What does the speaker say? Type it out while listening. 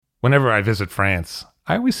Whenever I visit France,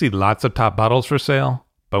 I always see lots of top bottles for sale,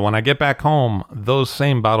 but when I get back home, those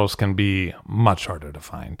same bottles can be much harder to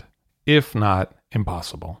find, if not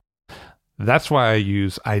impossible. That's why I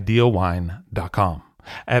use idealwine.com.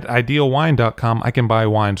 At idealwine.com, I can buy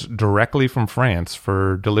wines directly from France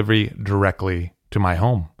for delivery directly to my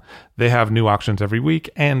home. They have new auctions every week,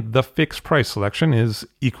 and the fixed price selection is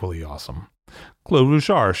equally awesome. Clos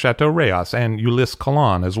Rougeard, Chateau Rayas, and Ulysse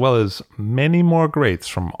Collin, as well as many more greats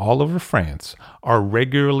from all over France, are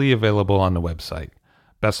regularly available on the website.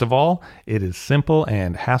 Best of all, it is simple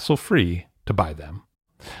and hassle-free to buy them.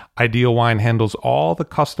 Ideal Wine handles all the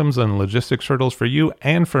customs and logistics hurdles for you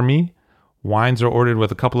and for me. Wines are ordered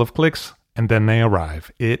with a couple of clicks, and then they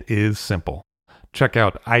arrive. It is simple. Check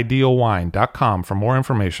out idealwine.com for more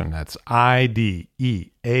information. That's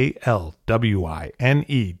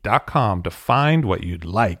idealwine.com to find what you'd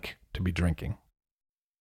like to be drinking.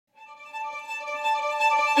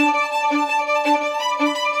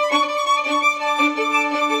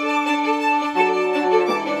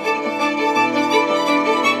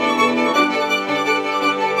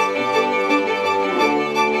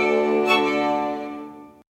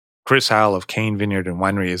 Chris Howell of Cane Vineyard and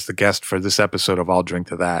Winery is the guest for this episode of I'll Drink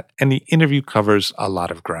to That, and the interview covers a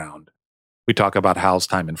lot of ground. We talk about Howell's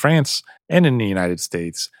time in France and in the United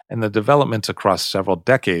States, and the developments across several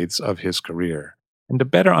decades of his career. And to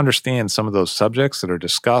better understand some of those subjects that are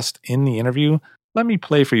discussed in the interview, let me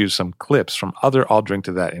play for you some clips from other I'll Drink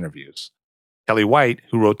to That interviews. Kelly White,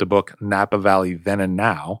 who wrote the book Napa Valley Then and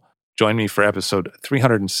Now, joined me for episode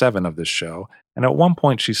 307 of this show, and at one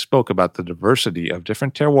point she spoke about the diversity of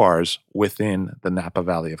different terroirs within the Napa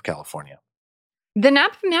Valley of California. The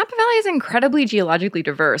Napa Valley is incredibly geologically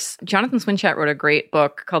diverse. Jonathan Swinchat wrote a great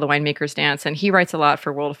book called The Winemaker's Dance, and he writes a lot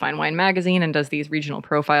for World of Fine Wine magazine and does these regional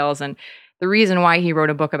profiles. And the reason why he wrote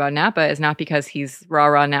a book about Napa is not because he's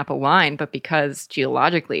rah-rah Napa wine, but because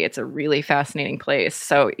geologically it's a really fascinating place.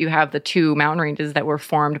 So you have the two mountain ranges that were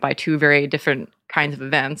formed by two very different kinds of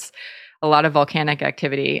events, a lot of volcanic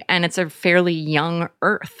activity, and it's a fairly young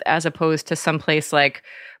earth as opposed to some place like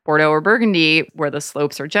Bordeaux or Burgundy where the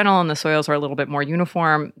slopes are gentle and the soils are a little bit more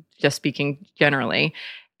uniform, just speaking generally.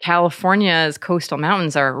 California's coastal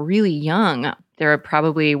mountains are really young. They're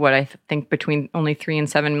probably what I think between only 3 and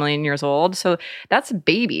 7 million years old. So that's a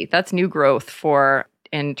baby. That's new growth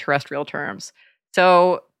in terrestrial terms.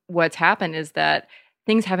 So what's happened is that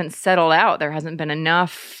things haven't settled out. There hasn't been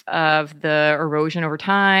enough of the erosion over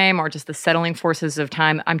time or just the settling forces of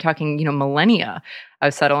time. I'm talking, millennia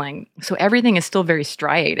of settling. So everything is still very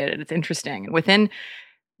striated. It's interesting. Within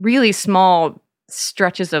really small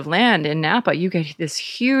stretches of land in Napa, you get this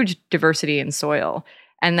huge diversity in soil.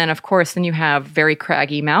 And then, of course, you have very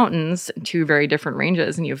craggy mountains, two very different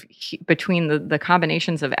ranges. And you've between the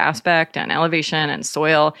combinations of aspect and elevation and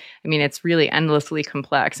soil, it's really endlessly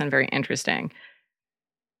complex and very interesting.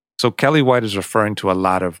 So Kelly White is referring to a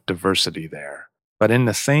lot of diversity there. But in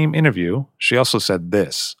the same interview, she also said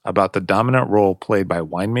this about the dominant role played by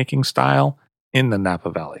winemaking style in the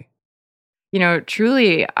Napa Valley.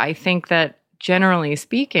 Truly, I think that generally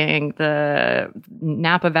speaking, the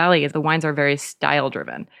Napa Valley, the wines are very style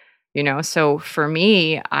driven. So for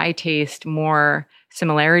me, I taste more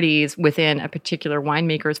similarities within a particular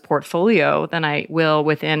winemaker's portfolio than I will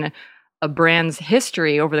within a brand's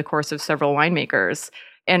history over the course of several winemakers.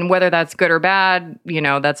 And whether that's good or bad,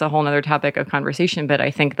 that's a whole other topic of conversation. But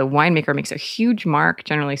I think the winemaker makes a huge mark,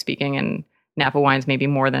 generally speaking, in Napa wines, maybe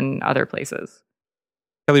more than other places.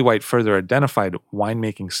 Kelly White further identified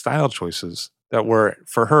winemaking style choices that were,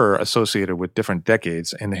 for her, associated with different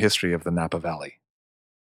decades in the history of the Napa Valley.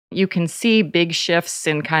 You can see big shifts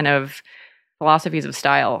in kind of philosophies of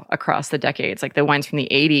style across the decades. Like the wines from the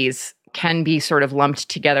 80s can be sort of lumped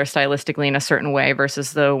together stylistically in a certain way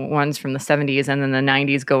versus the ones from the 70s, and then the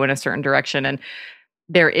 90s go in a certain direction. And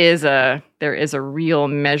there is a real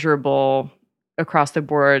measurable across the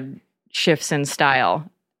board shifts in style.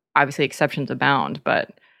 Obviously exceptions abound, but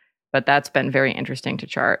that's been very interesting to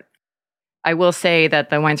chart. I will say that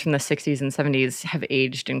the wines from the 60s and 70s have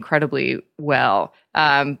aged incredibly well.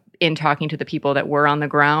 In talking to the people that were on the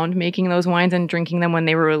ground making those wines and drinking them when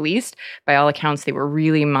they were released, by all accounts, they were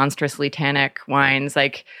really monstrously tannic wines,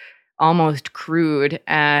 like almost crude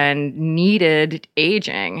and needed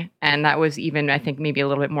aging. And that was even, I think, maybe a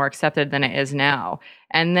little bit more accepted than it is now.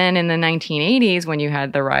 And then in the 1980s, when you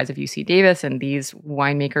had the rise of UC Davis and these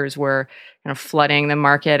winemakers were kind of flooding the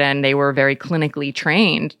market and they were very clinically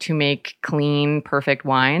trained to make clean, perfect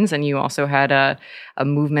wines. And you also had a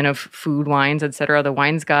movement of food wines, et cetera. The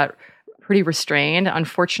wines got pretty restrained.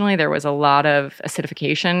 Unfortunately, there was a lot of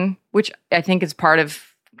acidification, which I think is part of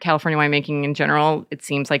California winemaking in general, it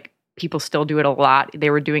seems like people still do it a lot. They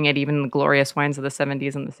were doing it even in the glorious wines of the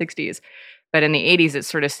 70s and the 60s. But in the 80s, it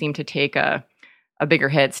sort of seemed to take a bigger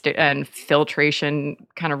hit, and filtration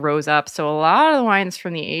kind of rose up. So a lot of the wines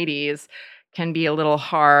from the 80s can be a little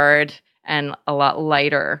hard and a lot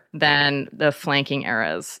lighter than the flanking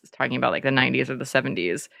eras, talking about like the 90s or the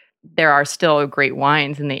 70s. There are still great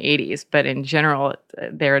wines in the 80s, but in general,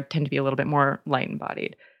 they tend to be a little bit more light and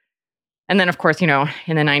bodied. And then, of course, in the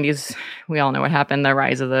 90s, we all know what happened, the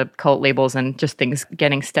rise of the cult labels and just things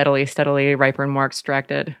getting steadily riper and more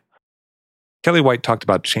extracted. Kelly White talked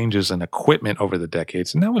about changes in equipment over the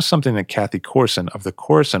decades, and that was something that Kathy Corson of the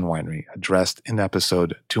Corson Winery addressed in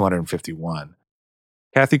episode 251.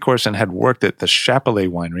 Kathy Corson had worked at the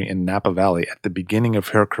Chapelet Winery in Napa Valley at the beginning of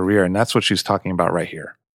her career, and that's what she's talking about right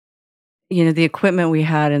here. The equipment we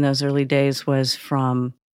had in those early days was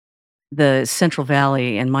from the Central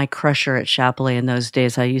Valley, and my crusher at Chapelet in those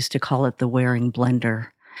days, I used to call it the wearing blender.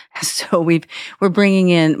 So we're bringing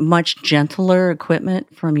in much gentler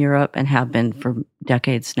equipment from Europe and have been for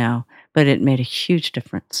decades now, but it made a huge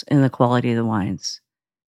difference in the quality of the wines.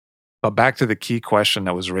 But back to the key question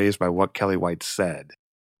that was raised by what Kelly White said.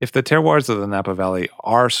 If the terroirs of the Napa Valley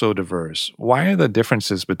are so diverse, why are the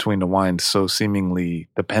differences between the wines so seemingly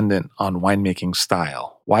dependent on winemaking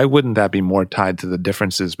style? Why wouldn't that be more tied to the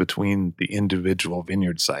differences between the individual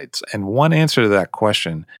vineyard sites? And one answer to that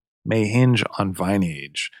question may hinge on vine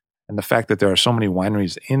age and the fact that there are so many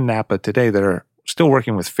wineries in Napa today that are still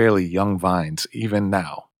working with fairly young vines even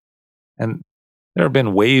now. And there have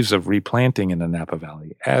been waves of replanting in the Napa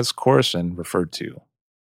Valley, as Corson referred to.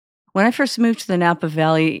 When I first moved to the Napa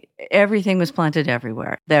Valley, everything was planted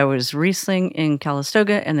everywhere. There was Riesling in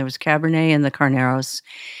Calistoga, and there was Cabernet in the Carneros.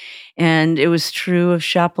 And it was true of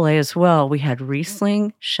Chapelet as well. We had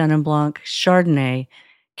Riesling, Chenin Blanc, Chardonnay,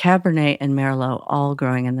 Cabernet, and Merlot all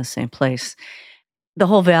growing in the same place. The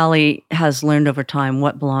whole valley has learned over time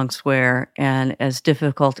what belongs where, and as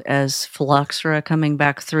difficult as phylloxera coming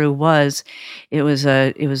back through was, it was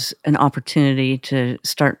an opportunity to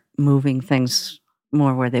start moving things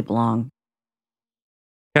more where they belong.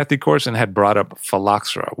 Kathy Corson had brought up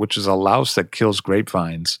phylloxera, which is a louse that kills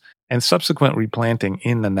grapevines, and subsequent replanting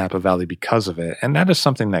in the Napa Valley because of it, and that is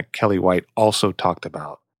something that Kelly White also talked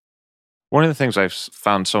about. One of the things I've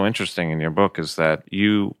found so interesting in your book is that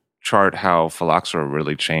you chart how phylloxera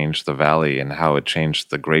really changed the valley and how it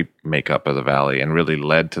changed the grape makeup of the valley and really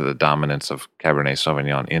led to the dominance of Cabernet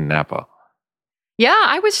Sauvignon in Napa. Yeah,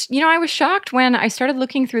 I was shocked when I started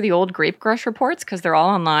looking through the old grape crush reports, because they're all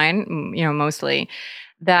online, mostly,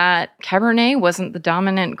 that Cabernet wasn't the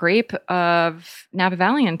dominant grape of Napa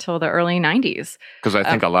Valley until the early 90s. Because I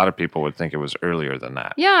think a lot of people would think it was earlier than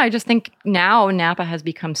that. Yeah, I just think now Napa has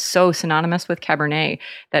become so synonymous with Cabernet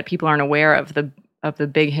that people aren't aware of the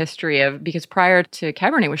big history because prior to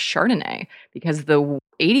Cabernet was Chardonnay, because the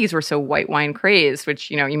 80s were so white wine crazed,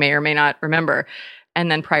 which, you may or may not remember. And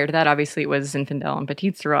then prior to that, obviously, it was Zinfandel and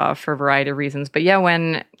Petit Syrah for a variety of reasons. But yeah,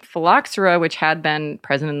 when phylloxera, which had been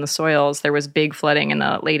present in the soils, there was big flooding in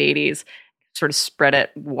the late 80s, sort of spread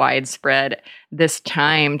it widespread. This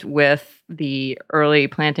timed with the early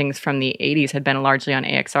plantings from the 80s had been largely on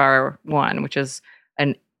AXR1, which is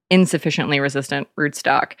an insufficiently resistant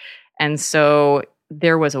rootstock. And so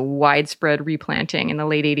there was a widespread replanting in the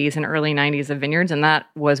late 80s and early 90s of vineyards, and that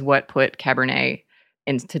was what put Cabernet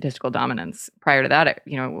in statistical dominance. Prior to that,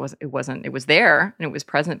 it was there and it was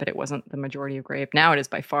present, but it wasn't the majority of grape. Now it is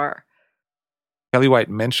by far. Kelly White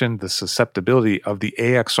mentioned the susceptibility of the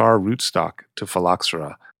AXR rootstock to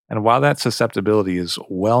phylloxera, and while that susceptibility is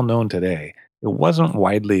well known today, it wasn't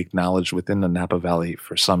widely acknowledged within the Napa Valley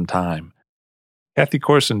for some time. Kathy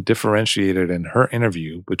Corson differentiated in her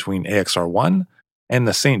interview between AXR1 and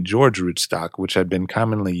the St. George rootstock, which had been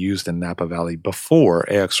commonly used in Napa Valley before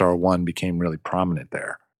AXR1 became really prominent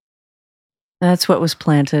there. That's what was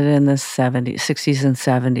planted in the 60s and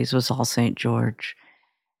 70s was all St. George.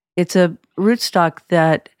 It's a rootstock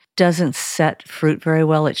that doesn't set fruit very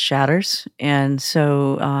well. It shatters, and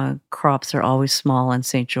so crops are always small in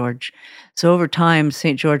St. George. So over time,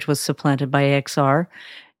 St. George was supplanted by AXR,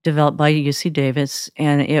 developed by UC Davis,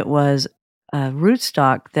 and it was a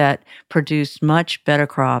rootstock that produced much better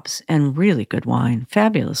crops and really good wine.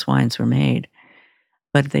 Fabulous wines were made,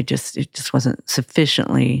 but it just wasn't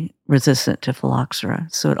sufficiently resistant to phylloxera.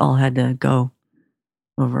 So it all had to go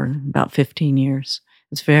over about 15 years.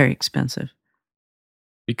 It's very expensive.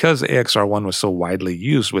 Because AXR1 was so widely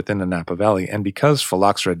used within the Napa Valley, and because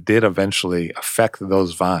phylloxera did eventually affect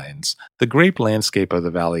those vines, the grape landscape of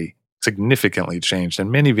the valley significantly changed,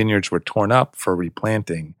 and many vineyards were torn up for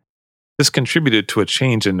replanting. This contributed to a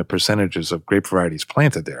change in the percentages of grape varieties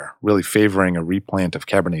planted there, really favoring a replant of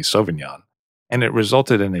Cabernet Sauvignon, and it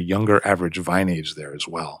resulted in a younger average vine age there as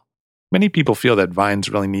well. Many people feel that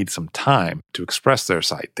vines really need some time to express their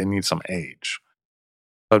site. They need some age.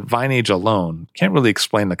 But vine age alone can't really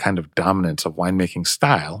explain the kind of dominance of winemaking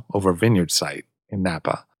style over vineyard site in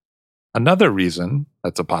Napa. Another reason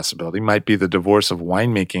that's a possibility might be the divorce of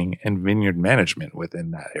winemaking and vineyard management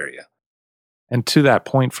within that area. And to that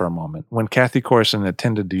point for a moment, when Kathy Corson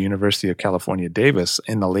attended the University of California, Davis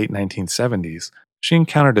in the late 1970s, she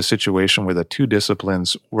encountered a situation where the two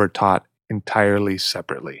disciplines were taught entirely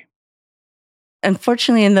separately.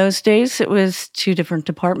 Unfortunately, in those days, it was two different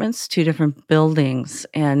departments, two different buildings.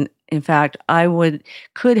 And in fact,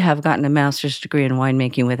 could have gotten a master's degree in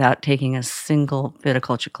winemaking without taking a single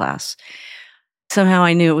viticulture class. Somehow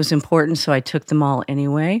I knew it was important, so I took them all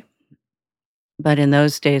anyway. But in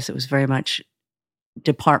those days, it was very much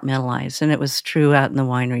departmentalized, and it was true out in the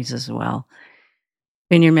wineries as well.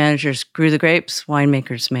 Vineyard managers grew the grapes,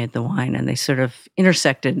 winemakers made the wine, and they sort of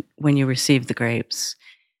intersected when you received the grapes.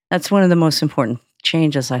 That's one of the most important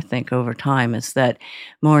changes, I think, over time, is that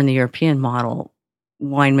more in the European model,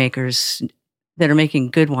 winemakers that are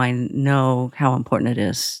making good wine know how important it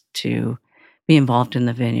is to be involved in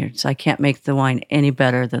the vineyards. I can't make the wine any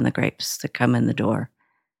better than the grapes that come in the door.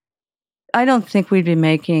 I don't think we'd be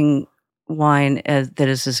making wine that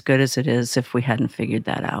is as good as it is if we hadn't figured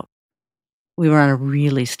that out. We were on a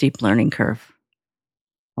really steep learning curve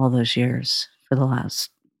all those years for the last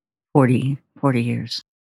 40 years.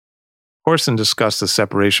 Corson discussed the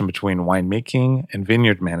separation between winemaking and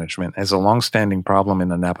vineyard management as a long-standing problem in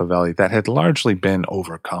the Napa Valley that had largely been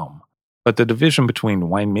overcome. But the division between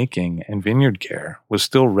winemaking and vineyard care was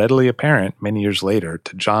still readily apparent many years later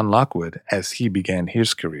to John Lockwood as he began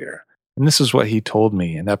his career. And this is what he told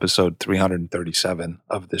me in episode 337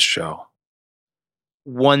 of this show.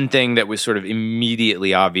 One thing that was sort of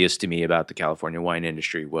immediately obvious to me about the California wine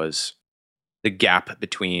industry was the gap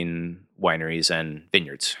between wineries and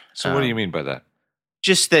vineyards. So what do you mean by that?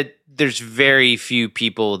 Just that there's very few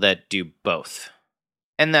people that do both.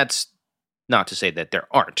 And that's not to say that there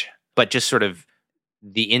aren't, but just sort of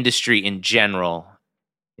the industry in general,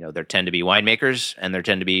 there tend to be winemakers and there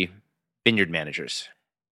tend to be vineyard managers.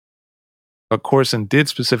 But Corson did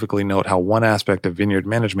specifically note how one aspect of vineyard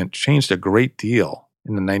management changed a great deal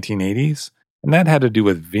in the 1980s, and that had to do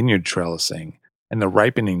with vineyard trellising and the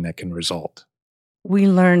ripening that can result. We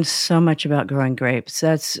learned so much about growing grapes.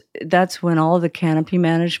 That's when all the canopy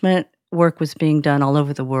management work was being done all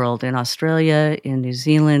over the world, in Australia, in New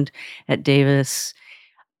Zealand, at Davis.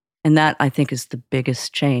 And that, I think, is the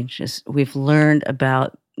biggest change. Is we've learned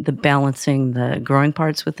about the balancing the growing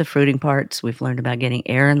parts with the fruiting parts. We've learned about getting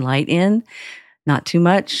air and light in, not too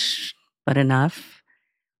much, but enough.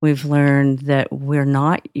 We've learned that we're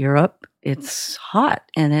not Europe. It's hot,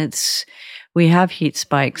 and we have heat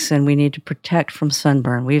spikes, and we need to protect from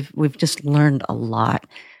sunburn. We've just learned a lot,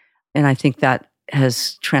 and I think that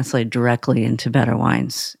has translated directly into better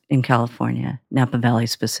wines in California, Napa Valley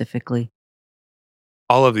specifically.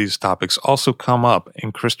 All of these topics also come up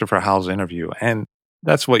in Christopher Howell's interview, and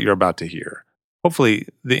that's what you're about to hear. Hopefully,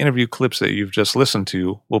 the interview clips that you've just listened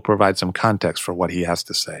to will provide some context for what he has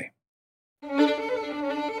to say.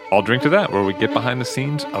 I'll drink to that, where we get behind the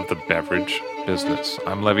scenes of the beverage business.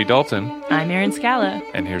 I'm Levi Dalton. I'm Erin Scala.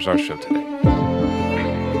 And here's our show today.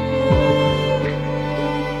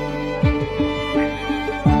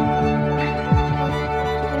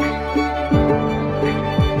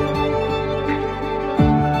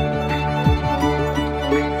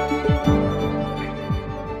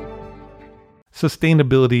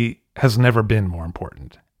 Sustainability has never been more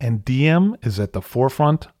important, and DM is at the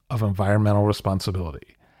forefront of environmental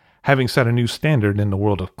responsibility. Having set a new standard in the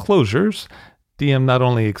world of closures, DM not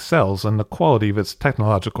only excels in the quality of its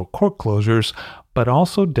technological cork closures, but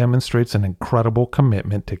also demonstrates an incredible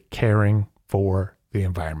commitment to caring for the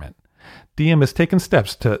environment. DM has taken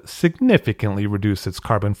steps to significantly reduce its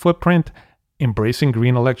carbon footprint, embracing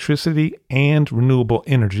green electricity and renewable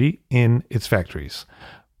energy in its factories.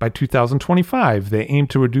 By 2025, they aim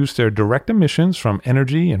to reduce their direct emissions from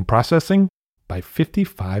energy and processing by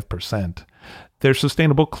 55%. Their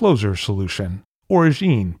sustainable closure solution,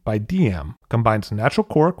 Origine by DM, combines natural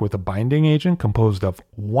cork with a binding agent composed of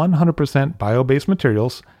 100% bio-based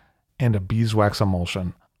materials and a beeswax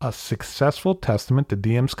emulsion, a successful testament to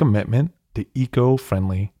DM's commitment to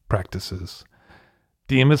eco-friendly practices.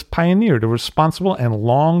 DM has pioneered a responsible and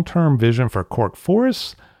long-term vision for cork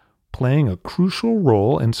forests, playing a crucial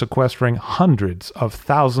role in sequestering hundreds of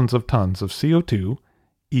thousands of tons of CO2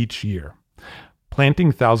 each year.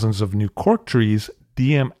 Planting thousands of new cork trees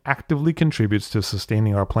DM actively contributes to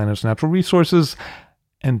sustaining our planet's natural resources,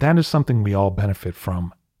 and that is something we all benefit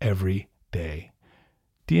from every day.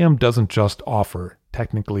 DM doesn't just offer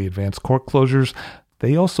technically advanced cork closures,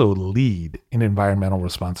 they also lead in environmental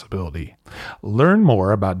responsibility. Learn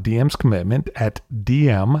more about DM's commitment at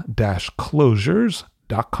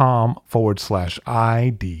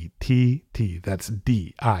dm-closures.com/IDTT. That's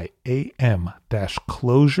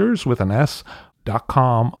DIAM-closures with an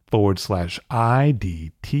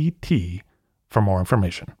S.com/IDTT for more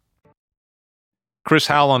information. Chris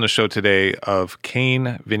Howell on the show today of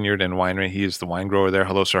Kane Vineyard and Winery. He is the wine grower there.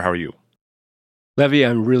 Hello, sir. How are you? Levy,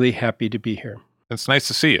 I'm really happy to be here. It's nice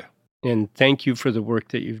to see you. And thank you for the work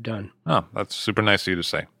that you've done. Oh, that's super nice of you to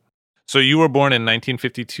say. So you were born in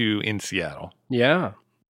 1952 in Seattle. Yeah.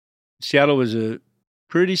 Seattle was a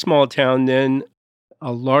pretty small town then.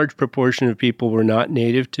 A large proportion of people were not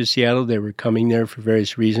native to Seattle. They were coming there for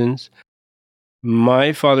various reasons.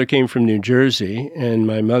 My father came from New Jersey and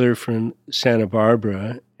my mother from Santa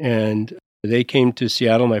Barbara, and they came to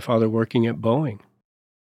Seattle, my father working at Boeing.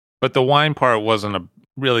 But the wine part wasn't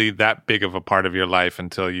really that big of a part of your life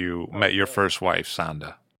until you met your first wife,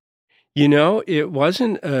 Sanda. You know, it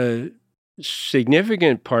wasn't a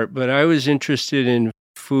significant part, but I was interested in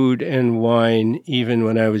food and wine even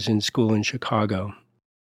when I was in school in Chicago.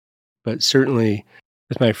 But certainly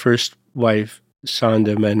with my first wife,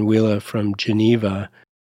 Sanda Manuela from Geneva,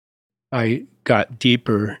 I got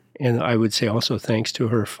deeper, and I would say also thanks to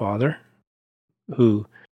her father, who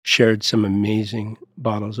shared some amazing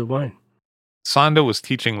bottles of wine. Sanda was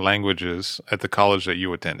teaching languages at the college that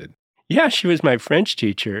you attended. Yeah, she was my French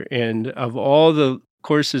teacher, and of all the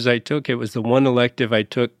courses I took, it was the one elective I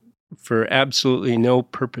took for absolutely no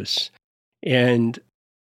purpose. And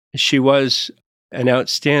she was an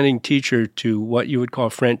outstanding teacher to what you would call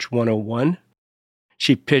French 101.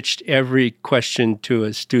 She pitched every question to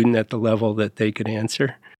a student at the level that they could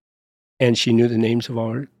answer, and she knew the names of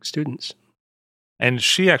all her students. And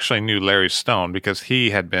she actually knew Larry Stone because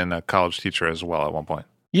he had been a college teacher as well at one point.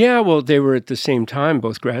 Yeah, well, they were at the same time,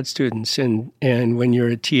 both grad students, and when you're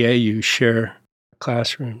a TA, you share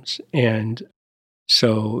classrooms. And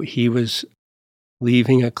so he was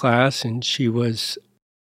leaving a class and she was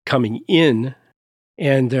coming in,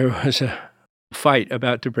 and there was a fight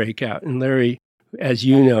about to break out. And Larry, as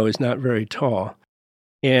you know, is not very tall.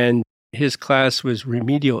 And his class was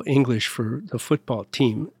remedial English for the football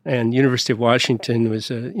team. And University of Washington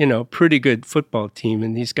was a, pretty good football team.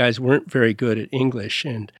 And these guys weren't very good at English.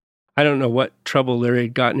 And I don't know what trouble Larry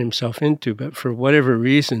had gotten himself into, but for whatever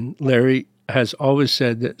reason, Larry has always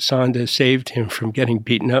said that Sanda saved him from getting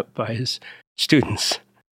beaten up by his students.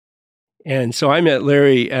 And so I met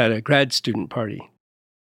Larry at a grad student party.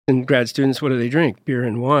 And grad students, what do they drink? Beer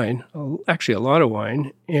and wine. Actually, a lot of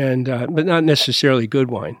wine, and but not necessarily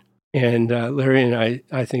good wine. And Larry and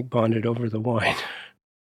I think, bonded over the wine.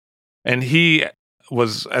 And he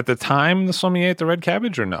was, at the time, the sommelier at the Red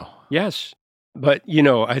Cabbage, or no? Yes. But,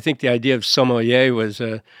 I think the idea of sommelier was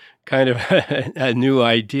a kind of a new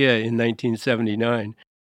idea in 1979.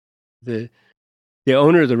 The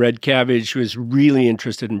owner of the Red Cabbage was really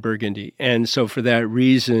interested in Burgundy. And so for that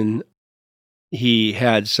reason, he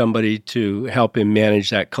had somebody to help him manage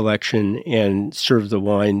that collection and serve the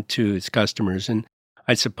wine to his customers. And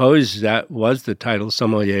I suppose that was the title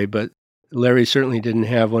sommelier, but Larry certainly didn't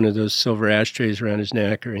have one of those silver ashtrays around his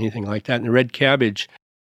neck or anything like that. And the Red Cabbage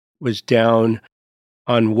was down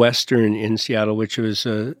on Western in Seattle, which was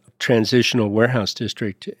a transitional warehouse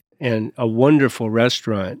district, and a wonderful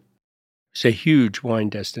restaurant. It's a huge wine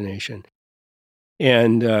destination.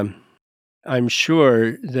 And I'm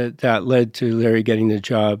sure that led to Larry getting the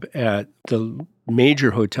job at the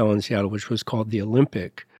major hotel in Seattle, which was called the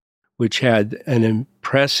Olympic, which had an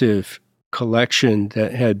impressive collection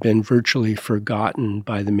that had been virtually forgotten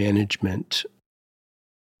by the management.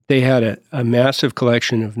 They had a massive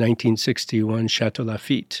collection of 1961 Chateau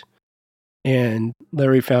Lafite. And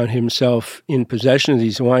Larry found himself in possession of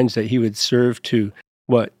these wines that he would serve to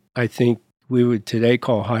what I think we would today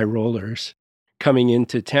call high rollers, coming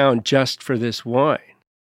into town just for this wine.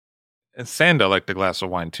 And Sanda liked a glass of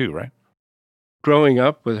wine too, right? Growing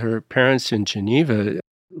up with her parents in Geneva,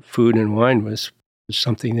 food and wine was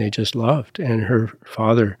something they just loved. And her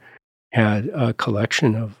father had a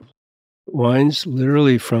collection of wines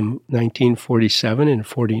literally from 1947 and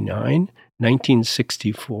 49,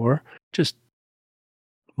 1964, just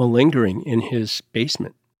malingering in his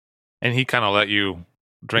basement. And he kind of let you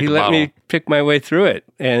drink He a bottle. let me pick my way through it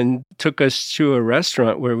and took us to a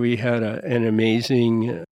restaurant where we had an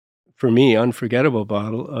amazing, for me, unforgettable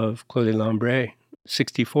bottle of Clos de Lambray,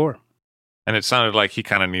 64. And it sounded like he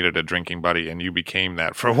kind of needed a drinking buddy, and you became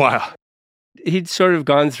that for a while. He'd sort of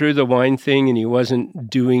gone through the wine thing, and he wasn't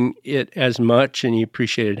doing it as much, and he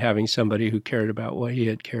appreciated having somebody who cared about what he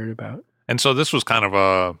had cared about. And so this was kind of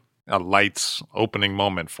a lights opening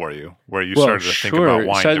moment for you, where you started to think about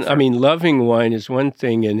wine. I mean, loving wine is one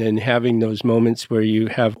thing, and then having those moments where you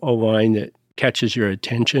have a wine that catches your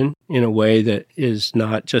attention in a way that is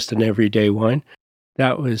not just an everyday wine,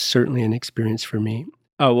 that was certainly an experience for me.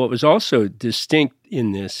 What was also distinct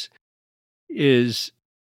in this is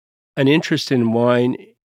an interest in wine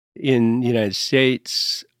in the United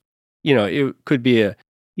States. You know, it could be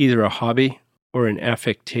either a hobby or an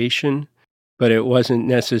affectation, but it wasn't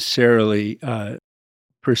necessarily a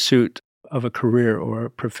pursuit of a career or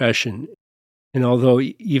a profession. And although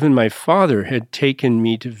even my father had taken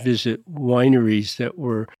me to visit wineries that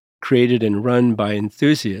were created and run by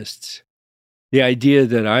enthusiasts, the idea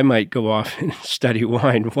that I might go off and study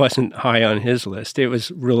wine wasn't high on his list. It was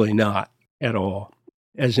really not at all.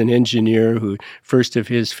 As an engineer who first of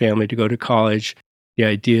his family to go to college, the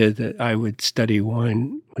idea that I would study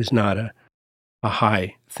wine was not a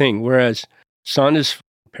high thing. Whereas Sonda's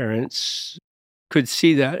parents could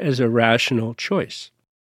see that as a rational choice.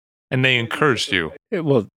 And they encouraged you.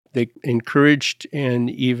 Well, they encouraged and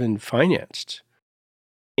even financed.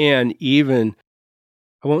 And even,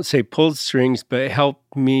 I won't say pulled strings, but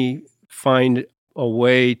helped me find a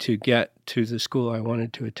way to get to the school I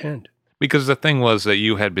wanted to attend. Because the thing was that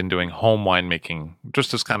you had been doing home winemaking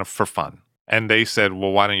just as kind of for fun. And they said,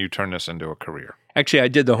 well, why don't you turn this into a career? Actually, I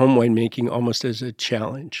did the home winemaking almost as a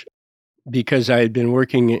challenge because I had been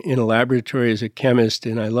working in a laboratory as a chemist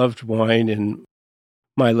and I loved wine. And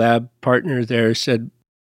my lab partner there said,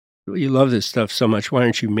 you love this stuff so much, why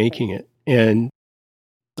aren't you making it? And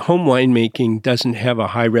home winemaking doesn't have a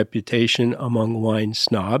high reputation among wine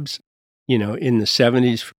snobs. You know, in the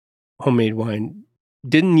 70s, homemade wine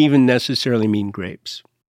didn't even necessarily mean grapes,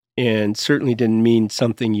 and certainly didn't mean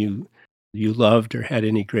something you loved or had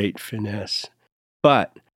any great finesse.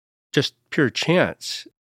 But just pure chance,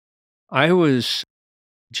 I was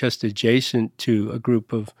just adjacent to a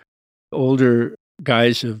group of older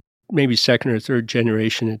guys of maybe second or third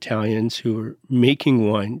generation Italians who were making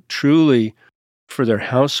wine truly for their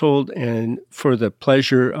household and for the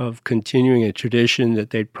pleasure of continuing a tradition that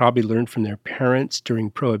they'd probably learned from their parents during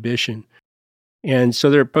Prohibition. And so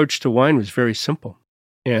their approach to wine was very simple.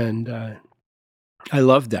 And I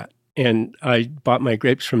loved that. And I bought my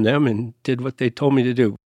grapes from them and did what they told me to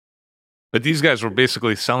do. But these guys were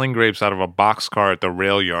basically selling grapes out of a boxcar at the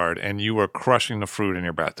rail yard, and you were crushing the fruit in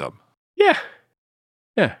your bathtub. Yeah.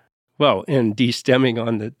 Well, and de-stemming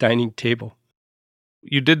on the dining table.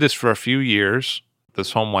 You did this for a few years,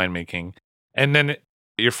 this home winemaking, and then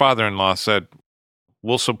your father-in-law said,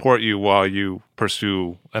 we'll support you while you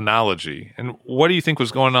pursue enology. And what do you think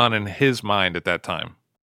was going on in his mind at that time?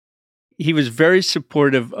 He was very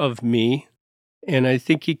supportive of me, and I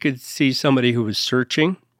think he could see somebody who was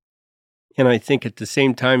searching. And I think at the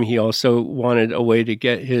same time, he also wanted a way to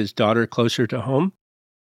get his daughter closer to home.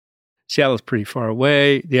 Seattle's pretty far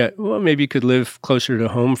away. Yeah, well, maybe you could live closer to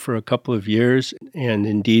home for a couple of years. And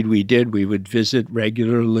indeed, we did. We would visit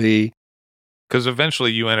regularly. Because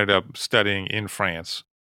eventually you ended up studying in France.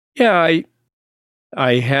 Yeah,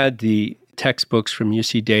 I had the textbooks from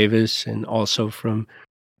UC Davis and also from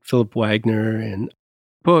Philip Wagner and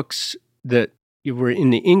books that were in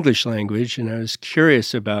the English language. And I was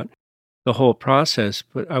curious about the whole process,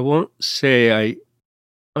 but I won't say I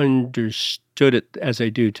understood it as I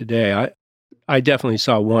do today. I definitely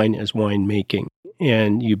saw wine as wine making,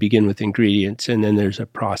 and you begin with ingredients and then there's a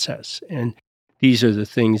process. And these are the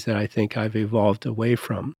things that I think I've evolved away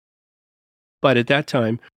from. But at that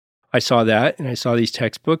time, I saw that and I saw these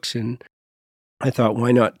textbooks and I thought,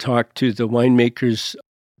 why not talk to the winemakers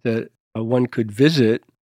that one could visit?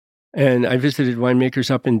 And I visited winemakers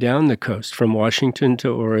up and down the coast, from Washington to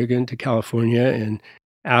Oregon to California, and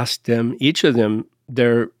asked them, each of them,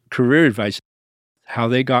 their career advice, how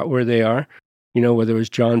they got where they are. You know, whether it was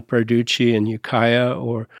John Parducci in Ukiah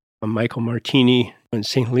or Michael Martini in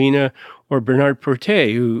St. Helena, or Bernard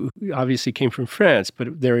Portet, who obviously came from France,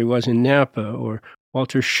 but there he was in Napa, or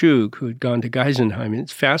Walter Schug, who had gone to Geisenheim.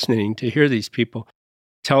 It's fascinating to hear these people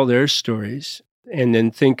tell their stories and then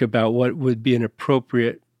think about what would be an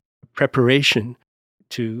appropriate preparation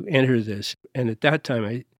to enter this. And at that time,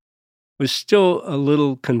 I was still a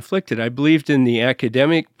little conflicted. I believed in the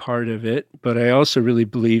academic part of it, but I also really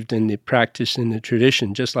believed in the practice and the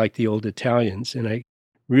tradition, just like the old Italians. And I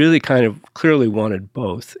really kind of clearly wanted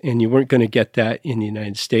both. And you weren't going to get that in the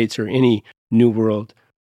United States or any New World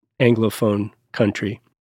Anglophone country.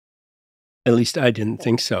 At least I didn't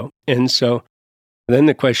think so. And so then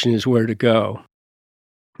the question is where to go.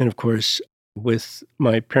 And of course, with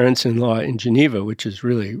my parents-in-law in Geneva, which is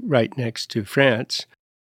really right next to France,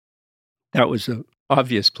 that was an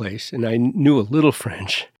obvious place. And I knew a little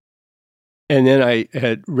French. And then I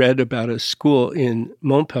had read about a school in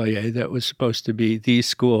Montpellier that was supposed to be the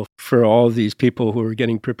school for all these people who were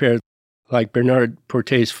getting prepared. Like Bernard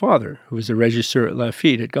Portet's father, who was a regisseur at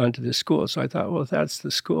Lafitte, had gone to this school. So I thought, well, that's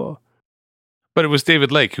the school. But it was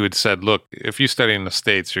David Lake who had said, look, if you study in the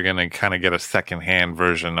States, you're going to kind of get a secondhand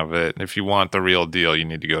version of it. If you want the real deal, you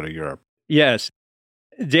need to go to Europe. Yes.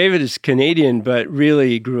 David is Canadian, but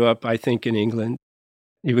really grew up, I think, in England.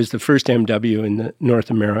 He was the first MW in North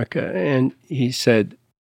America. And he said,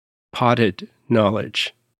 potted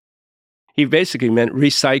knowledge. He basically meant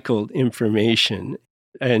recycled information.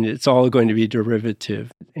 And it's all going to be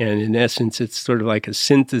derivative. And in essence, it's sort of like a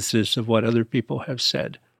synthesis of what other people have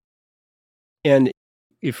said. And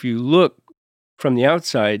if you look from the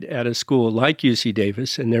outside at a school like UC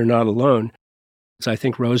Davis, and they're not alone, it's I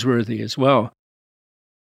think Roseworthy as well,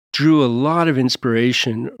 drew a lot of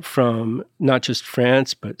inspiration from not just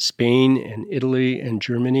France, but Spain and Italy and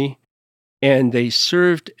Germany. And they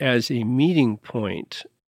served as a meeting point.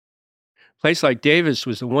 A place like Davis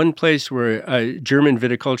was the one place where a German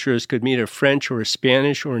viticulturist could meet a French or a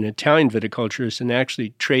Spanish or an Italian viticulturist and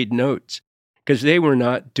actually trade notes, because they were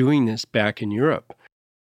not doing this back in Europe.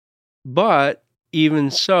 But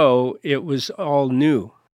even so, it was all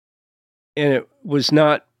new. And it was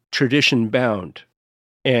not tradition bound.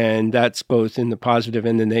 And that's both in the positive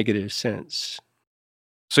and the negative sense.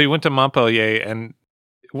 So you went to Montpellier, and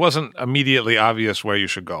it wasn't immediately obvious where you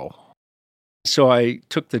should go. So I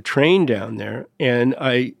took the train down there, and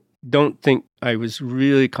I don't think I was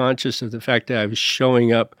really conscious of the fact that I was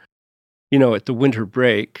showing up, at the winter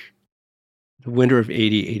break, the winter of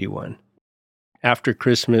 80, 81, after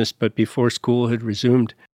Christmas, but before school had resumed.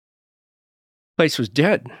 The place was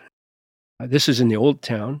dead. This is in the old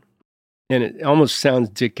town, and it almost sounds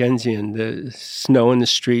Dickensian, the snow in the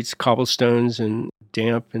streets, cobblestones, and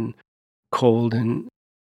damp and cold. And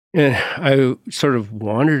I sort of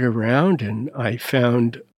wandered around, and I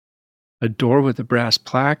found a door with a brass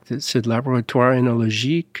plaque that said Laboratoire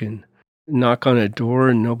Enologique, and knock on a door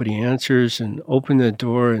and nobody answers, and open the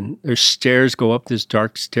door and there's stairs go up this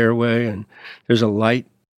dark stairway, and there's a light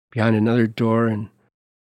behind another door, and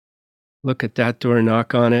look at that door,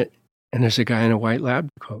 knock on it, and there's a guy in a white lab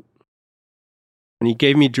coat. And he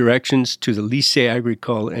gave me directions to the Lycée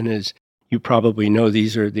Agricole, and as you probably know,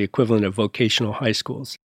 these are the equivalent of vocational high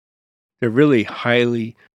schools. They're really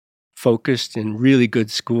highly focused and really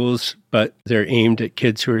good schools, but they're aimed at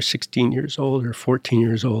kids who are 16 years old or 14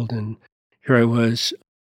 years old. And here I was,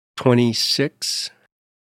 26.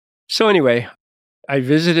 So anyway, I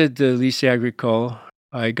visited the Lycée Agricole.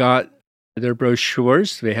 I got their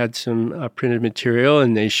brochures. They had some printed material,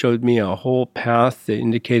 and they showed me a whole path that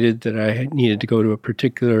indicated that I needed to go to a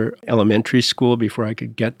particular elementary school before I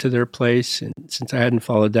could get to their place. And since I hadn't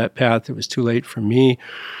followed that path, it was too late for me.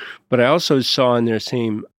 But I also saw in their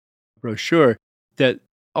same brochure that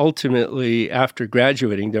ultimately, after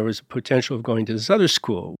graduating, there was a potential of going to this other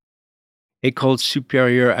school, École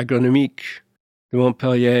Supérieure Agronomique de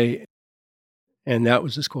Montpellier, and that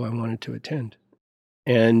was the school I wanted to attend.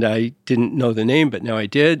 And I didn't know the name, but now I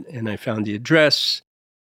did, and I found the address.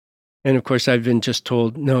 And of course, I've been just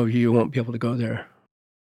told, no, you won't be able to go there.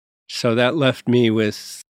 So that left me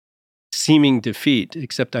with seeming defeat,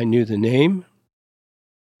 except I knew the name.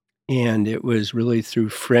 And it was really through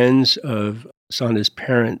friends of Sonda's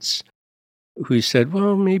parents who said,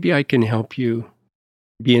 well, maybe I can help you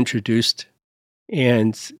be introduced,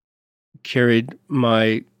 and carried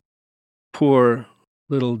my poor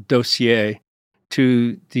little dossier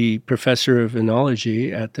to the professor of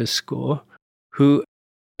enology at this school, who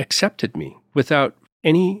accepted me without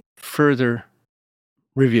any further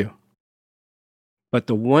review. But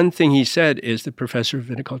the one thing he said is the professor of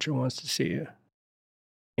viticulture wants to see you.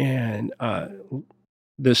 And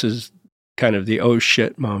this is kind of the oh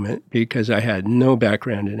shit moment, because I had no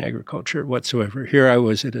background in agriculture whatsoever. Here I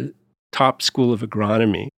was at a top school of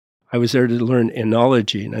agronomy. I was there to learn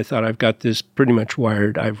enology, and I thought, I've got this pretty much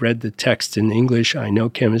wired. I've read the text in English. I know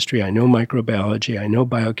chemistry. I know microbiology. I know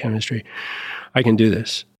biochemistry. I can do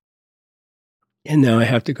this. And now I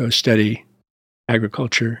have to go study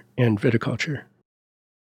agriculture and viticulture.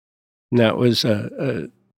 And that was a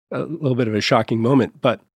little bit of a shocking moment.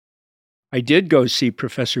 But I did go see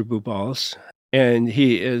Professor Bubals, and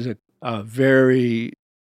he is a very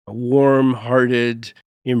warm-hearted,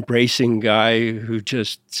 embracing guy who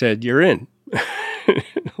just said, you're in,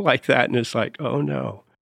 like that. And it's like, oh no.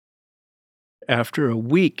 after a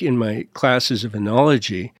week in my classes of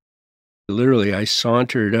enology, literally, I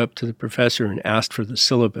sauntered up to the professor and asked for the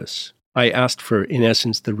syllabus. I asked for, in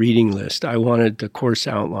essence, the reading list. I wanted the course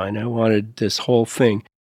outline. I wanted this whole thing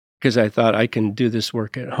because I thought I can do this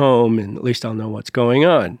work at home and at least I'll know what's going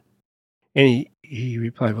on. And he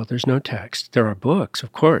replied, well, there's no text. There are books,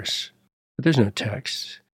 of course, but there's no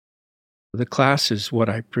text. The class is what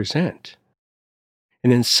I present.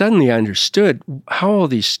 And then suddenly I understood how all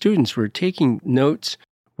these students were taking notes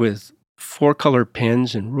with 4-color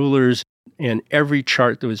pens and rulers, and every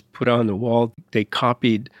chart that was put on the wall, they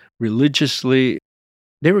copied religiously.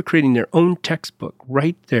 They were creating their own textbook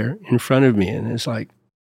right there in front of me. And it's like,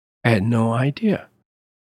 I had no idea.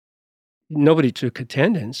 Nobody took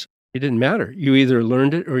attendance. It didn't matter. You either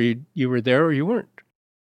learned it or you were there or you weren't.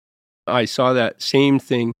 I saw that same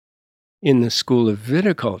thing in the School of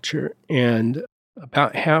Viticulture. And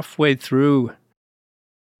about halfway through,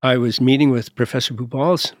 I was meeting with Professor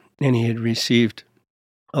Bubals, and he had received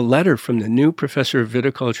a letter from the new professor of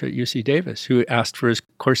viticulture at UC Davis who asked for his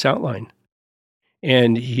course outline.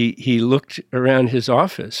 And he looked around his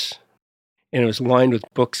office, and it was lined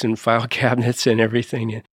with books and file cabinets and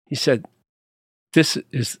everything. And he said, this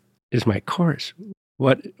is my course.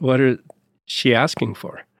 What are she asking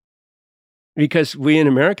for? Because we in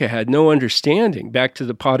America had no understanding, back to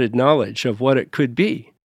the potted knowledge of what it could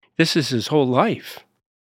be. This is his whole life.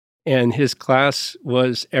 And his class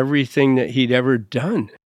was everything that he'd ever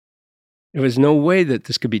done. There was no way that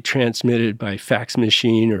this could be transmitted by fax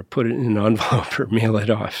machine or put it in an envelope or mail it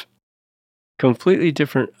off. Completely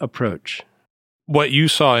different approach. What you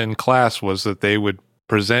saw in class was that they would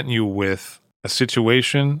present you with a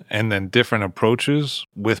situation and then different approaches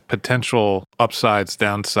with potential upsides,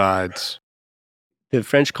 downsides. The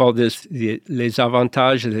French call this les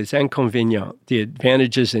avantages et les inconvénients, the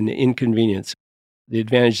advantages and the inconvenience, the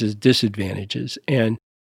advantages, disadvantages. And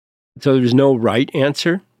so there was no right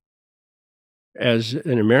answer. As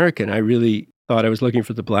an American, I really thought I was looking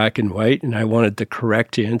for the black and white, and I wanted the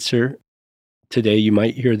correct answer. Today, you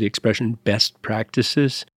might hear the expression best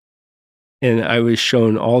practices. And I was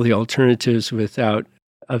shown all the alternatives without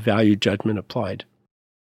a value judgment applied.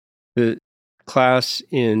 The class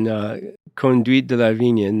in Conduite de la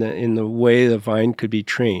Vigne, in the way the vine could be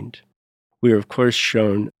trained. We were, of course,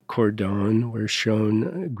 shown cordon, we're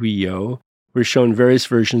shown guyot, we're shown various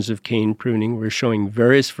versions of cane pruning, we're showing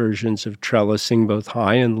various versions of trellising, both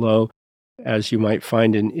high and low, as you might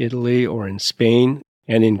find in Italy or in Spain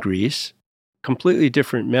and in Greece. Completely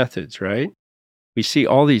different methods, right? We see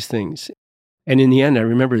all these things. And in the end, I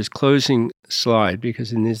remember his closing slide,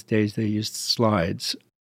 because in these days they used slides.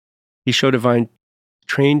 He showed a vine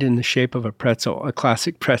trained in the shape of a pretzel, a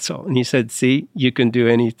classic pretzel. And he said, see, you can do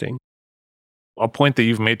anything. A point that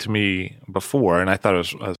you've made to me before, and I thought it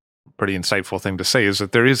was a pretty insightful thing to say, is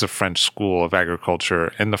that there is a French school of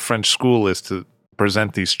agriculture, and the French school is to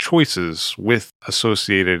present these choices with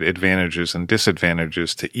associated advantages and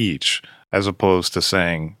disadvantages to each, as opposed to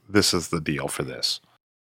saying, this is the deal for this.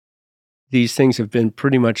 These things have been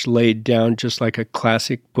pretty much laid down just like a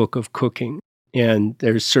classic book of cooking. And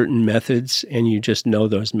there's certain methods, and you just know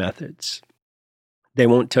those methods. They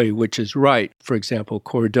won't tell you which is right. For example,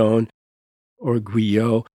 cordon or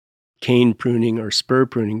guyot, cane pruning or spur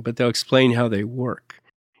pruning, but they'll explain how they work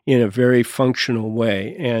in a very functional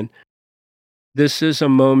way. And this is a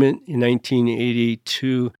moment in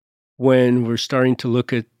 1982 when we're starting to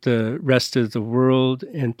look at the rest of the world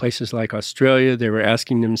and places like Australia. They were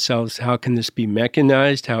asking themselves, how can this be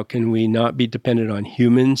mechanized? How can we not be dependent on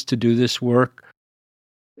humans to do this work?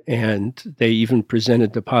 And they even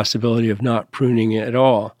presented the possibility of not pruning at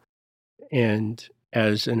all. And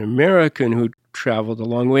as an American who traveled a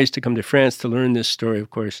long ways to come to France to learn this story, of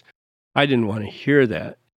course, I didn't want to hear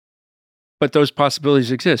that. But those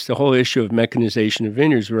possibilities exist. The whole issue of mechanization of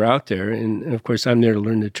vineyards were out there. And of course, I'm there to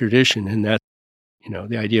learn the tradition. And that,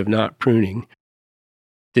 the idea of not pruning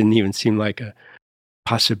didn't even seem like a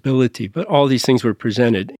possibility. But all these things were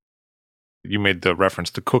presented. You made the reference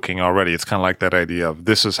to cooking already. It's kind of like that idea of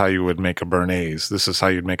this is how you would make a béarnaise. This is how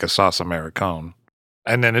you'd make a sauce Americaine.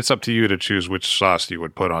 And then it's up to you to choose which sauce you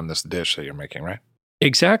would put on this dish that you're making, right?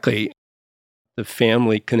 Exactly. The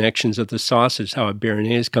family connections of the sauces, how a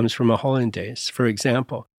béarnaise comes from a hollandaise, for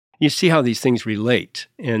example. You see how these things relate.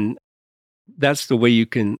 And that's the way you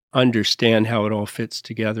can understand how it all fits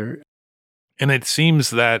together. And it seems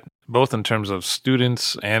that both in terms of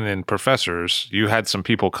students and in professors, you had some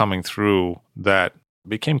people coming through that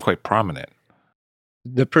became quite prominent.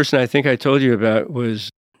 The person I think I told you about was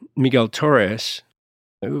Miguel Torres,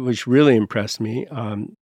 which really impressed me.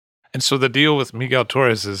 And so the deal with Miguel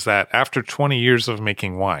Torres is that after 20 years of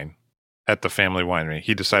making wine, at the family winery.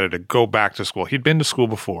 He decided to go back to school. He'd been to school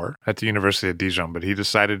before at the University of Dijon, but he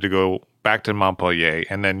decided to go back to Montpellier.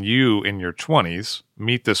 And then you, in your 20s,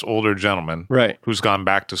 meet this older gentleman Right. who's gone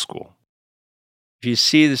back to school. If you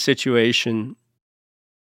see the situation,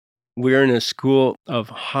 we're in a school of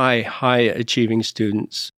high achieving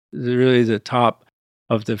students, really the top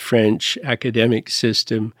of the French academic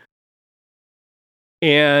system.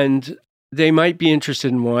 And they might be interested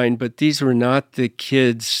in wine, but these were not the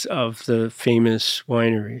kids of the famous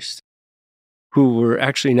wineries who were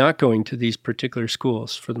actually not going to these particular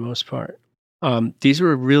schools for the most part. These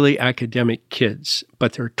were really academic kids,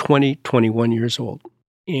 but they're 20, 21 years old.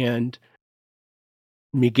 And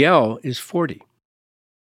Miguel is 40,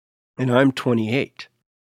 and I'm 28.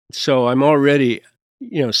 So I'm already,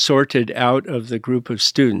 sorted out of the group of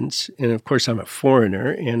students. And of course, I'm a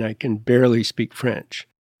foreigner, and I can barely speak French.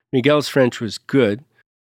 Miguel's French was good,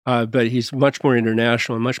 but he's much more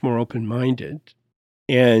international and much more open-minded.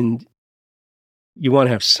 And you want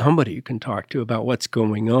to have somebody you can talk to about what's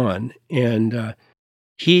going on. And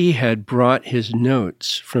he had brought his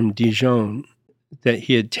notes from Dijon that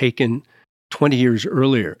he had taken 20 years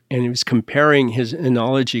earlier, and he was comparing his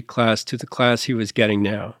enology class to the class he was getting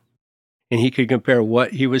now. And he could compare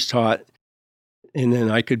what he was taught, and then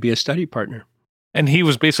I could be a study partner. And he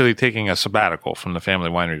was basically taking a sabbatical from the family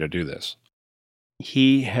winery to do this.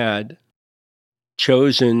 He had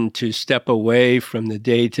chosen to step away from the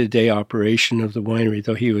day-to-day operation of the winery,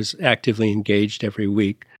 though he was actively engaged every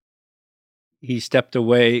week. He stepped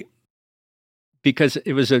away because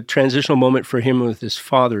it was a transitional moment for him with his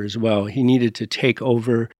father as well. He needed to take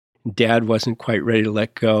over. Dad wasn't quite ready to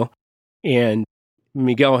let go. And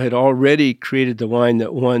Miguel had already created the wine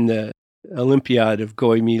that won the Olympiad of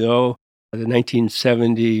Goemilo, the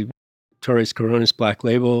 1970 Torres Coronas Black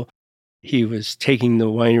Label. He was taking the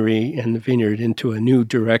winery and the vineyard into a new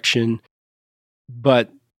direction. But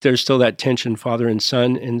there's still that tension, father and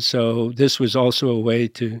son. And so this was also a way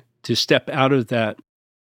to step out of that.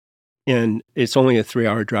 And it's only a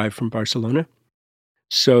 3-hour drive from Barcelona.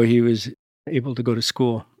 So he was able to go to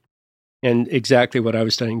school. And exactly what I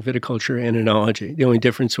was studying, viticulture and enology. The only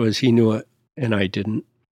difference was he knew it and I didn't.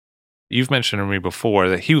 You've mentioned to me before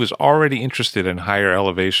that he was already interested in higher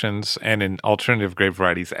elevations and in alternative grape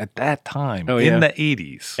varieties at that time, in the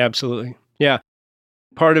 80s. Absolutely. Yeah.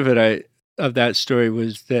 Part of that story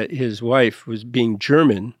was that his wife was being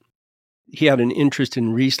German. He had an interest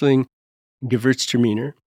in Riesling,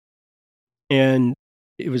 Gewürztraminer. And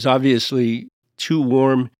it was obviously too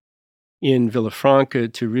warm in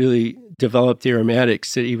Villafranca to really develop the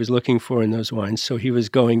aromatics that he was looking for in those wines. So he was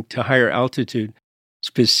going to higher altitude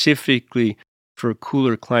specifically for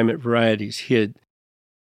cooler climate varieties. He had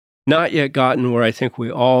not yet gotten where I think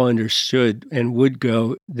we all understood and would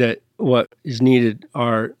go that what is needed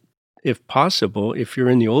are, if possible, if you're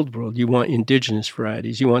in the old world, you want indigenous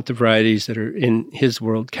varieties. You want the varieties that are in his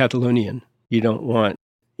world, Catalonian. You don't want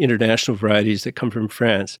international varieties that come from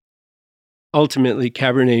France. Ultimately,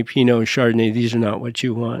 Cabernet, Pinot, Chardonnay, these are not what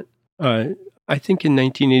you want. I think in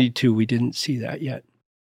 1982, we didn't see that yet.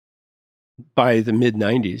 By the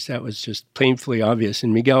mid-90s, that was just painfully obvious.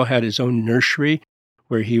 And Miguel had his own nursery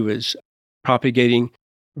where he was propagating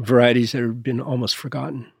varieties that had been almost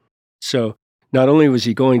forgotten. So not only was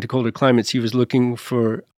he going to colder climates, he was looking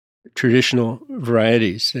for traditional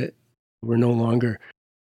varieties that were no longer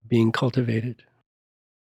being cultivated.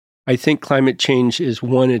 I think climate change is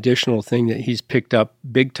one additional thing that he's picked up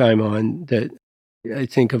big time on, that I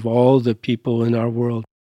think of all the people in our world,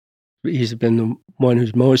 he's been the one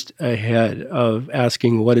who's most ahead of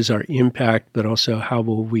asking what is our impact, but also how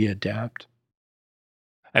will we adapt.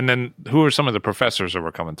 And then who are some of the professors that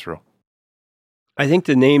were coming through? I think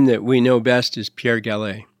the name that we know best is Pierre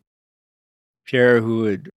Gallet. Pierre, who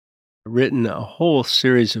had written a whole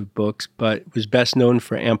series of books, but was best known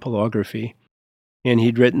for ampelography. And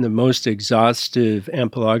he'd written the most exhaustive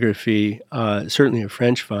ampelography, certainly of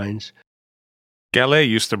French vines. Gallet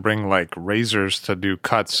used to bring like razors to do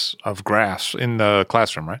cuts of grass in the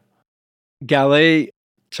classroom, right? Gallet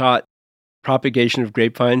taught propagation of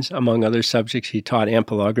grapevines. Among other subjects, he taught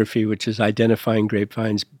ampelography, which is identifying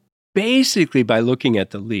grapevines basically by looking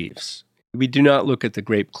at the leaves. We do not look at the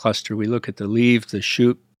grape cluster. We look at the leaf, the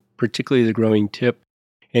shoot, particularly the growing tip.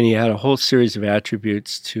 And he had a whole series of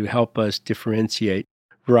attributes to help us differentiate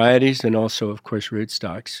varieties and also, of course,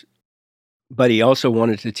 rootstocks. But he also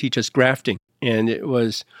wanted to teach us grafting. And it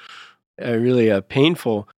was really a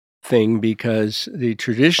painful thing because the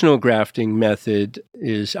traditional grafting method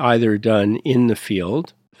is either done in the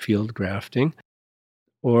field grafting,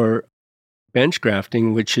 or bench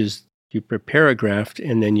grafting, which is you prepare a graft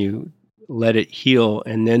and then you let it heal,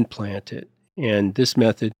 and then plant it. And this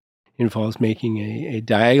method involves making a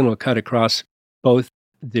diagonal cut across both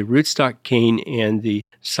the rootstock cane and the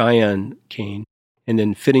scion cane, and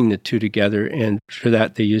then fitting the two together. And for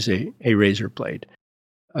that, they use a razor blade.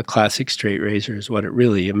 A classic straight razor is what it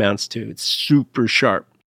really amounts to. It's super sharp.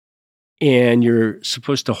 And you're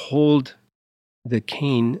supposed to hold the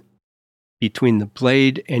cane between the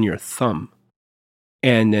blade and your thumb,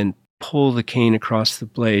 and then pull the cane across the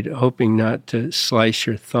blade, hoping not to slice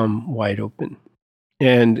your thumb wide open.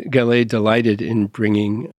 And Gallet delighted in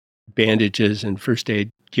bringing bandages and first aid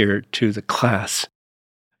gear to the class.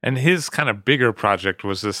 And his kind of bigger project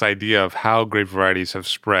was this idea of how grape varieties have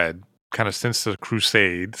spread kind of since the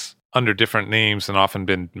Crusades under different names and often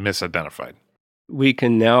been misidentified. We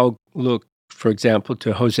can now look, for example,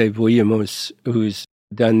 to Jose Vuillamos, who's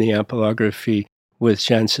done the ampelography with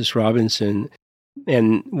Jancis Robinson,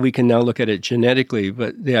 and we can now look at it genetically.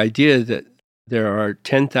 But the idea that there are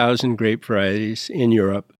 10,000 grape varieties in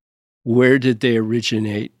Europe, where did they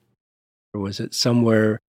originate? Or was it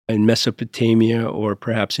somewhere in Mesopotamia or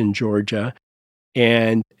perhaps in Georgia?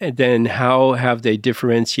 And then how have they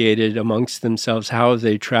differentiated amongst themselves? How have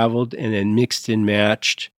they traveled and then mixed and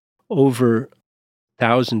matched over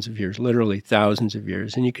thousands of years, literally thousands of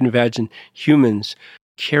years? And you can imagine humans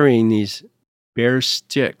carrying these bare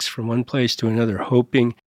sticks from one place to another,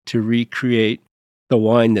 hoping to recreate the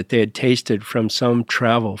wine that they had tasted from some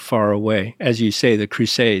travel far away. As you say, the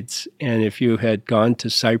Crusades. And if you had gone to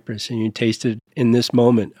Cyprus and you tasted in this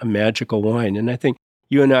moment a magical wine, and I think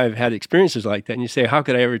you and I have had experiences like that, and you say, how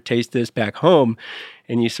could I ever taste this back home?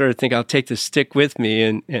 And you sort of think, I'll take the stick with me.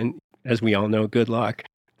 And as we all know, good luck.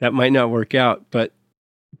 That might not work out, but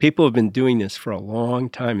people have been doing this for a long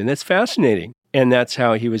time, and that's fascinating. And that's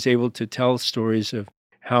how he was able to tell stories of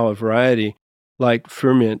how a variety like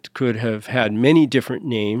Ferment could have had many different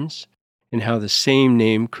names and how the same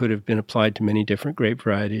name could have been applied to many different grape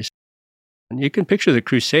varieties. And you can picture the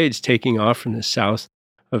Crusades taking off from the south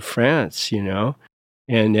of France,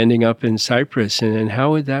 and ending up in Cyprus. And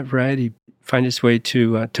how would that variety find its way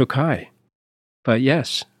to Tokai? But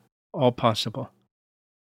yes, all possible.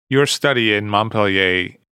 Your study in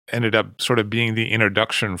Montpellier ended up sort of being the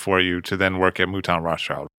introduction for you to then work at Mouton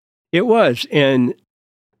Rothschild. It was. And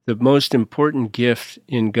the most important gift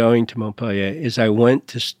in going to Montpellier is I went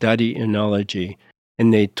to study enology,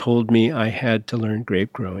 and they told me I had to learn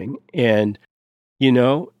grape growing. And,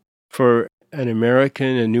 for an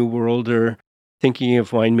American, a New Worlder, thinking of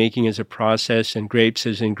winemaking as a process and grapes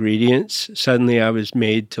as ingredients, suddenly I was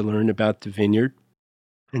made to learn about the vineyard.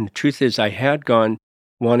 And the truth is, I had gone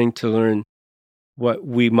wanting to learn what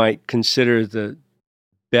we might consider the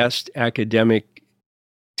best academic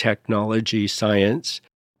technology science,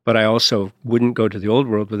 but I also wouldn't go to the old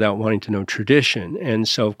world without wanting to know tradition. And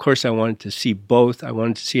so, of course, I wanted to see both. I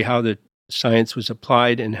wanted to see how the science was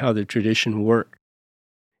applied and how the tradition worked.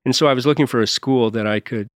 And so I was looking for a school that I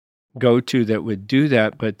could go to that would do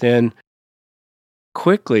that. But then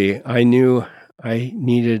quickly, I knew I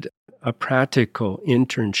needed a practical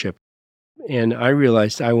internship. And I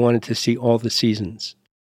realized I wanted to see all the seasons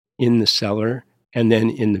in the cellar and then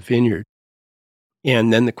in the vineyard.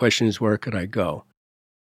 And then the question is, where could I go?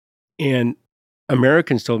 And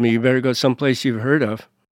Americans told me, you better go someplace you've heard of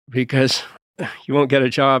because you won't get a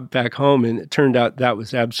job back home. And it turned out that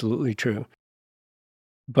was absolutely true.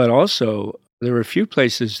 But also, there were a few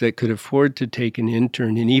places that could afford to take an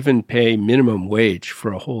intern and even pay minimum wage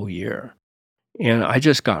for a whole year. And I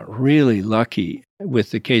just got really lucky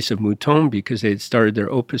with the case of Mouton because they had started their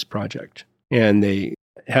Opus project and they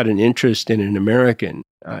had an interest in an American.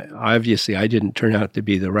 Obviously, I didn't turn out to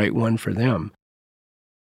be the right one for them.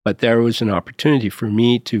 But there was an opportunity for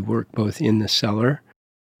me to work both in the cellar,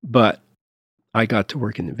 but I got to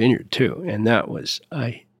work in the vineyard too. And that was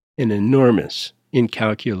an enormous,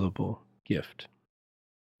 incalculable gift.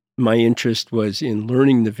 My interest was in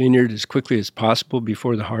learning the vineyard as quickly as possible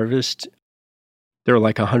before the harvest. There were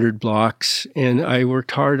like 100 blocks, and I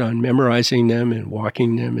worked hard on memorizing them and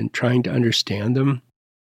walking them and trying to understand them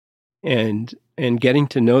and getting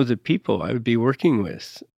to know the people I would be working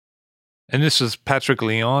with. And this is Patrick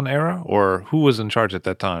Léon era, or who was in charge at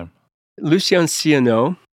that time? Lucien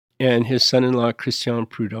Cianot and his son-in-law, Christian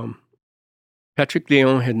Prudhomme. Patrick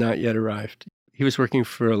Léon had not yet arrived. He was working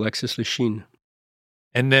for Alexis Lechine.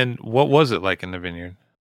 And then what was it like in the vineyard?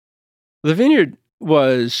 The vineyard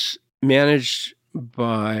was managed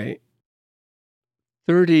by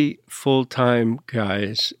 30 full-time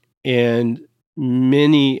guys and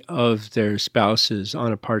many of their spouses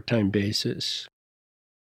on a part-time basis.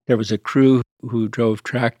 There was a crew who drove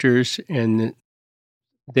tractors, and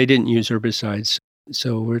they didn't use herbicides.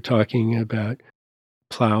 So we're talking about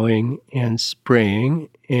plowing and spraying,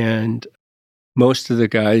 and most of the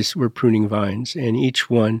guys were pruning vines, and each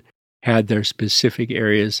one had their specific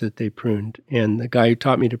areas that they pruned. And the guy who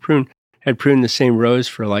taught me to prune had pruned the same rows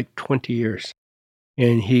for like 20 years.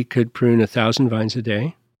 And he could prune 1,000 vines a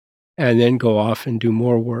day and then go off and do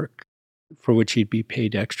more work for which he'd be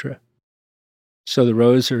paid extra. So the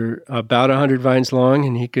rows are about 100 vines long,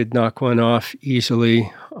 and he could knock one off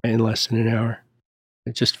easily in less than an hour.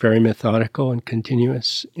 It's just very methodical and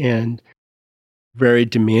continuous and very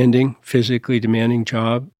demanding, physically demanding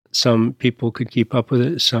job. Some people could keep up with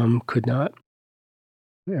it, some could not.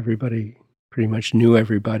 Everybody pretty much knew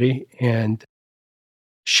everybody and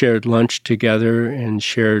shared lunch together and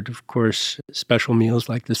shared, of course, special meals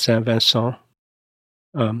like the Saint Vincent.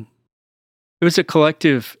 It was a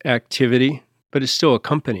collective activity, but it's still a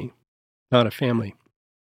company, not a family.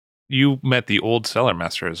 You met the old cellar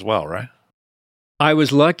master as well, right? I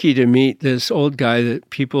was lucky to meet this old guy that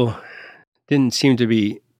people didn't seem to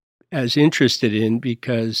be as interested in,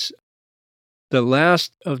 because the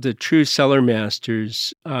last of the true cellar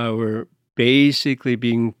masters were basically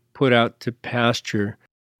being put out to pasture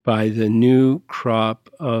by the new crop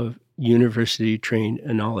of university-trained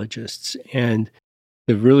enologists. And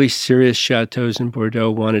the really serious chateaus in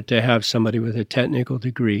Bordeaux wanted to have somebody with a technical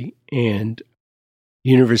degree, and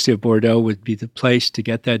University of Bordeaux would be the place to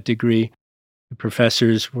get that degree. The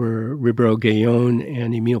professors were Ribeiro-Gaillon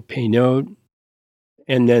and Émile Peynaud,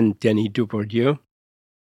 and then Denis Dubourdieu.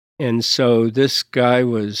 And so this guy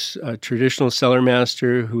was a traditional cellar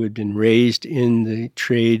master who had been raised in the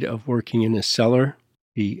trade of working in a cellar.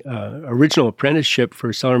 The original apprenticeship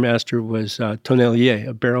for cellar master was tonnelier,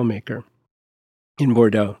 a barrel maker in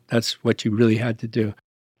Bordeaux. That's what you really had to do,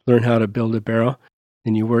 learn how to build a barrel.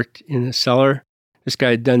 And you worked in a cellar. This guy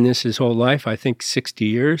had done this his whole life, I think 60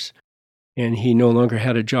 years, and he no longer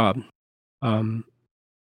had a job.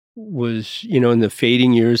 Was, in the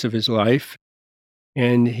fading years of his life,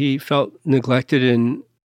 and he felt neglected, and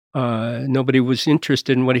nobody was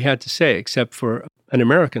interested in what he had to say except for an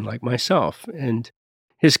American like myself. And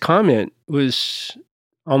his comment was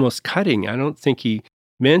almost cutting. I don't think he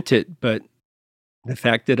meant it, but the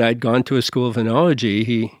fact that I'd gone to a school of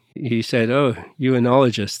enology, he said, "Oh, you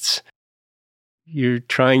enologists, you're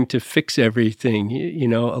trying to fix everything.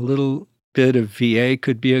 A little bit of VA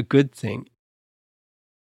could be a good thing."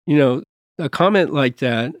 A comment like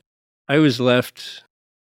that, I was left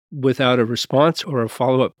without a response or a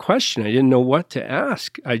follow-up question. I didn't know what to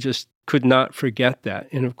ask. I just could not forget that.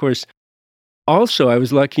 And of course, also, I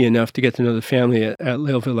was lucky enough to get to know the family at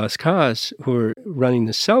Léoville Las Cases who were running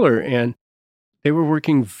the cellar, and they were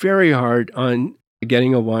working very hard on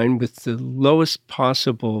getting a wine with the lowest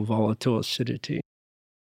possible volatile acidity.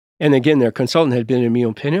 And again, their consultant had been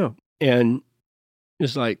Émile Peynaud. And it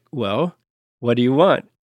was like, well, what do you want?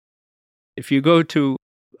 If you go to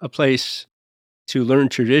a place to learn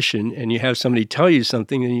tradition and you have somebody tell you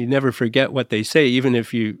something, and you never forget what they say, even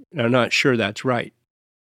if you are not sure that's right.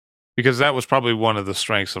 Because that was probably one of the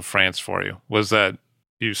strengths of France for you, was that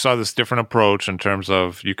you saw this different approach in terms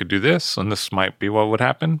of you could do this and this might be what would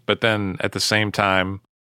happen. But then at the same time,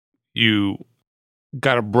 you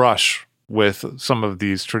got a brush with some of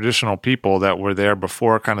these traditional people that were there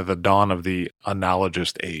before kind of the dawn of the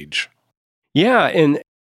enologist age. Yeah, and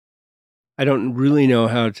I don't really know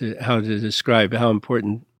how to describe how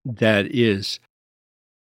important that is.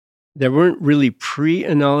 There weren't really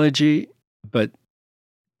pre-enology, but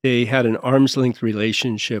they had an arm's length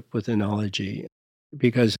relationship with enology,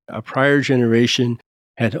 because a prior generation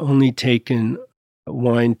had only taken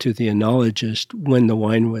wine to the enologist when the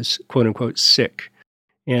wine was, quote unquote, sick.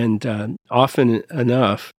 And often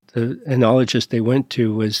enough, the enologist they went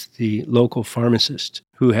to was the local pharmacist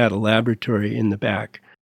who had a laboratory in the back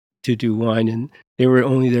to do wine, and they were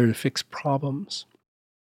only there to fix problems.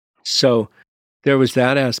 So there was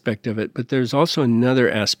that aspect of it, but there's also another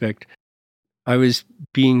aspect. I was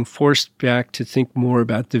being forced back to think more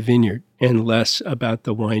about the vineyard and less about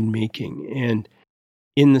the winemaking. And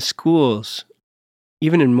in the schools,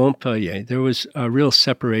 even in Montpellier, there was a real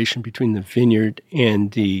separation between the vineyard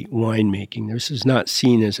and the winemaking. This is not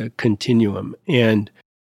seen as a continuum. And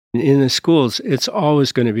in the schools, it's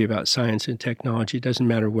always going to be about science and technology. It doesn't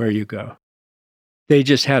matter where you go. They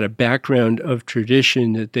just had a background of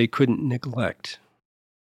tradition that they couldn't neglect.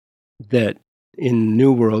 That in the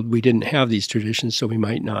New World, we didn't have these traditions, so we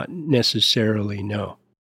might not necessarily know.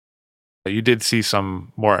 You did see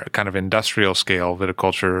some more kind of industrial scale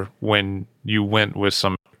viticulture when you went with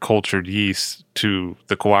some cultured yeast to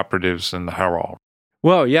the cooperatives in the Howell.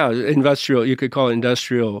 Well, yeah, industrial, you could call it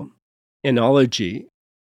industrial enology.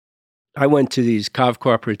 I went to these cave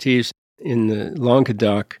cooperatives in the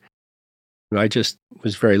Languedoc. I just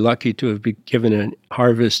was very lucky to have been given a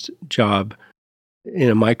harvest job in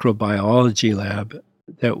a microbiology lab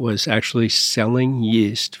that was actually selling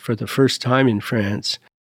yeast for the first time in France.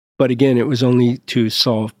 But again, it was only to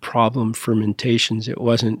solve problem fermentations. It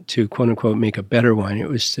wasn't to, quote unquote, make a better wine. It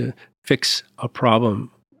was to fix a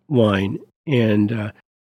problem wine. And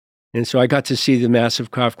so I got to see the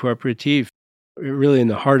massive cave cooperative really in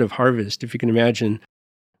the heart of harvest, if you can imagine,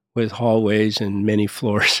 with hallways and many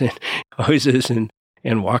floors and hoses and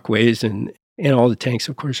walkways and all the tanks,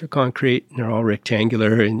 of course, are concrete and they're all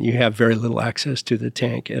rectangular and you have very little access to the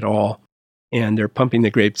tank at all. And they're pumping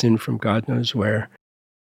the grapes in from God knows where.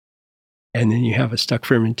 And then you have a stuck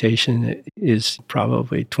fermentation that is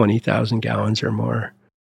probably 20,000 gallons or more.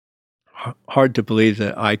 Hard to believe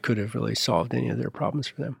that I could have really solved any of their problems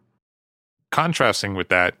for them. Contrasting with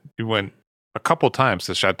that, you went a couple times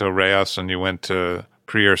to Chateau Reyes and you went to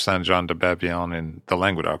Prieur Saint-Jean-de-Bébillon in the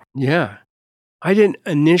Languedoc. Yeah. I didn't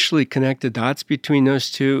initially connect the dots between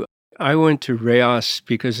those two. I went to Reyes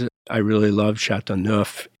because I really loved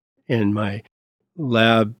Chateauneuf, and my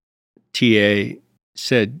lab TA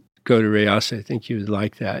said, go to Reyes, I think you would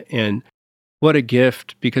like that. And what a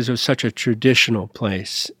gift, because it was such a traditional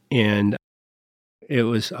place. And it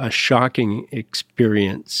was a shocking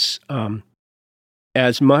experience,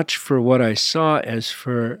 as much for what I saw as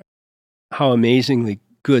for how amazingly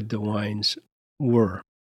good the wines were.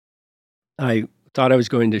 I thought I was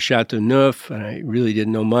going to Chateauneuf, and I really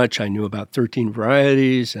didn't know much. I knew about 13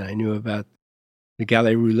 varieties, and I knew about the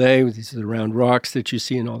Galets Roulés. These are the round rocks that you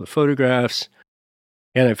see in all the photographs.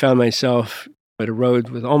 And I found myself at a road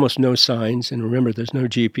with almost no signs, and remember, there's no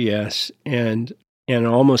GPS, and an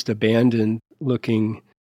almost abandoned-looking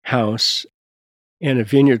house, and a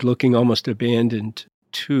vineyard looking almost abandoned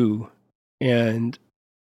too, and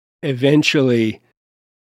eventually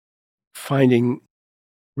finding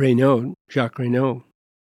Jacques Reynaud,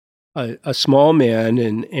 a small man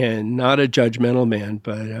and not a judgmental man,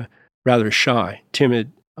 but rather shy,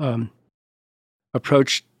 timid,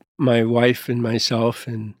 approached my wife and myself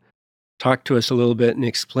and talked to us a little bit and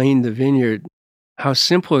explained the vineyard, how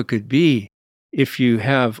simple it could be if you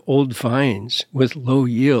have old vines with low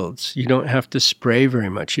yields. You don't have to spray very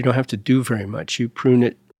much. You don't have to do very much. You prune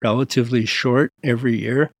it relatively short every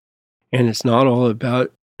year, and it's not all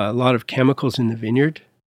about a lot of chemicals in the vineyard.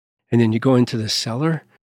 And then you go into the cellar,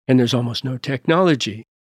 and there's almost no technology.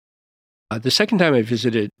 The second time I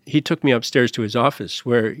visited, he took me upstairs to his office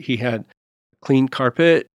where he had clean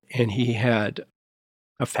carpet and he had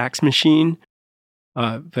a fax machine.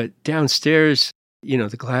 But downstairs,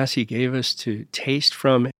 the glass he gave us to taste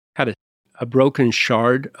from had a broken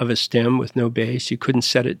shard of a stem with no base. You couldn't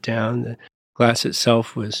set it down. The glass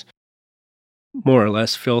itself was more or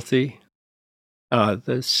less filthy.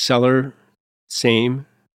 The cellar, same.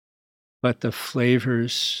 But the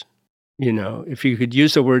flavors, if you could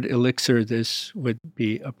use the word elixir, this would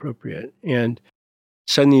be appropriate. And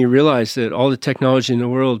suddenly you realize that all the technology in the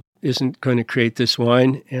world isn't going to create this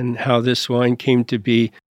wine, and how this wine came to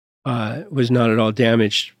be was not at all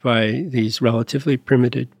damaged by these relatively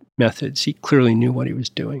primitive methods. He clearly knew what he was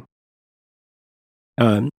doing.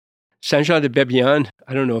 Saint-Jean-de-Bébillon,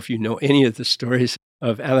 I don't know if you know any of the stories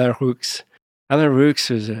of Alain Roux. Alain Roux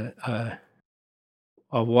was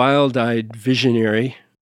a wild-eyed visionary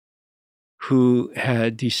who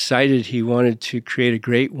had decided he wanted to create a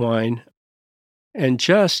great wine. And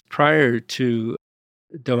just prior to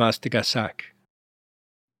Damas de Gassac,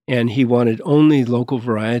 and he wanted only local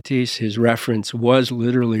varieties. His reference was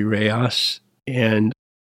literally Reyes, and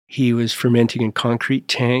he was fermenting in concrete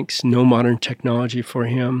tanks, no modern technology for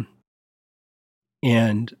him,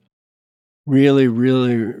 and really,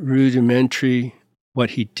 really rudimentary what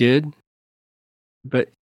he did. But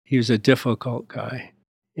he was a difficult guy.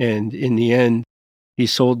 And in the end, he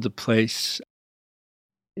sold the place.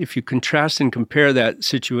 If you contrast and compare that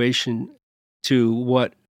situation to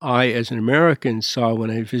what I, as an American, saw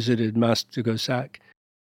when I visited Mas de Gassac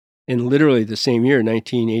in literally the same year,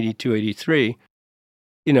 1982-83,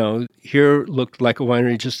 here looked like a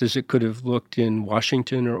winery just as it could have looked in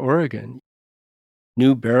Washington or Oregon.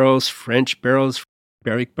 New barrels, French barrels,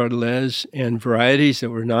 Barrique Bordelaise, and varieties that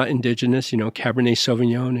were not indigenous, Cabernet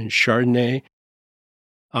Sauvignon and Chardonnay.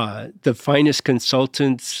 The finest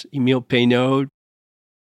consultants, Emile Peynaud,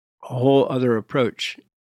 a whole other approach.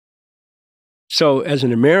 So as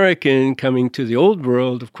an American coming to the old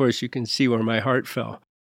world, of course, you can see where my heart fell.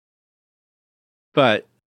 But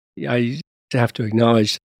I have to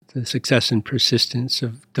acknowledge the success and persistence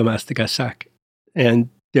of Damas de Gassac and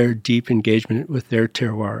their deep engagement with their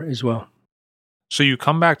terroir as well. So you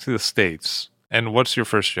come back to the States, and what's your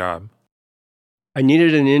first job? I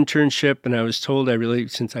needed an internship, and I was told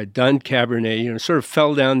since I'd done Cabernet, sort of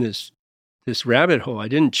fell down this rabbit hole. I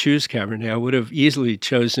didn't choose Cabernet. I would have easily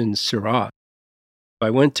chosen Syrah. I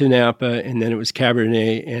went to Napa, and then it was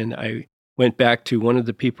Cabernet, and I went back to one of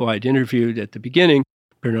the people I'd interviewed at the beginning,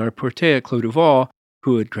 Bernard Portet at Clos du Val,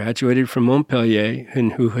 who had graduated from Montpellier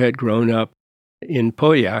and who had grown up in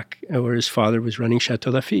Pauillac, where his father was running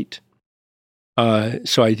Chateau Lafite.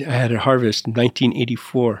 So I had a harvest in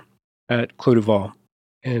 1984 at Clos du Val.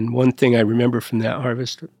 And one thing I remember from that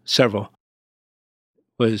harvest, several,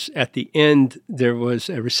 was at the end, there was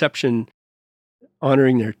a reception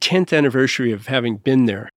honoring their 10th anniversary of having been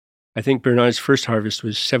there. I think Bernard's first harvest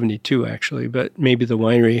was 72, actually, but maybe the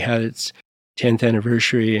winery had its 10th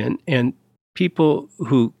anniversary. And people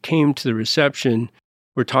who came to the reception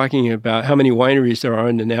were talking about how many wineries there are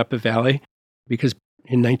in the Napa Valley, because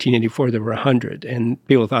in 1984 there were 100, and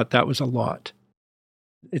people thought that was a lot.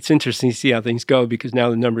 It's interesting to see how things go, because now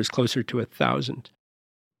the number is closer to 1,000.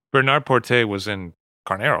 Bernard Portet was in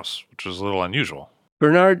Carneros, which was a little unusual.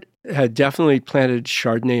 Bernard had definitely planted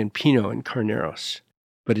Chardonnay and Pinot in Carneros,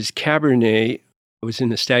 but his Cabernet was in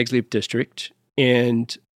the Stag's Leap district,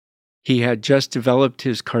 and he had just developed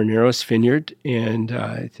his Carneros vineyard, and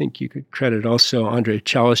I think you could credit also Andrei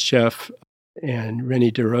Chalischev and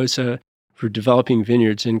René de Rosa for developing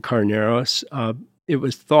vineyards in Carneros. It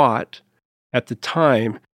was thought at the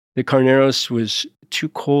time that Carneros was too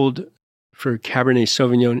cold for Cabernet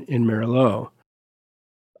Sauvignon and Merlot.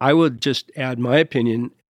 I would just add my opinion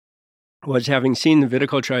was, having seen the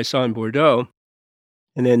viticulture I saw in Bordeaux,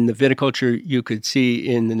 and then the viticulture you could see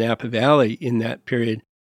in the Napa Valley in that period,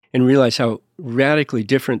 and realize how radically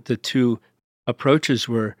different the two approaches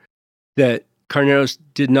were, that Carneros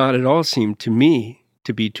did not at all seem to me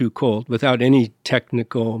to be too cold without any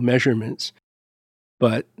technical measurements.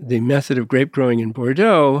 But the method of grape growing in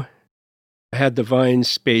Bordeaux had the vines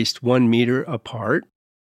spaced 1 meter apart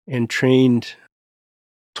and trained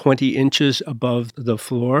 20 inches above the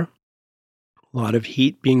floor. A lot of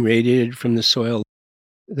heat being radiated from the soil.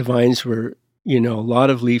 The vines were, a lot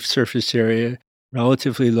of leaf surface area,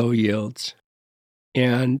 relatively low yields.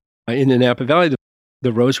 And in the Napa Valley,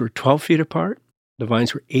 the rows were 12 feet apart. The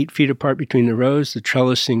vines were 8 feet apart between the rows. The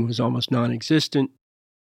trellising was almost non-existent.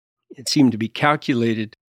 It seemed to be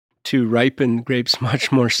calculated to ripen grapes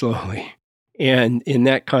much more slowly. And in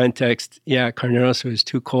that context, Carneros was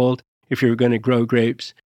too cold if you were going to grow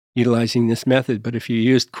grapes utilizing this method. But if you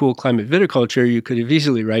used cool climate viticulture, you could have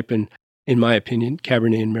easily ripened, in my opinion,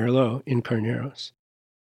 Cabernet and Merlot in Carneros.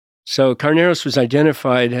 So Carneros was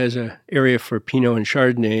identified as an area for Pinot and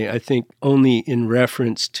Chardonnay, I think only in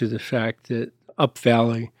reference to the fact that up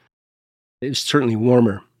valley is certainly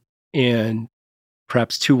warmer, and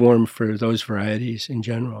perhaps too warm for those varieties in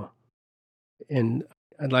general. And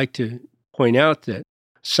I'd like to point out that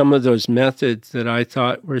some of those methods that I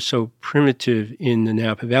thought were so primitive in the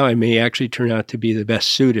Napa Valley may actually turn out to be the best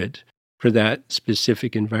suited for that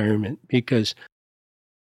specific environment, because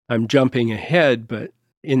I'm jumping ahead, but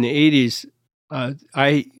in the 80s,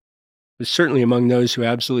 I was certainly among those who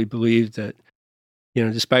absolutely believed that,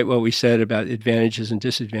 despite what we said about advantages and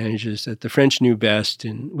disadvantages, that the French knew best.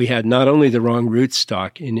 And we had not only the wrong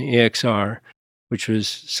rootstock in AXR, which was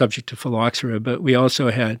subject to phylloxera, but we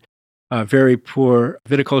also had a very poor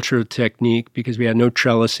viticultural technique because we had no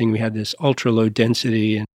trellising. We had this ultra low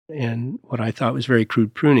density and what I thought was very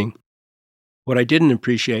crude pruning. What I didn't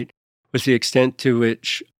appreciate was the extent to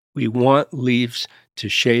which we want leaves to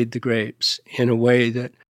shade the grapes in a way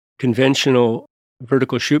that conventional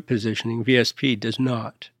vertical shoot positioning, VSP, does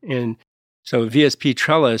not. And so VSP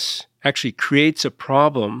trellis actually creates a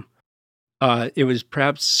problem. It was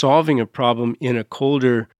perhaps solving a problem in a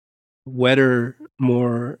colder, wetter,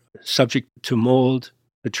 more subject to mold,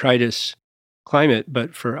 botrytis climate.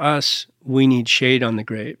 But for us, we need shade on the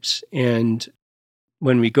grapes. And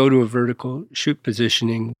when we go to a vertical shoot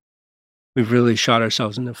positioning, we've really shot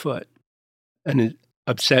ourselves in the foot. An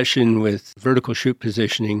obsession with vertical shoot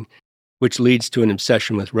positioning, which leads to an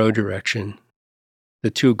obsession with row direction.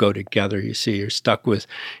 The two go together, you see. You're stuck with,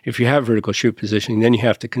 if you have vertical shoot positioning, then you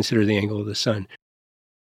have to consider the angle of the sun.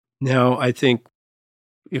 Now, I think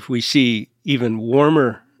if we see even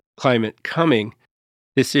warmer climate coming,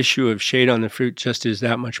 this issue of shade on the fruit just is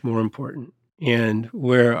that much more important. And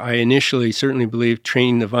where I initially certainly believed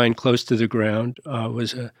training the vine close to the ground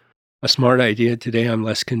was a smart idea, today I'm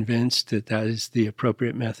less convinced that that is the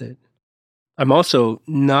appropriate method. I'm also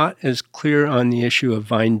not as clear on the issue of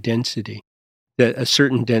vine density, that a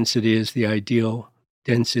certain density is the ideal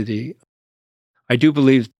density. I do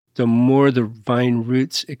believe the more the vine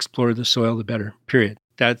roots explore the soil, the better, period.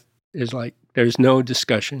 That is like, there's no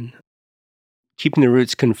discussion. Keeping the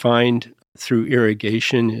roots confined through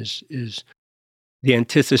irrigation is the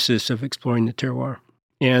antithesis of exploring the terroir.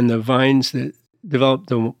 And the vines that develop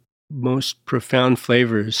the most profound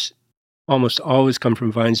flavors almost always come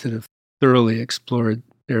from vines that have thoroughly explored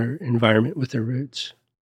their environment with their roots.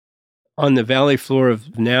 On the valley floor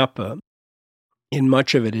of Napa, in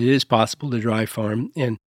much of it, it is possible to dry farm.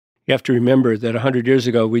 And you have to remember that 100 years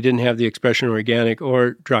ago, we didn't have the expression organic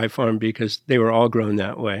or dry farm because they were all grown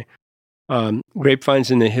that way. Grapevines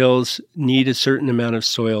in the hills need a certain amount of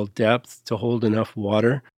soil depth to hold enough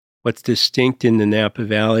water. What's distinct in the Napa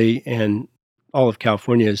Valley and all of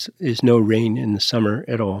California is no rain in the summer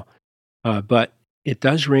at all. But it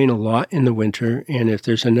does rain a lot in the winter, and if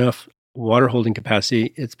there's enough water holding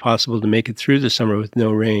capacity, it's possible to make it through the summer with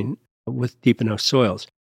no rain, with deep enough soils.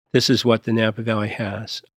 This is what the Napa Valley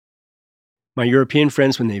has. My European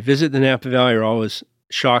friends, when they visit the Napa Valley, are always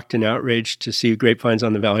shocked and outraged to see grapevines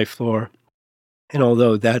on the valley floor. And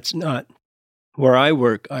although that's not where I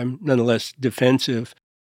work, I'm nonetheless defensive.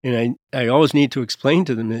 And I always need to explain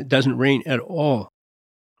to them that it doesn't rain at all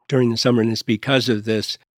during the summer. And it's because of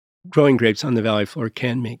this, growing grapes on the valley floor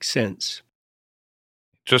can make sense.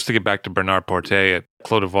 Just to get back to Bernard Portet at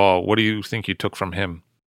Clos de Vol, what do you think you took from him?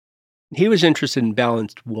 He was interested in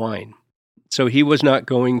balanced wine. So he was not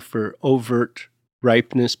going for overt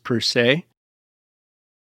ripeness per se.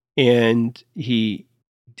 And he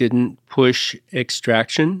didn't push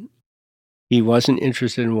extraction. He wasn't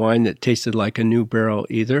interested in wine that tasted like a new barrel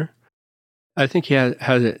either. I think he has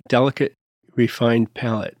a delicate, refined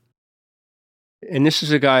palate. And this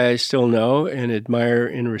is a guy I still know and admire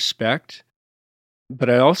and respect. But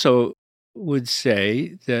I also would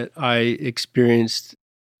say that I experienced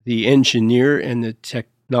the engineer and the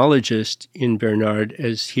technologist in Bernard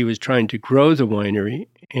as he was trying to grow the winery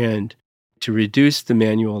and to reduce the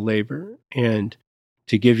manual labor. And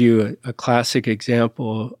to give you a classic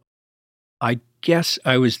example, I guess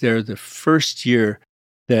I was there the first year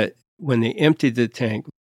that when they emptied the tank,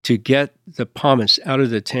 to get the pomace out of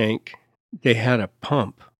the tank, they had a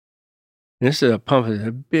pump. And this is a pump, it's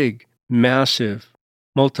a big, massive,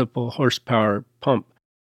 multiple horsepower pump,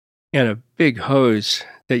 and a big hose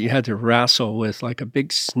that you had to wrestle with like a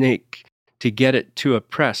big snake to get it to a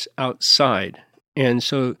press outside. And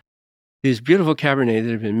so this beautiful Cabernet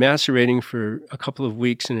that had been macerating for a couple of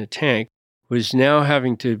weeks in a tank was now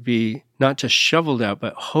having to be not just shoveled out,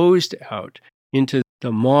 but hosed out into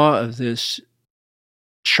the maw of this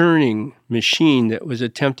churning machine that was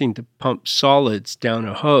attempting to pump solids down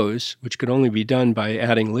a hose, which could only be done by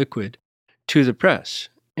adding liquid to the press.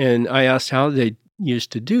 And I asked how they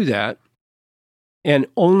used to do that. And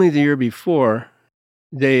only the year before,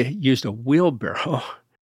 they used a wheelbarrow.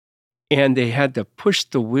 And they had to push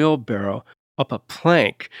the wheelbarrow up a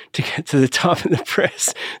plank to get to the top of the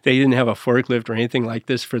press. They didn't have a forklift or anything like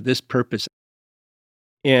this for this purpose.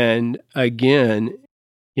 And again,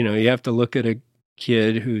 you have to look at a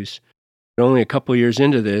kid who's only a couple years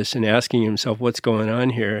into this and asking himself what's going on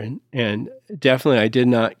here. And definitely I did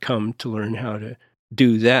not come to learn how to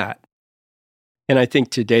do that. And I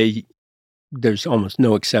think today there's almost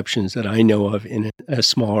no exceptions that I know of in a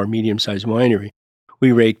small or medium-sized winery.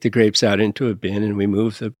 We rake the grapes out into a bin and we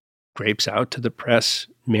move the grapes out to the press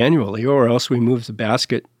manually, or else we move the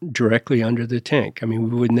basket directly under the tank. I mean,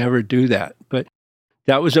 we would never do that. But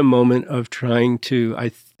that was a moment of trying to, I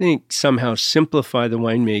think, somehow simplify the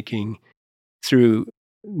winemaking through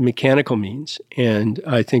mechanical means. And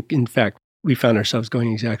I think, in fact, we found ourselves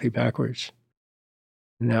going exactly backwards.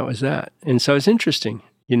 And that was that. And so it's interesting.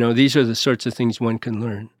 These are the sorts of things one can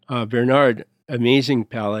learn. Bernard, amazing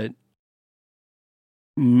palate.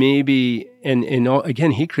 Maybe,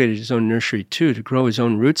 again, he created his own nursery too, to grow his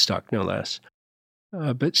own rootstock, no less.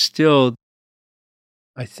 But still,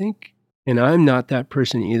 I think, and I'm not that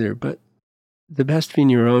person either, but the best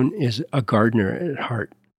vigneron is a gardener at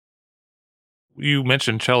heart. You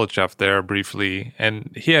mentioned Chelychev there briefly,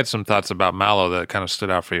 and he had some thoughts about Malo that kind of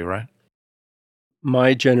stood out for you, right?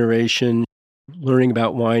 My generation, learning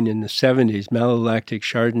about wine in the 70s, malolactic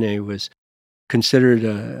Chardonnay was considered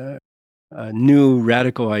a new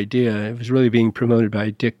radical idea. It was really being promoted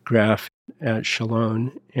by Dick Graff at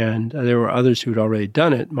Chalon, and there were others who had already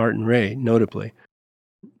done it, Martin Ray, notably.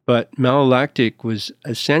 But malolactic was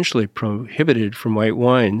essentially prohibited from white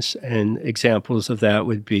wines, and examples of that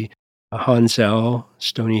would be Hansel,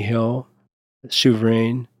 Stony Hill,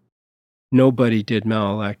 Souverain. Nobody did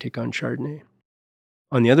malolactic on Chardonnay.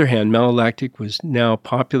 On the other hand, malolactic was now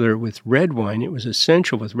popular with red wine. It was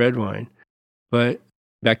essential with red wine. But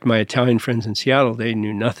Back to my Italian friends in Seattle, they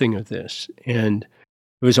knew nothing of this. And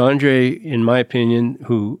it was Andre, in my opinion,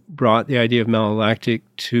 who brought the idea of malolactic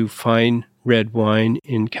to fine red wine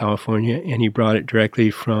in California, and he brought it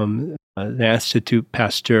directly from the Institut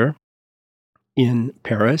Pasteur in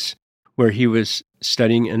Paris, where he was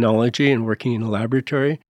studying enology and working in a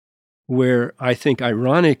laboratory, where I think,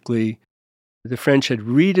 ironically, the French had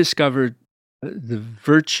rediscovered the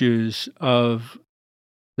virtues of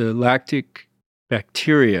the lactic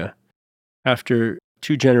bacteria after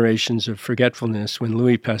 2 generations of forgetfulness, when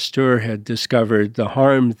Louis Pasteur had discovered the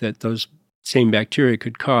harm that those same bacteria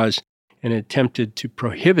could cause and attempted to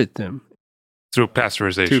prohibit them. Through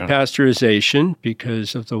pasteurization. Through pasteurization,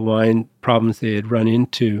 because of the wine problems they had run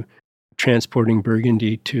into transporting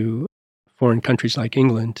Burgundy to foreign countries like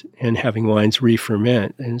England and having wines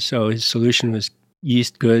re-ferment. And so his solution was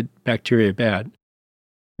yeast good, bacteria bad.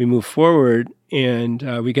 We move forward and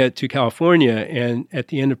we get to California, and at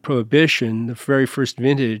the end of Prohibition, the very first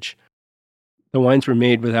vintage, the wines were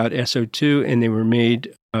made without SO2 and they were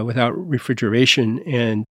made without refrigeration,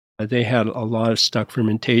 and they had a lot of stuck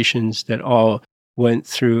fermentations that all went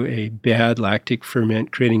through a bad lactic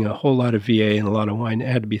ferment, creating a whole lot of VA and a lot of wine that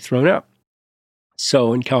had to be thrown out.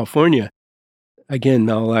 So in California, again,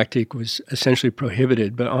 malolactic was essentially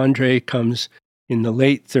prohibited, but Andre comes in the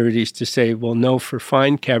late 30s to say, well, no, for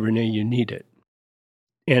fine Cabernet, you need it,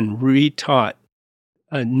 and retaught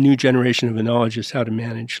a new generation of enologists how to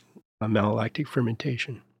manage malolactic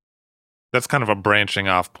fermentation. That's kind of a branching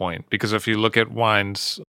off point, because if you look at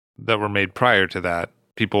wines that were made prior to that,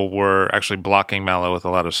 people were actually blocking mallow with a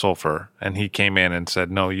lot of sulfur, and he came in and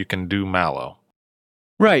said, no, you can do mallow.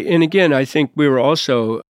 Right. And again, I think we were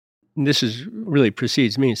also, this is really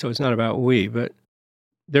precedes me, so it's not about we, but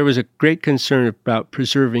there was a great concern about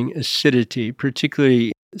preserving acidity,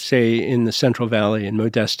 particularly, say, in the Central Valley in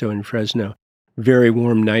Modesto and Fresno. Very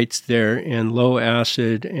warm nights there and low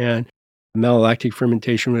acid, and malolactic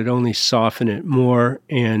fermentation would only soften it more.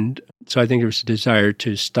 And so I think there was a desire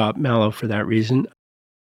to stop mallow for that reason.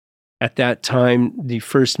 At that time, the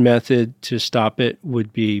first method to stop it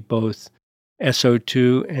would be both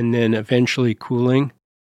SO2 and then eventually cooling.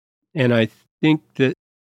 And I think that,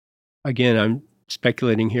 again, I'm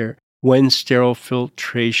speculating here, when sterile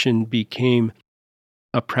filtration became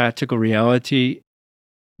a practical reality,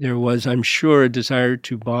 there was, I'm sure, a desire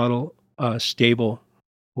to bottle a stable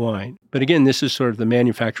wine. But again, this is sort of the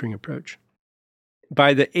manufacturing approach.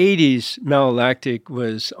 By the 80s, malolactic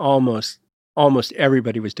was almost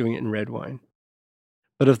everybody was doing it in red wine.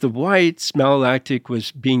 But of the whites, malolactic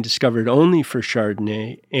was being discovered only for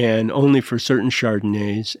Chardonnay and only for certain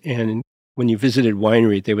Chardonnays. And when you visited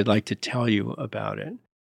winery, they would like to tell you about it.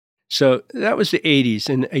 So that was the 80s.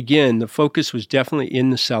 And again, the focus was definitely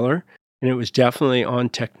in the cellar, and it was definitely on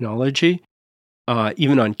technology,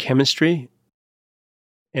 even on chemistry,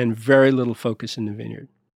 and very little focus in the vineyard.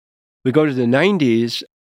 We go to the 90s,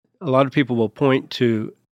 a lot of people will point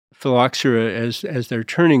to phylloxera as their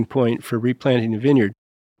turning point for replanting the vineyard.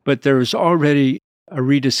 But there was already a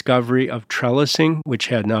rediscovery of trellising, which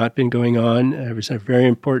had not been going on. There was a very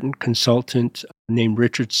important consultant named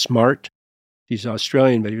Richard Smart. He's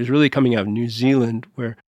Australian, but he was really coming out of New Zealand,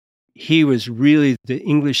 where he was really the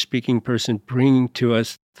English-speaking person bringing to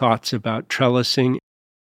us thoughts about trellising.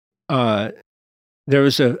 There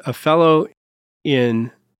was a fellow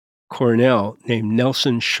in Cornell named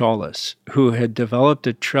Nelson Shawless who had developed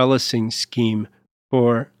a trellising scheme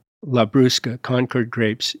for Labrusca, Concord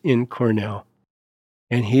grapes in Cornell.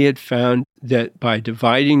 And he had found that by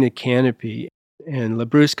dividing the canopy, and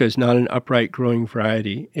Labrusca is not an upright growing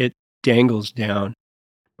variety, it dangles down.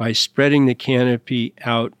 By spreading the canopy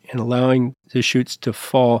out and allowing the shoots to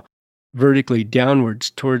fall vertically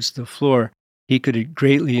downwards towards the floor, he could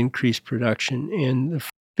greatly increase production. And the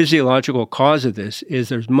physiological cause of this is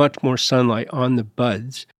there's much more sunlight on the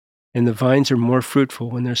buds, and the vines are more fruitful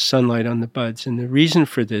when there's sunlight on the buds. And the reason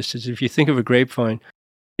for this is, if you think of a grapevine,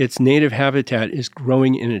 its native habitat is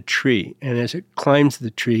growing in a tree, and as it climbs the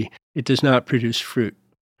tree, it does not produce fruit.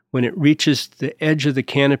 When it reaches the edge of the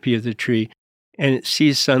canopy of the tree and it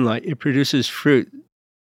sees sunlight, it produces fruit.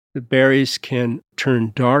 The berries can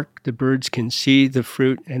turn dark, the birds can see the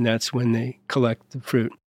fruit, and that's when they collect the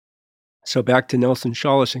fruit. So back to Nelson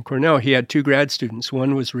Shawless in Cornell, he had 2 grad students.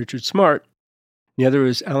 One was Richard Smart, the other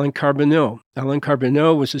was Alain Carbonneau. Alain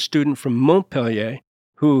Carbonneau was a student from Montpellier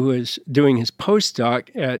who was doing his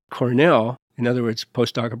postdoc at Cornell, in other words,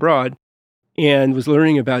 postdoc abroad, and was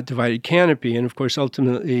learning about divided canopy. And of course,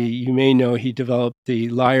 ultimately, you may know he developed the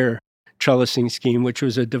Lyre trellising scheme, which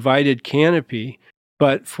was a divided canopy,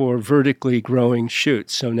 but for vertically growing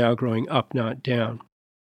shoots, so now growing up, not down.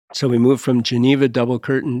 So we moved from Geneva double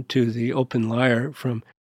curtain to the open lyre from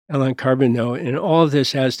Alain Carbonneau. And all of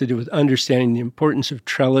this has to do with understanding the importance of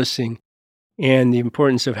trellising and the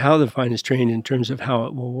importance of how the vine is trained in terms of how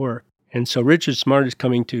it will work. And so Richard Smart is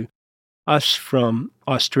coming to us from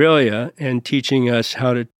Australia and teaching us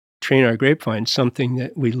how to train our grapevine, something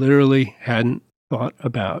that we literally hadn't thought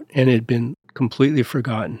about and had been completely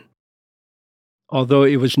forgotten. Although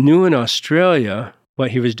it was new in Australia,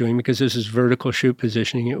 what he was doing, because this is vertical shoot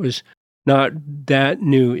positioning, it was not that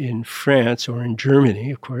new in France or in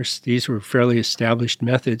Germany. Of course, these were fairly established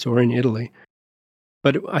methods, or in Italy.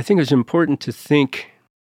 But I think it was important to think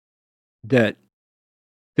that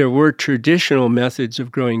there were traditional methods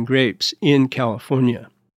of growing grapes in California.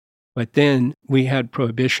 But then we had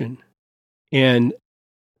prohibition. And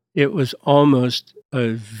it was almost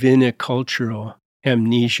a vinicultural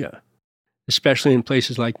amnesia, especially in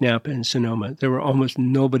places like Napa and Sonoma. There were almost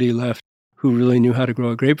nobody left who really knew how to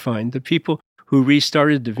grow a grapevine. The people who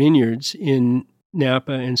restarted the vineyards in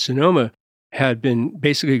Napa and Sonoma had been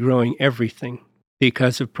basically growing everything.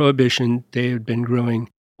 Because of prohibition, they had been growing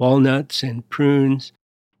walnuts and prunes,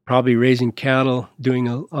 probably raising cattle, doing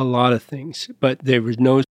a lot of things. But there was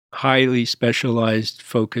no highly specialized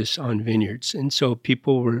focus on vineyards. And so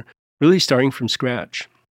people were really starting from scratch.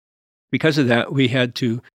 Because of that, we had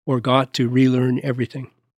to, or got to, relearn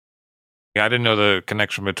everything. I didn't know the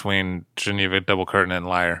connection between Geneva double curtain and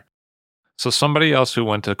lyre. So somebody else who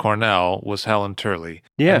went to Cornell was Helen Turley.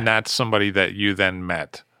 Yeah. And that's somebody that you then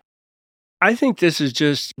met. I think this is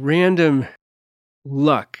just random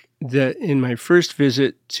luck that in my first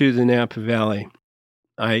visit to the Napa Valley,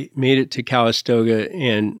 I made it to Calistoga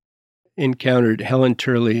and encountered Helen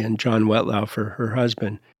Turley and John Wetlaufer, her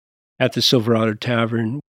husband, at the Silverado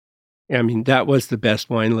Tavern. I mean, that was the best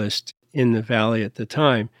wine list in the valley at the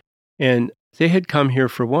time. And they had come here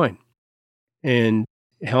for wine. And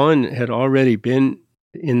Helen had already been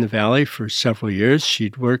in the valley for several years.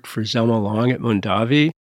 She'd worked for Zelma Long at Mondavi.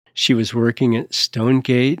 She was working at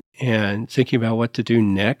Stonegate and thinking about what to do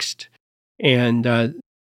next. And I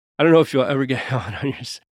don't know if you'll ever get Helen on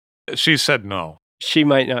your... She said no. She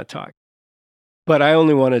might not talk. But I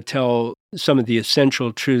only want to tell some of the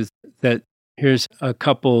essential truth that here's a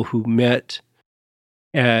couple who met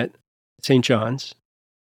at St. John's,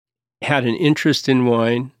 had an interest in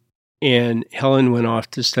wine, and Helen went off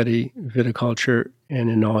to study viticulture and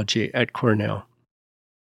enology at Cornell.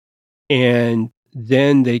 And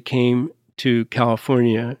then they came to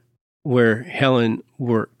California, where Helen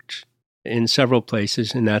worked in several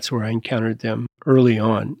places, and that's where I encountered them early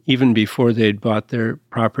on, even before they'd bought their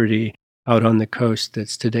property out on the coast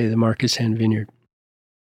that's today the Marcus Hand Vineyard.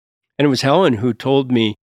 And it was Helen who told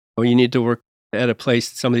me, oh, you need to work at a place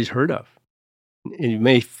that somebody's heard of. And you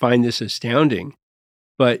may find this astounding,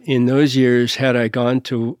 but in those years, had I gone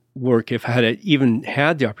to work, if I had even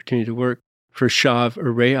had the opportunity to work for Chave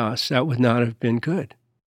or Reyes, that would not have been good.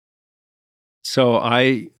 So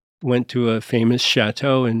I went to a famous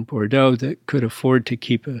chateau in Bordeaux that could afford to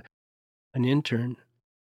keep an intern.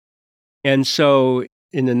 And so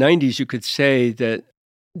in the 90s, you could say that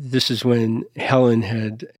this is when Helen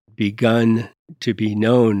had begun to be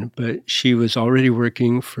known, but she was already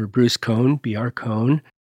working for Bruce Cohn, B.R. Cohn,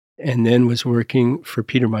 and then was working for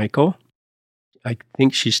Peter Michael. I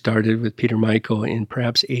think she started with Peter Michael in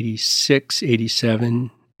perhaps 86,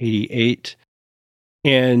 87, 88.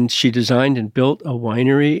 And she designed and built a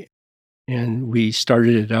winery, and we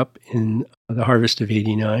started it up in the harvest of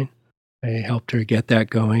 89. I helped her get that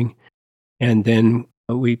going. And then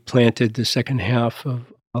we planted the second half of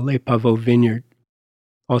Les Pavots vineyard,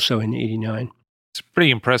 also in 89. It's a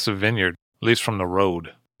pretty impressive vineyard, at least from the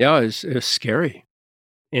road. Yeah, it was scary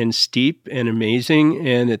and steep and amazing.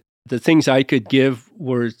 And the things I could give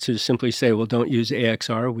were to simply say, well, don't use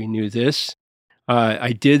AXR. We knew this.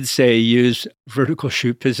 I did say use vertical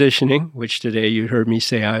shoot positioning, which today you heard me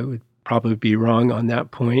say I would probably be wrong on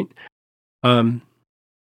that point. And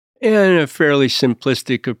a fairly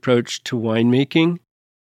simplistic approach to winemaking.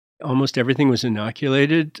 Almost everything was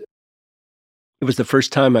inoculated. It was the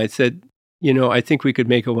first time I said, you know, I think we could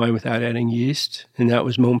make a wine without adding yeast, and that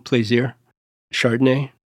was Mon Plaisir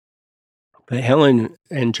Chardonnay. But Helen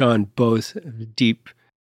and John both have deep,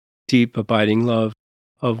 deep, abiding love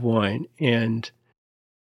of wine. And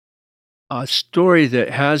a story that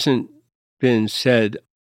hasn't been said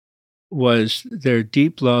was their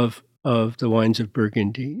deep love of the wines of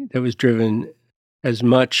Burgundy that was driven as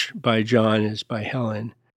much by John as by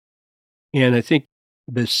Helen. And I think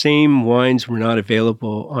the same wines were not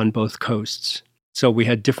available on both coasts. So we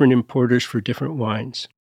had different importers for different wines.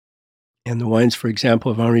 And the wines, for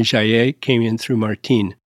example, of Henri Jaillet came in through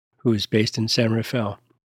Martine, who is based in San Rafael.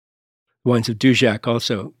 wines of Dujac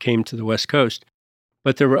also came to the West Coast.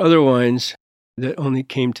 But there were other wines that only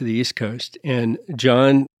came to the East Coast. And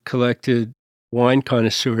John collected wine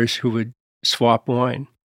connoisseurs who would swap wine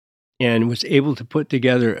and was able to put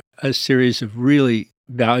together a series of really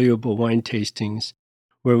valuable wine tastings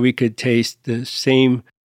where we could taste the same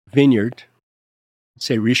vineyard,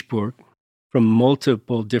 say Richebourg, from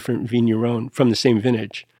multiple different vignerons from the same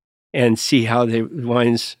vintage and see how the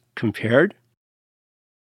wines compared.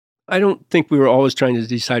 I don't think we were always trying to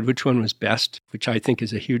decide which one was best, which I think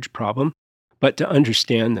is a huge problem, but to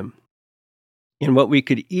understand them. And what we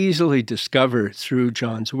could easily discover through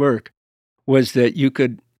John's work was that you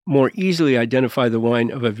could more easily identify the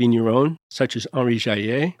wine of a vigneron, such as Henri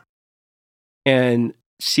Jaillet, and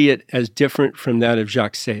see it as different from that of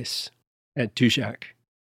Jacques Seyss at Dujac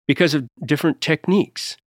because of different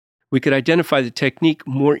techniques. We could identify the technique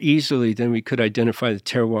more easily than we could identify the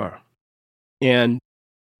terroir. And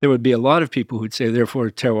there would be a lot of people who'd say, therefore,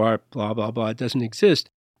 terroir, blah, blah, blah, it doesn't exist.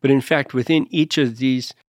 But in fact, within each of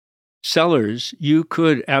these cellars, you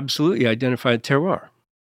could absolutely identify a terroir.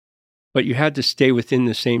 But you had to stay within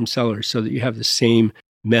the same cellar so that you have the same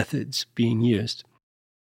methods being used.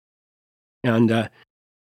 And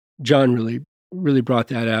John really brought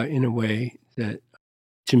that out in a way that,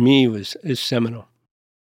 to me, is seminal.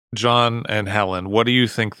 John and Helen, what do you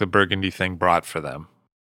think the Burgundy thing brought for them?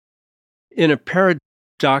 In a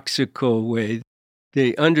paradoxical way,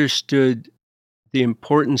 they understood the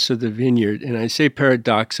importance of the vineyard. And I say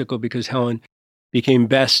paradoxical because Helen became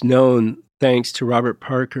best known thanks to Robert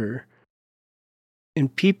Parker.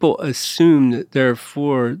 And people assumed that,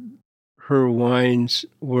 therefore, her wines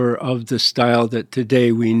were of the style that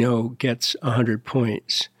today we know gets 100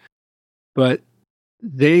 points. But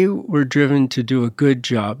they were driven to do a good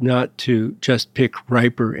job, not to just pick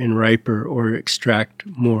riper and riper or extract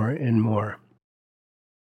more and more.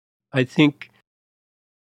 I think,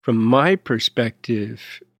 from my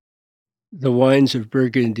perspective, the wines of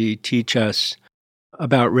Burgundy teach us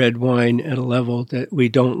about red wine at a level that we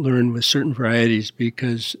don't learn with certain varieties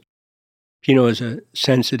because Pinot is a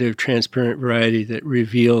sensitive, transparent variety that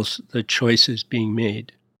reveals the choices being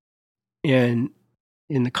made. And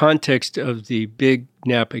in the context of the big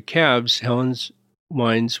Napa cabs, Helen's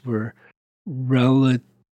wines were relatively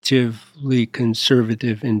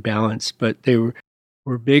conservative and balanced, but they were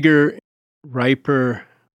bigger, riper,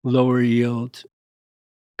 lower yield,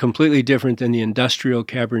 completely different than the industrial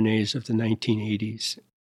Cabernets of the 1980s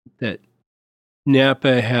that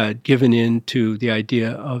Napa had given in to the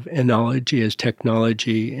idea of enology as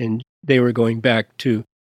technology, and they were going back to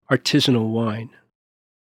artisanal wine.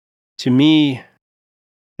 To me,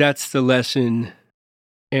 that's the lesson,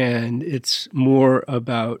 and it's more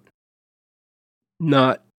about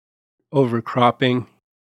not overcropping,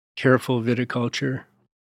 careful viticulture,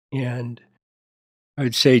 and I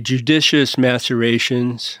would say judicious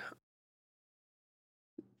macerations,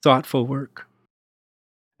 thoughtful work.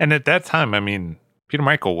 And at that time, I mean, Peter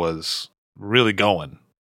Michael was really going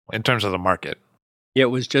in terms of the market. It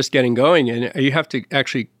was just getting going, and you have to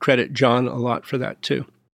actually credit John a lot for that too.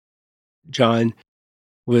 John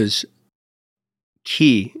was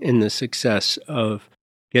key in the success of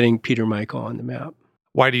getting Peter Michael on the map.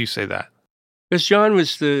 Why do you say that? Because John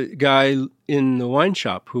was the guy in the wine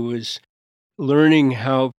shop who was learning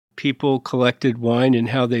how people collected wine and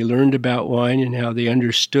how they learned about wine and how they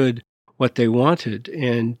understood what they wanted.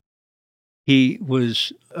 And he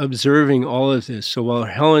was observing all of this. So while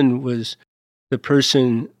Helen was the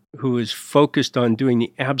person who was focused on doing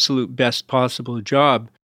the absolute best possible job,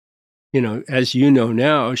 as you know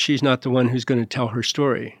now, she's not the one who's going to tell her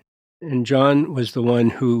story. And John was the one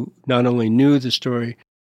who not only knew the story,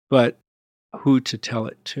 but who to tell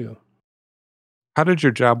it to. How did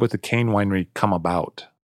your job with the Cane Winery come about?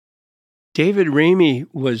 David Ramey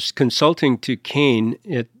was consulting to Cane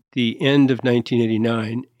at the end of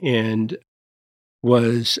 1989 and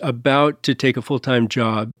was about to take a full-time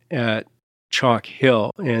job at Chalk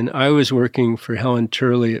Hill. And I was working for Helen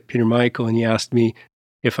Turley at Peter Michael, and he asked me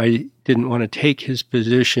if I didn't want to take his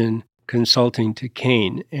position consulting to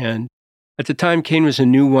Cane. And at the time, Cane was a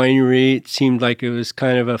new winery. It seemed like it was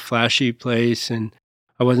kind of a flashy place, and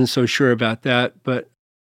I wasn't so sure about that. But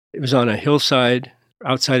it was on a hillside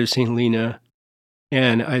outside of St. Helena,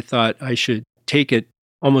 and I thought I should take it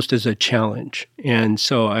almost as a challenge. And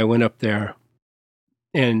so I went up there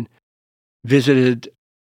and visited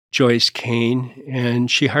Joyce Cane,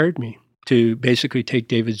 and she hired me to basically take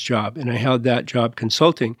David's job. And I held that job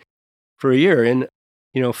consulting for a year. And,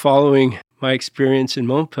 following my experience in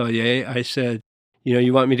Montpellier, I said,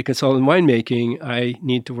 you want me to consult in winemaking, I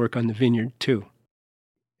need to work on the vineyard too.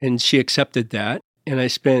 And she accepted that. And I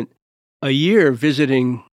spent a year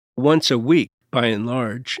visiting once a week by and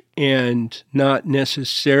large, and not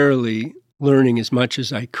necessarily learning as much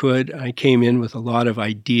as I could. I came in with a lot of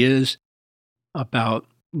ideas about,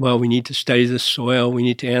 well, we need to study the soil, we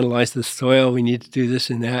need to analyze the soil, we need to do this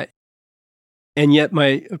and that. And yet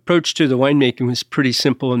my approach to the winemaking was pretty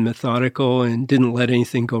simple and methodical and didn't let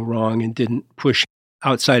anything go wrong and didn't push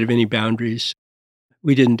outside of any boundaries.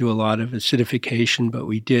 We didn't do a lot of acidification, but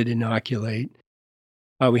we did inoculate.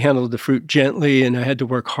 We handled the fruit gently, and I had to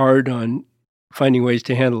work hard on finding ways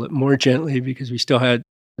to handle it more gently because we still had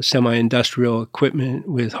semi-industrial equipment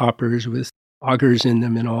with hoppers, with augers in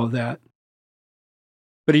them and all of that.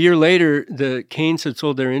 But a year later, the Canes had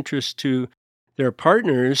sold their interest to their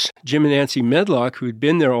partners, Jim and Nancy Medlock, who had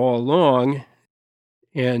been there all along,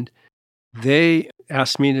 and they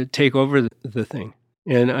asked me to take over the thing.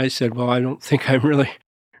 And I said, well, I don't think I'm really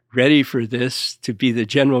ready for this to be the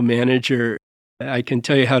general manager. I can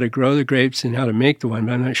tell you how to grow the grapes and how to make the wine,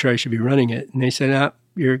 but I'm not sure I should be running it. And they said,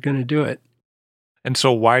 you're going to do it. And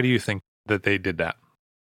so why do you think that they did that?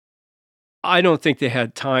 I don't think they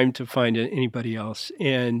had time to find anybody else.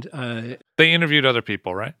 And they interviewed other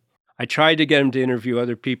people, right? I tried to get them to interview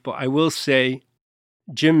other people. I will say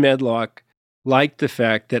Jim Medlock liked the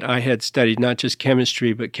fact that I had studied not just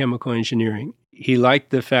chemistry, but chemical engineering. He liked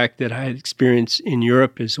the fact that I had experience in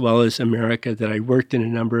Europe as well as America, that I worked in a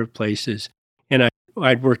number of places. And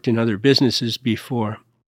I'd worked in other businesses before.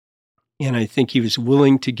 And I think he was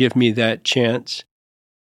willing to give me that chance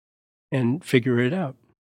and figure it out.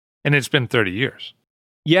 And it's been 30 years.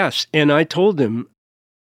 Yes. And I told him,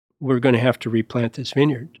 we're going to have to replant this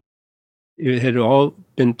vineyard. It had all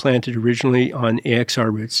been planted originally on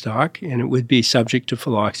AXR rootstock, and it would be subject to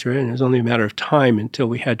phylloxera, and it was only a matter of time until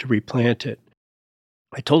we had to replant it.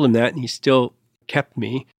 I told him that, and he still kept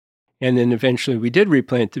me. And then eventually we did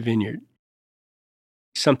replant the vineyard.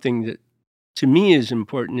 Something that to me is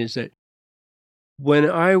important is that when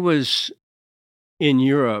I was in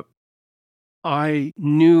Europe, I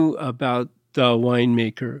knew about the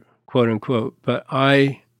winemaker, quote unquote, but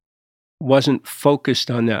I wasn't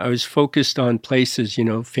focused on that. I was focused on places,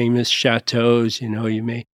 famous chateaus. You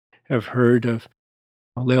may have heard of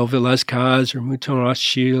Leo Villascaz or Mouton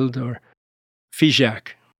Rothschild or Figeac,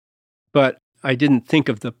 but I didn't think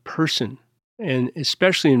of the person. And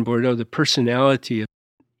especially in Bordeaux, the personality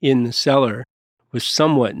in the cellar was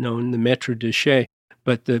somewhat known, the maître de chai,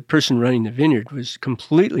 but the person running the vineyard was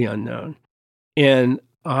completely unknown. And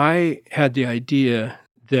I had the idea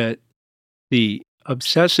that the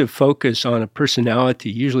obsessive focus on a personality,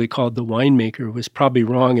 usually called the winemaker, was probably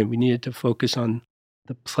wrong, and we needed to focus on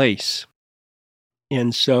the place.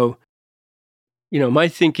 And so, my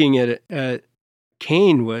thinking at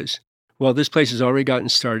Cane was, well, this place has already gotten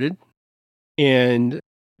started, and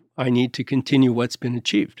I need to continue what's been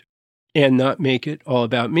achieved and not make it all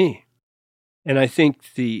about me. And I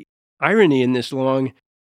think the irony in this long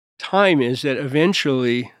time is that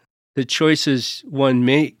eventually the choices one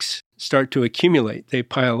makes start to accumulate. They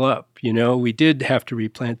pile up. We did have to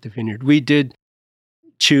replant the vineyard. We did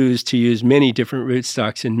choose to use many different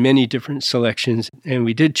rootstocks and many different selections, and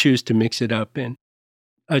we did choose to mix it up. And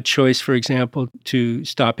a choice, for example, to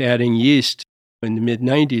stop adding yeast in the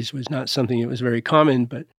mid-90s was not something that was very common,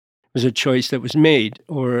 but it was a choice that was made,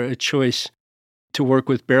 or a choice to work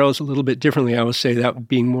with barrels a little bit differently. I will say that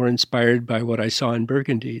being more inspired by what I saw in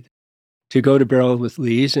Burgundy, to go to barrel with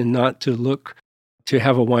lees and not to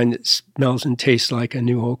have a wine that smells and tastes like a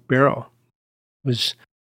new oak barrel was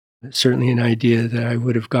certainly an idea that I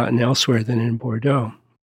would have gotten elsewhere than in Bordeaux.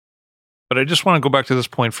 But I just want to go back to this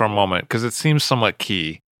point for a moment because it seems somewhat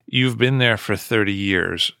key. You've been there for 30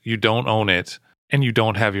 years. You don't own it, and you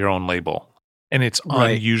don't have your own label. And it's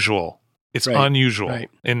unusual. It's unusual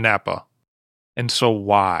in Napa. And so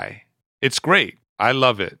why? It's great. I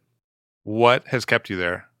love it. What has kept you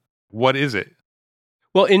there? What is it?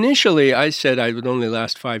 Well, initially, I said I would only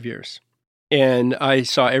last 5 years. And I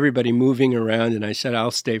saw everybody moving around, and I said,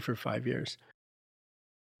 I'll stay for 5 years.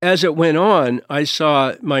 As it went on, I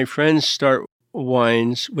saw my friends start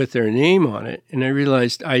wines with their name on it, and I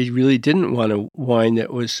realized I really didn't want a wine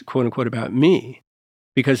that was, quote unquote, about me.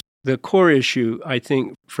 Because the core issue, I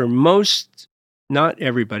think, for most, not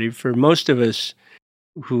everybody, for most of us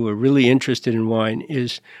who are really interested in wine,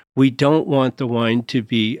 is we don't want the wine to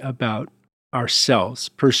be about ourselves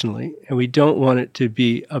personally, and we don't want it to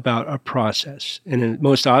be about a process. And in the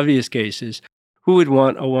most obvious cases, who would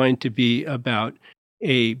want a wine to be about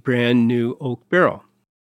a brand new oak barrel?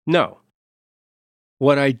 No.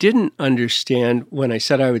 What I didn't understand when I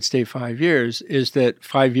said I would stay 5 years is that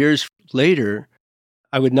 5 years later,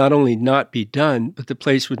 I would not only not be done, but the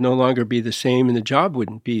place would no longer be the same and the job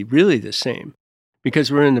wouldn't be really the same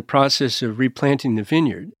because we're in the process of replanting the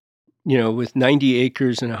vineyard. With 90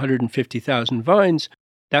 acres and 150,000 vines,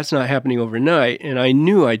 that's not happening overnight. And I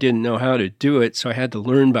knew I didn't know how to do it, so I had to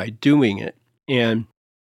learn by doing it. And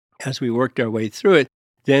as we worked our way through it,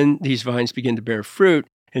 then these vines begin to bear fruit,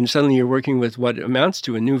 and suddenly you're working with what amounts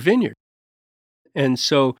to a new vineyard. And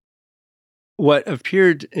so what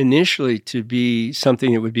appeared initially to be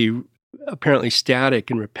something that would be apparently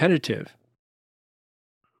static and repetitive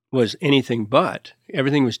was anything but.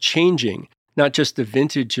 Everything was changing, not just the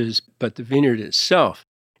vintages, but the vineyard itself.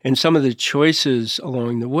 And some of the choices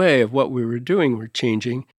along the way of what we were doing were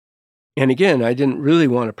changing. And again, I didn't really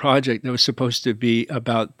want a project that was supposed to be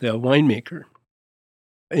about the winemaker.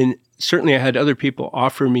 And certainly I had other people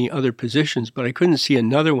offer me other positions, but I couldn't see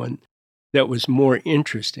another one that was more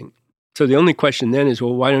interesting. So the only question then is,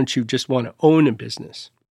 well, why don't you just want to own a business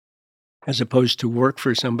as opposed to work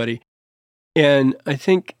for somebody? And I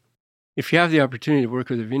think if you have the opportunity to work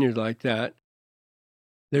with a vineyard like that,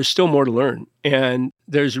 there's still more to learn. And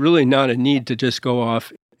there's really not a need to just go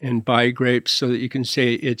off and buy grapes so that you can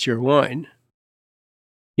say it's your wine.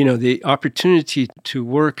 The opportunity to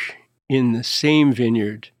work in the same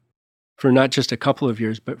vineyard for not just a couple of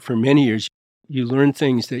years, but for many years, you learn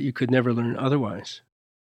things that you could never learn otherwise.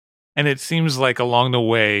 And it seems like along the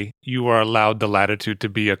way, you are allowed the latitude to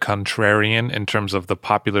be a contrarian in terms of the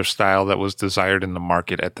popular style that was desired in the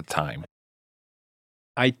market at the time.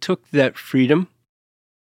 I took that freedom,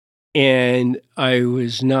 and I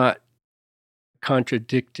was not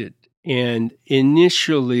contradicted. And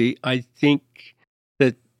initially, I think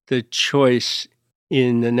that the choice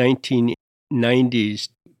in the 1990s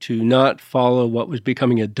to not follow what was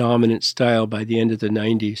becoming a dominant style by the end of the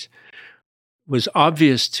 90s was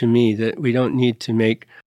obvious to me that we don't need to make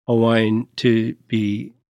a wine to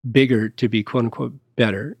be bigger to be quote unquote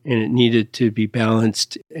better, and it needed to be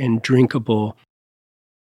balanced and drinkable.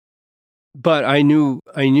 But I knew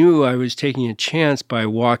I was taking a chance by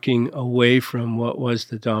walking away from what was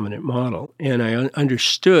the dominant model. And I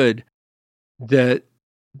understood that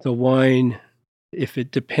the wine, if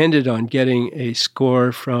it depended on getting a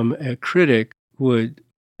score from a critic, would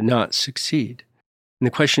not succeed. And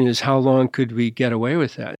the question is, how long could we get away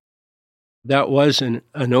with that? That was an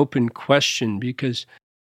open question because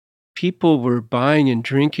people were buying and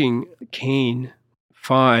drinking Cane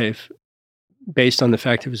 5 based on the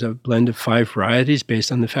fact it was a blend of 5 varieties,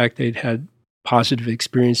 based on the fact they'd had positive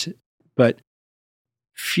experience. But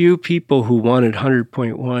few people who wanted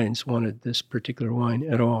 100-point wines wanted this particular wine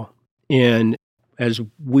at all. And as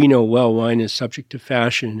we know well, wine is subject to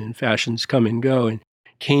fashion, and fashions come and go. And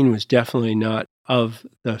Cane was definitely not of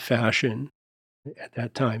the fashion at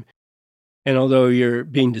that time. And although you're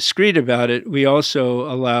being discreet about it, we also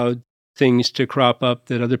allowed things to crop up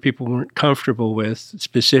that other people weren't comfortable with.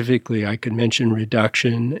 Specifically, I could mention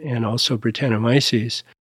reduction and also Brettanomyces.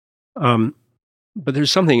 But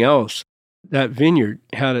there's something else. That vineyard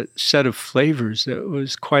had a set of flavors that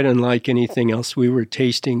was quite unlike anything else we were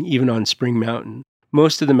tasting, even on Spring Mountain.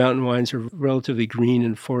 Most of the mountain wines are relatively green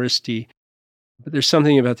and foresty, but there's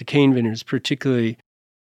something about the Cane vineyards, particularly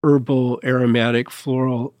herbal, aromatic,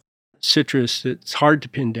 floral, citrus, that's hard to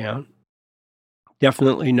pin down.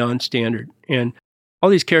 Definitely non-standard. And all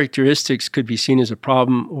these characteristics could be seen as a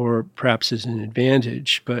problem or perhaps as an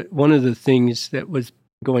advantage. But one of the things that was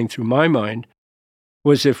going through my mind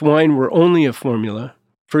was if wine were only a formula,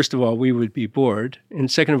 first of all, we would be bored. And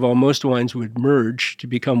second of all, most wines would merge to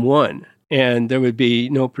become one. And there would be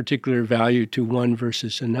no particular value to one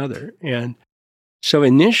versus another. And so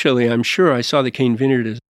initially, I'm sure I saw the Cane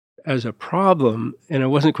vineyard as a problem, and I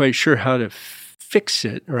wasn't quite sure how to fix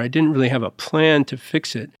it, or I didn't really have a plan to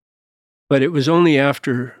fix it. But it was only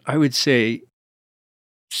after, I would say,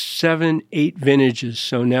 7, 8 vintages,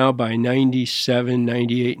 so now by 97,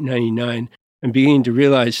 98, 99, I'm beginning to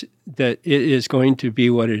realize that it is going to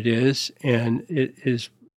be what it is, and it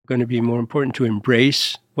is going to be more important to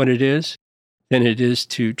embrace what it is than it is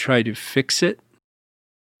to try to fix it.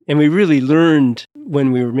 And we really learned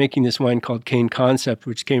when we were making this wine called Cane Concept,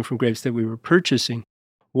 which came from grapes that we were purchasing,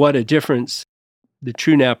 what a difference the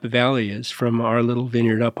true Napa Valley is from our little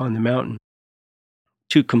vineyard up on the mountain.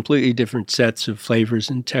 2 completely different sets of flavors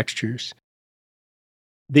and textures.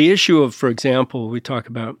 The issue of, for example, we talk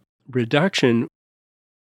about reduction.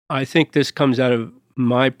 I think this comes out of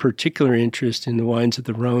my particular interest in the wines of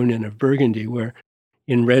the Rhone and of Burgundy, where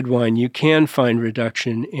in red wine you can find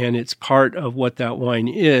reduction, and it's part of what that wine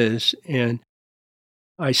is. And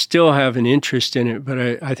I still have an interest in it, but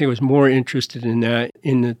I think I was more interested in that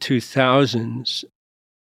in the 2000s.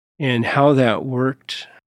 and how that worked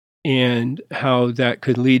and how that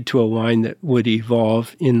could lead to a wine that would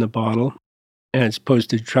evolve in the bottle as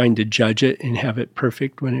opposed to trying to judge it and have it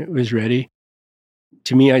perfect when it was ready.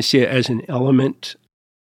 To me, I see it as an element,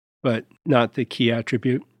 but not the key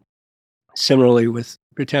attribute. Similarly with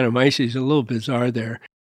Brettanomyces, a little bizarre there.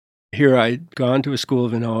 Here I'd gone to a school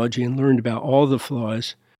of enology and learned about all the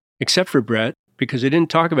flaws, except for Brett, because they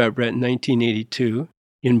didn't talk about Brett in 1982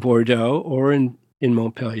 in Bordeaux or in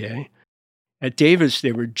Montpellier. At Davis,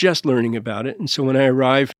 they were just learning about it. And so when I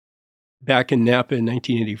arrived back in Napa in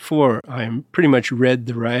 1984, I pretty much read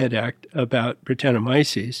the riot act about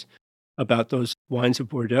Brettanomyces, about those wines of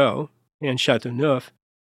Bordeaux and Chateauneuf.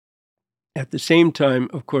 At the same time,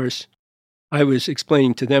 of course, I was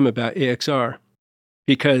explaining to them about AXR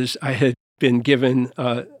because I had been given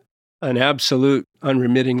an absolute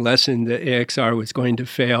unremitting lesson that AXR was going to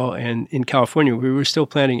fail. And in California, we were still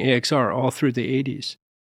planting AXR all through the 80s.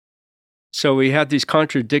 So we had these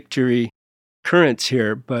contradictory currents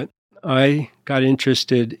here, but I got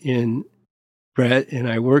interested in Brett, and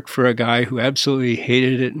I worked for a guy who absolutely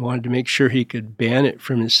hated it and wanted to make sure he could ban it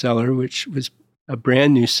from his cellar, which was a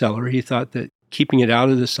brand new cellar. He thought that keeping it out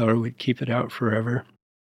of the cellar would keep it out forever.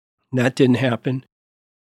 And that didn't happen.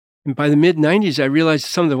 And by the mid-90s, I realized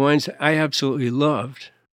some of the wines that I absolutely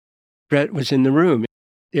loved, Brett was in the room.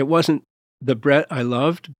 It wasn't the Brett I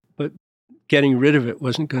loved, but getting rid of it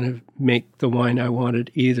wasn't going to make the wine I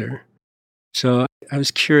wanted either. So I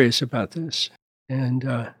was curious about this. And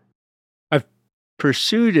I've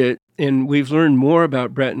pursued it, and we've learned more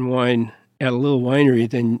about Brett and wine at a little winery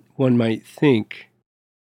than one might think.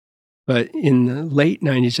 But in the late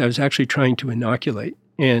 90s, I was actually trying to inoculate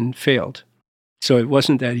and failed. So it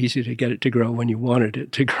wasn't that easy to get it to grow when you wanted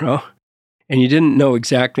it to grow. And you didn't know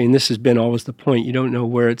exactly, and this has been always the point, you don't know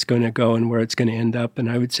where it's going to go and where it's going to end up. And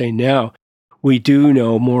I would say now, we do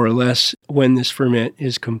know more or less when this ferment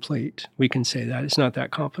is complete. We can say that. It's not that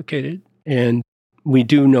complicated. And we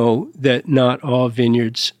do know that not all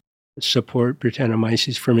vineyards support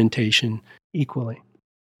Brettanomyces fermentation equally.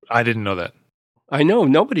 I didn't know that. I know.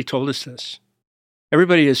 Nobody told us this.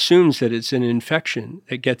 Everybody assumes that it's an infection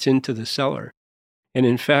that gets into the cellar. And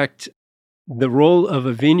in fact, the role of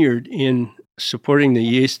a vineyard in supporting the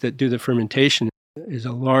yeast that do the fermentation is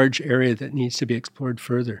a large area that needs to be explored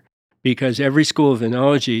further. Because every school of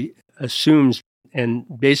enology assumes, and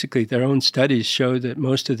basically their own studies show that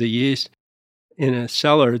most of the yeast in a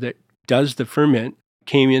cellar that does the ferment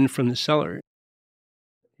came in from the cellar.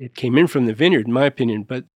 It came in from the vineyard, in my opinion,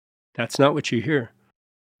 but that's not what you hear.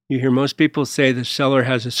 You hear most people say the cellar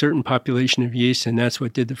has a certain population of yeast, and that's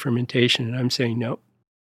what did the fermentation, and I'm saying no.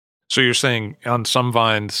 So you're saying on some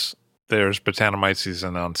vines there's Brettanomyces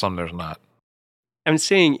and on some there's not? I'm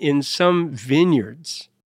saying in some vineyards,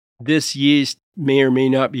 this yeast may or may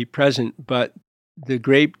not be present, but the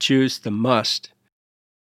grape juice, the must,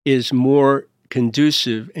 is more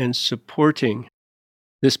conducive and supporting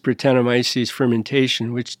this Brettanomyces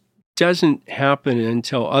fermentation, which doesn't happen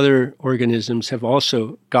until other organisms have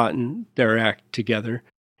also gotten their act together.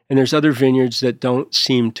 And there's other vineyards that don't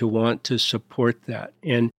seem to want to support that.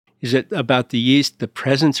 And is it about the yeast, the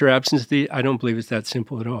presence or absence of the yeast? I don't believe it's that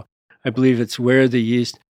simple at all. I believe it's where the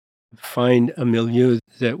yeast find a milieu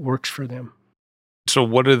that works for them. So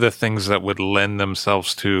what are the things that would lend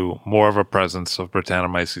themselves to more of a presence of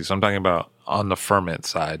Brettanomyces? I'm talking about on the ferment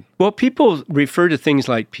side. Well, people refer to things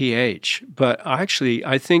like pH, but actually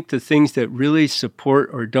I think the things that really support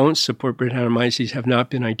or don't support Brettanomyces have not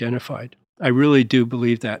been identified. I really do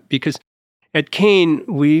believe that because at Cain,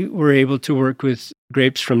 we were able to work with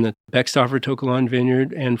grapes from the Beckstoffer Tokelon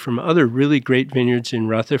vineyard and from other really great vineyards in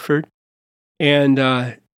Rutherford. And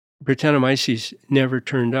Brettanomyces never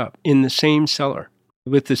turned up in the same cellar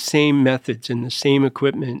with the same methods and the same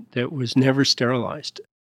equipment that was never sterilized.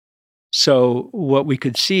 So what we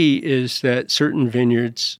could see is that certain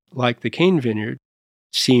vineyards, like the Cain vineyard,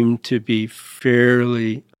 seem to be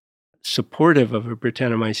fairly supportive of a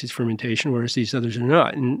Brettanomyces fermentation, whereas these others are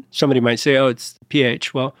not. And somebody might say, oh, it's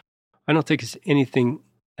pH. Well, I don't think it's anything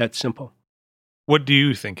that simple. What do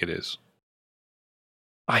you think it is?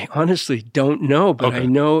 I honestly don't know, but Okay. I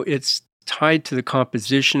know it's tied to the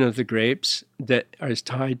composition of the grapes that is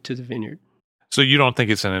tied to the vineyard. So you don't think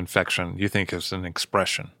it's an infection. You think it's an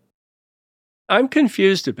expression. I'm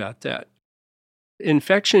confused about that.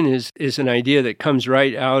 Infection is an idea that comes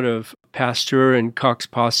right out of Pasteur and Koch's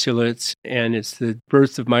postulates, and it's the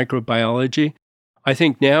birth of microbiology. I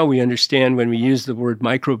think now we understand when we use the word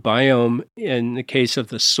microbiome in the case of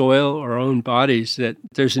the soil or our own bodies that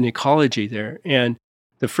there's an ecology there. And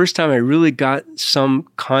the first time I really got some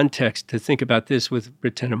context to think about this with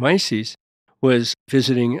Brettanomyces was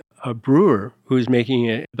visiting a brewer who was making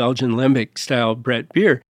a Belgian Lembic-style Brett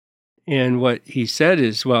beer. And what he said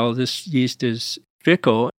is, well, this yeast is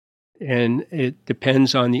fickle, and it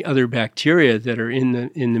depends on the other bacteria that are in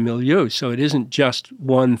the milieu. So it isn't just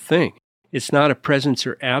one thing. It's not a presence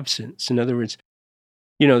or absence. In other words,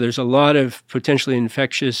 there's a lot of potentially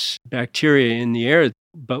infectious bacteria in the air,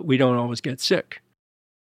 but we don't always get sick.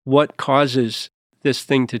 What causes this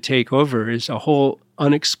thing to take over is a whole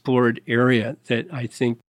unexplored area that I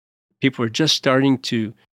think people are just starting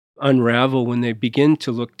to unravel when they begin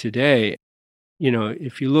to look today.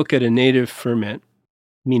 If you look at a native ferment,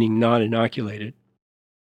 meaning not inoculated,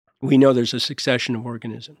 we know there's a succession of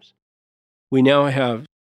organisms. We now have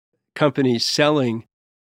companies selling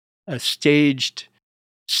a staged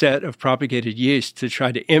set of propagated yeast to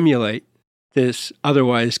try to emulate this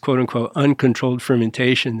otherwise, quote unquote, uncontrolled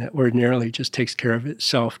fermentation that ordinarily just takes care of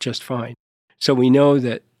itself just fine. So we know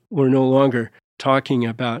that we're no longer talking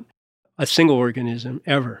about a single organism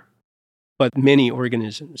ever, but many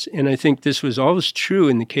organisms. And I think this was always true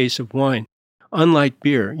in the case of wine. Unlike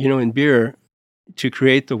beer, in beer, to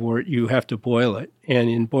create the wort, you have to boil it. And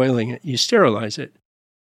in boiling it, you sterilize it.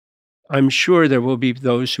 I'm sure there will be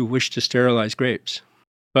those who wish to sterilize grapes.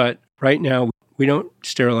 But right now, we don't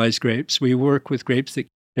sterilize grapes. We work with grapes that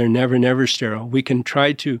they're never sterile. We can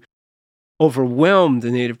try to overwhelm the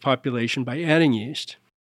native population by adding yeast,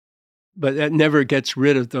 but that never gets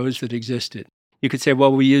rid of those that existed. You could say,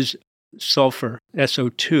 well, we use sulfur,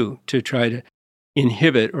 SO2, to try to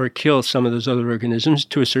inhibit or kill some of those other organisms.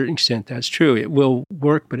 To a certain extent, that's true. It will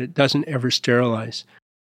work, but it doesn't ever sterilize.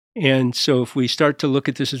 And so if we start to look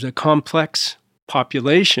at this as a complex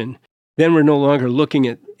population, then we're no longer looking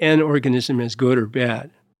at an organism as good or bad,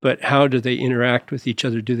 but how do they interact with each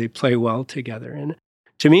other? Do they play well together? And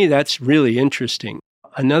to me, that's really interesting.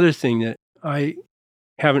 Another thing that I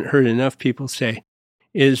haven't heard enough people say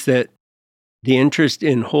is that the interest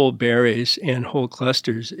in whole berries and whole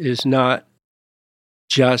clusters is not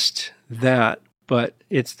just that, but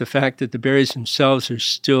it's the fact that the berries themselves are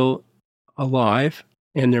still alive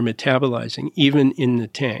and they're metabolizing, even in the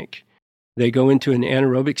tank. They go into an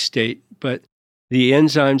anaerobic state, but the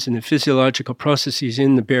enzymes and the physiological processes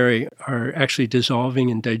in the berry are actually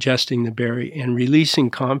dissolving and digesting the berry and releasing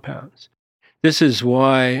compounds. This is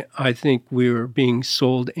why I think we were being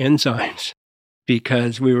sold enzymes,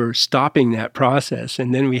 because we were stopping that process,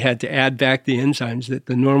 and then we had to add back the enzymes that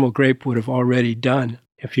the normal grape would have already done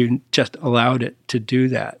if you just allowed it to do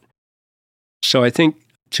that. So I think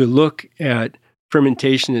to look at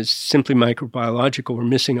fermentation as simply microbiological, we're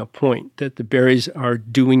missing a point, that the berries are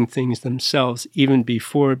doing things themselves even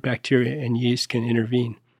before bacteria and yeast can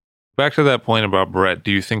intervene. Back to that point about Brett,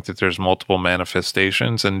 do you think that there's multiple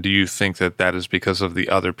manifestations, and do you think that that is because of the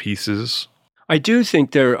other pieces? I do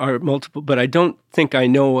think there are multiple, but I don't think I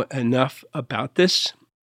know enough about this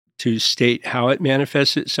to state how it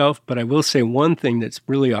manifests itself. But I will say one thing that's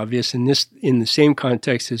really obvious, and this in the same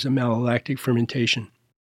context as a malolactic fermentation.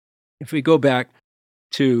 If we go back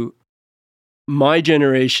to my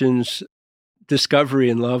generation's discovery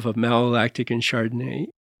and love of malolactic and Chardonnay,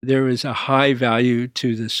 there is a high value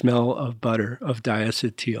to the smell of butter, of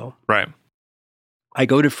diacetyl. Right. I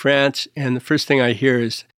go to France, and the first thing I hear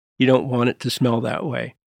is, you don't want it to smell that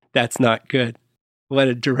way. That's not good. What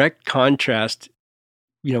a direct contrast.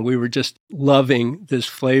 We were just loving this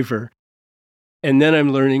flavor. And then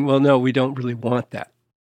I'm learning, well, no, we don't really want that.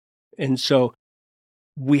 And so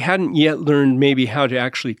we hadn't yet learned maybe how to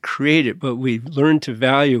actually create it, but we learned to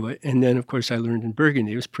value it. And then, of course, I learned in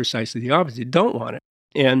Burgundy, it was precisely the opposite. You don't want it.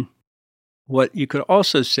 And what you could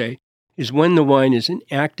also say is when the wine is in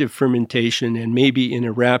active fermentation and maybe in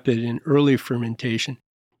a rapid and early fermentation,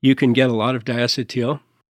 you can get a lot of diacetyl.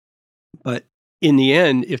 But in the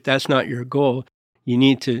end, if that's not your goal, you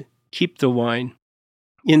need to keep the wine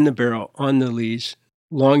in the barrel on the lees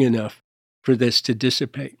long enough for this to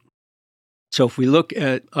dissipate. So if we look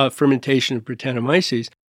at fermentation of Brettanomyces,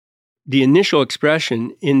 the initial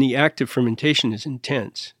expression in the active fermentation is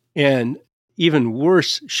intense. And even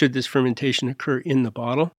worse, should this fermentation occur in the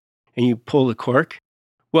bottle and you pull the cork,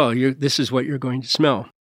 well, this is what you're going to smell.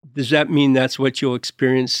 Does that mean that's what you'll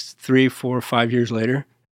experience 3, 4, 5 years later?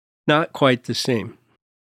 Not quite the same.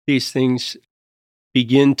 These things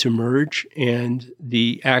begin to merge, and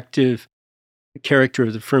the active character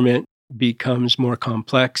of the ferment becomes more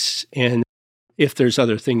complex. And if there's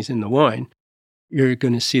other things in the wine, you're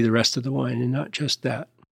going to see the rest of the wine and not just that.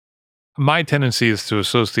 My tendency is to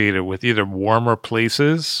associate it with either warmer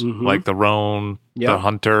places, like the Rhone, the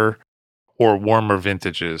Hunter, or warmer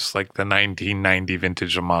vintages, like the 1990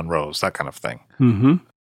 vintage of Monroe's, that kind of thing. Mm-hmm.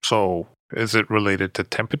 So is it related to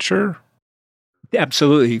temperature?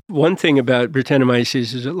 Absolutely. One thing about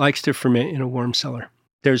Brettanomyces is it likes to ferment in a warm cellar.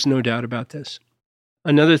 There's no doubt about this.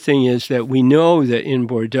 Another thing is that we know that in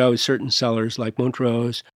Bordeaux, certain cellars like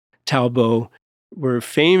Montrose, Talbot, were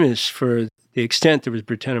famous for the extent there was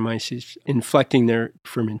Brettanomyces inflecting their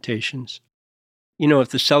fermentations. If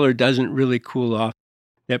the cellar doesn't really cool off,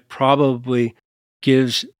 that probably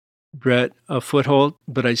gives Brett a foothold,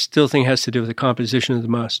 but I still think it has to do with the composition of the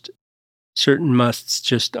must. Certain musts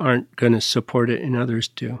just aren't going to support it and others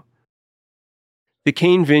do. The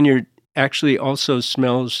cane vineyard actually also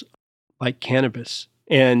smells like cannabis.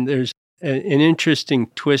 And there's an interesting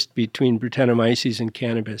twist between Brettanomyces and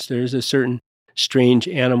cannabis. There's a certain strange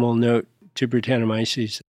animal note to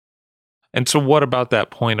Brettanomyces. And so what about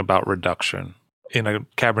that point about reduction in a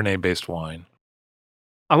Cabernet-based wine?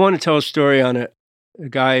 I want to tell a story on a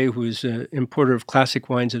guy who's an importer of classic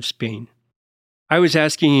wines of Spain. I was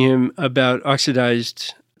asking him about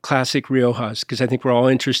oxidized classic Riojas, because I think we're all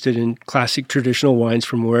interested in classic traditional wines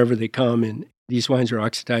from wherever they come, and these wines are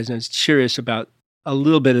oxidized, and I was curious about a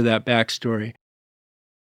little bit of that backstory.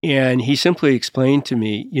 And he simply explained to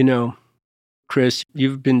me, Chris,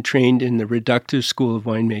 you've been trained in the reductive school of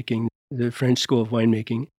winemaking, the French school of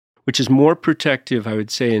winemaking, which is more protective, I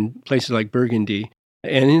would say, in places like Burgundy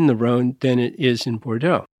and in the Rhone than it is in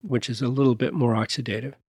Bordeaux, which is a little bit more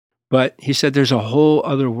oxidative. But he said there's a whole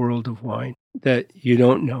other world of wine that you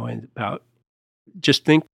don't know about. Just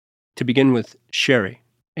think, to begin with, sherry,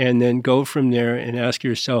 and then go from there and ask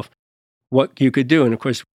yourself what you could do. And of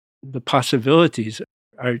course, the possibilities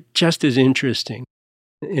are just as interesting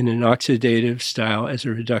in an oxidative style as a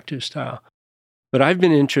reductive style. But I've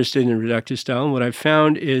been interested in a reductive style, and what I've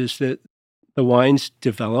found is that the wines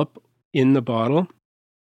develop in the bottle.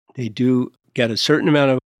 They do get a certain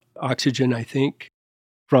amount of oxygen, I think,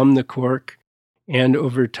 from the cork and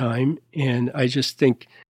over time. And I just think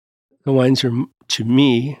the wines are, to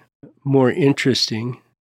me, more interesting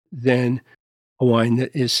than a wine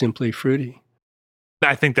that is simply fruity.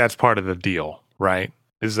 I think that's part of the deal, right?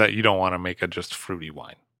 Is that you don't want to make a just fruity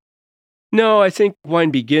wine. No, I think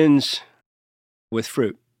wine begins with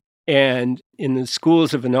fruit. And in the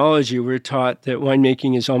schools of enology, we're taught that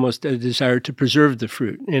winemaking is almost a desire to preserve the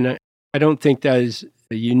fruit. And I don't think that is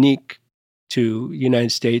unique to the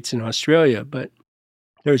United States and Australia, but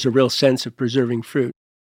there's a real sense of preserving fruit.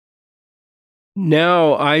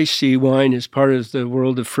 Now I see wine as part of the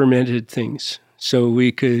world of fermented things. So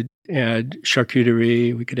we could add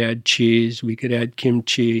charcuterie, we could add cheese, we could add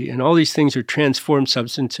kimchi, and all these things are transformed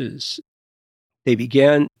substances. They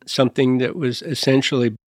began something that was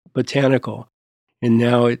essentially botanical, and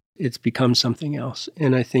now it's become something else.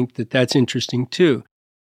 And I think that that's interesting too.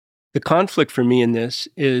 The conflict for me in this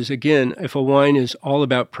is, again, if a wine is all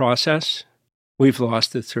about process, we've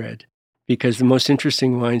lost the thread, because the most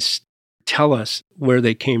interesting wines tell us where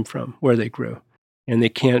they came from, where they grew. And they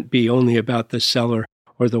can't be only about the cellar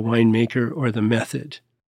or the winemaker or the method.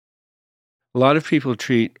 A lot of people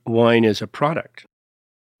treat wine as a product,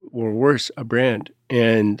 or worse, a brand.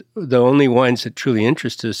 And the only wines that truly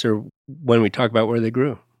interest us are when we talk about where they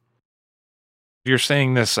grew. You're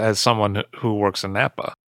saying this as someone who works in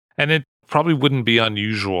Napa, and it probably wouldn't be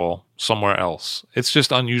unusual somewhere else. It's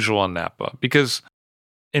just unusual in Napa because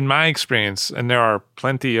in my experience, and there are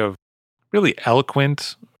plenty of really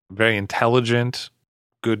eloquent, very intelligent,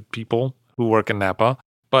 good people who work in Napa,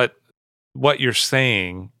 but what you're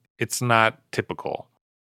saying, it's not typical.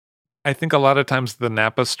 I think a lot of times the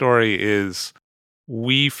Napa story is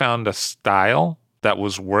we found a style that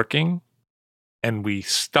was working and we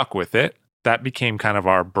stuck with it. That became kind of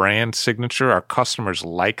our brand signature. Our customers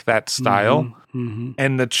like that style. Mm-hmm, mm-hmm.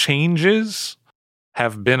 And the changes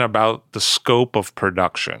have been about the scope of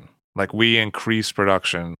production. Like we increased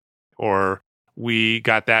production or we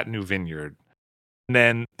got that new vineyard. And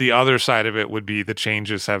then the other side of it would be the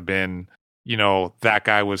changes have been, that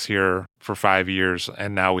guy was here for 5 years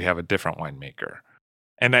and now we have a different winemaker.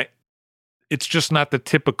 And it's just not the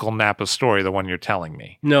typical Napa story, the one you're telling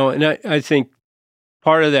me. No, and I think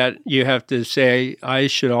part of that, you have to say, I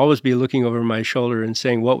should always be looking over my shoulder and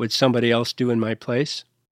saying, what would somebody else do in my place?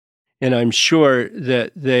 And I'm sure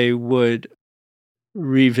that they would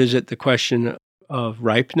revisit the question of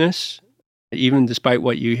ripeness. Even despite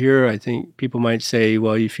what you hear, I think people might say,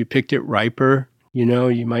 well, if you picked it riper, you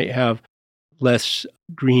might have less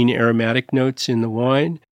green aromatic notes in the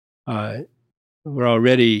wine. We're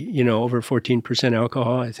already, over 14%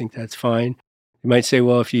 alcohol. I think that's fine. You might say,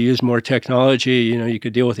 well, if you use more technology, you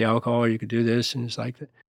could deal with the alcohol or you could do this. And it's like,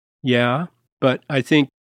 yeah. But I think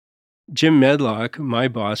Jim Medlock, my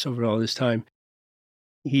boss over all this time,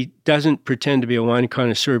 he doesn't pretend to be a wine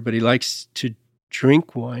connoisseur, but he likes to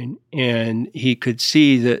drink wine, and he could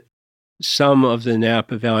see that some of the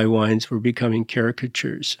Napa Valley wines were becoming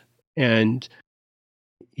caricatures. And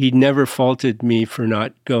he never faulted me for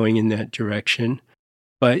not going in that direction,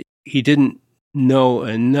 but he didn't know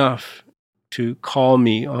enough to call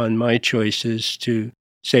me on my choices to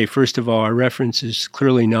say, first of all, our reference is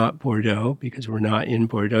clearly not Bordeaux because we're not in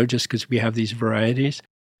Bordeaux just because we have these varieties.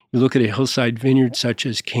 You look at a hillside vineyard such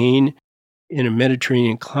as Cain in a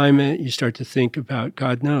Mediterranean climate, you start to think about,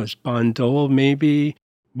 God knows, Bandol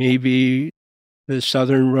maybe the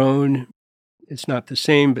Southern Rhone. It's not the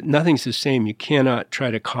same, but nothing's the same. You cannot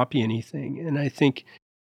try to copy anything. And I think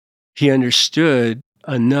he understood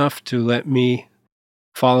enough to let me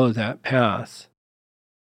follow that path.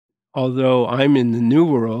 Although I'm in the New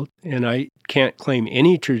World and I can't claim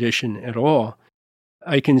any tradition at all,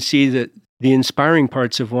 I can see that the inspiring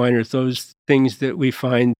parts of wine are those things that we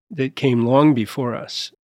find that came long before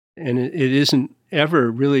us. And it isn't ever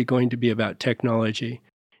really going to be about technology.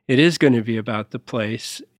 It is going to be about the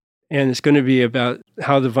place, and it's going to be about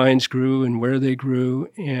how the vines grew and where they grew.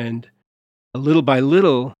 And little by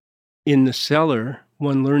little in the cellar,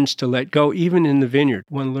 one learns to let go. Even in the vineyard,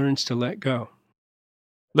 one learns to let go.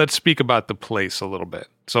 Let's speak about the place a little bit.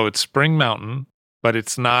 So it's Spring Mountain, but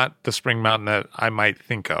it's not the Spring Mountain that I might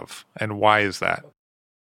think of. And why is that?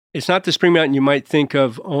 It's not the Spring Mountain you might think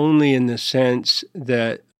of only in the sense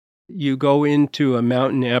that you go into a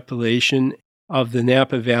mountain appellation of the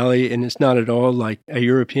Napa Valley, and it's not at all like a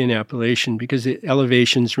European appellation because the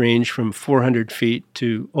elevations range from 400 feet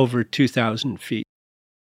to over 2,000 feet.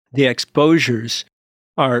 The exposures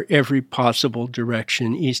are every possible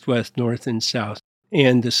direction, east, west, north, and south.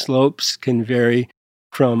 And the slopes can vary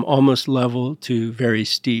from almost level to very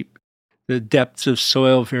steep. The depths of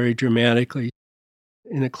soil vary dramatically.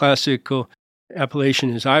 In a classical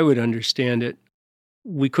appellation, as I would understand it,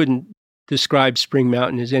 we couldn't describe Spring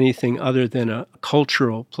Mountain as anything other than a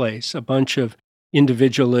cultural place, a bunch of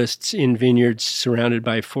individualists in vineyards surrounded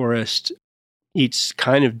by forest, each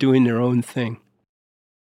kind of doing their own thing.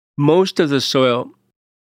 Most of the soil,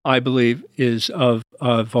 I believe, is of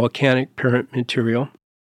volcanic parent material.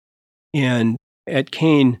 And at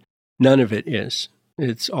Cain, none of it is.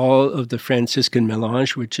 It's all of the Franciscan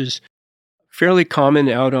melange, which is fairly common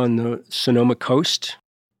out on the Sonoma coast.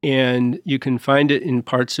 And you can find it in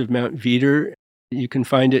parts of Mount Veeder. You can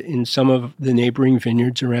find it in some of the neighboring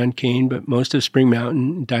vineyards around Cain, but most of Spring Mountain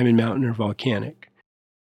and Diamond Mountain are volcanic.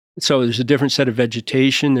 So there's a different set of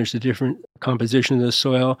vegetation. There's a different composition of the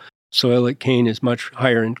soil. Soil at Cain is much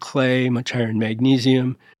higher in clay, much higher in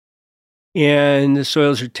magnesium. And the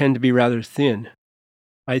soils tend to be rather thin.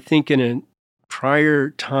 I think in a prior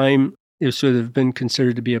time, it would sort of been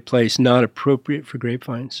considered to be a place not appropriate for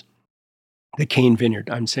grapevines. The Cain vineyard,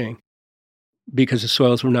 I'm saying, because the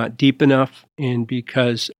soils were not deep enough and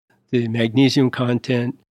because the magnesium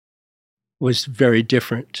content was very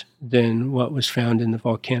different than what was found in the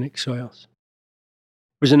volcanic soils.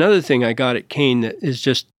 There's another thing I got at Cain that is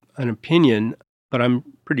just an opinion, but I'm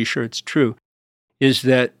pretty sure it's true, is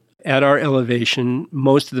that at our elevation,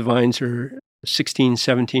 most of the vines are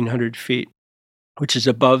 1,700 feet, which is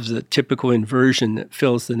above the typical inversion that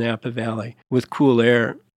fills the Napa Valley with cool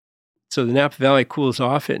air. So the Napa Valley cools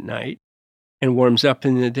off at night and warms up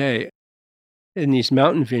in the day. In these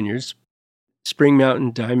mountain vineyards, Spring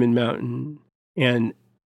Mountain, Diamond Mountain, and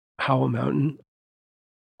Howell Mountain,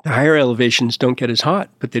 the higher elevations don't get as hot,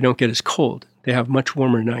 but they don't get as cold. They have much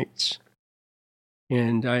warmer nights.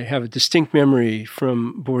 And I have a distinct memory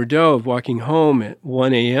from Bordeaux of walking home at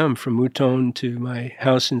 1 a.m. from Mouton to my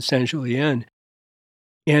house in Saint-Julien.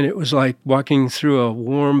 And it was like walking through a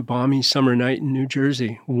warm, balmy summer night in New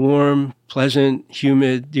Jersey. Warm, pleasant,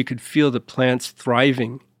 humid. You could feel the plants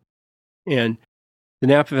thriving. And the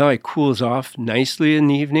Napa Valley cools off nicely in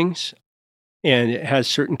the evenings, and it has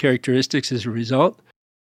certain characteristics as a result.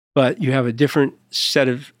 But you have a different set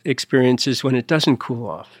of experiences when it doesn't cool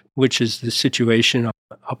off, which is the situation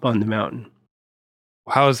up on the mountain.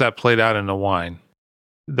 How is that played out in the wine?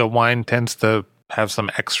 The wine tends to have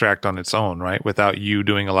some extract on its own, right? Without you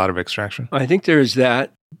doing a lot of extraction? I think there is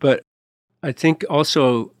that, but I think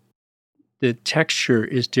also the texture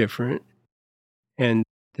is different and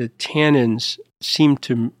the tannins seem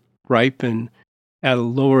to ripen at a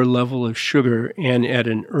lower level of sugar and at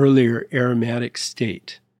an earlier aromatic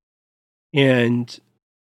state. And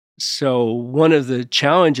so one of the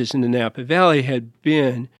challenges in the Napa Valley had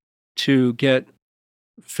been to get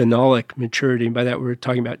phenolic maturity. And by that, we're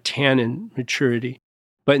talking about tannin maturity.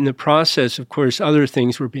 But in the process, of course, other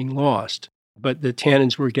things were being lost, but the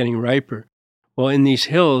tannins were getting riper. Well, in these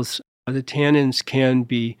hills, the tannins can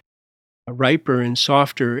be riper and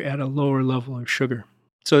softer at a lower level of sugar.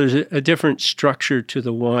 So there's a different structure to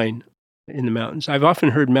the wine in the mountains. I've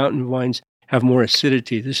often heard mountain wines have more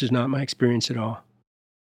acidity. This is not my experience at all.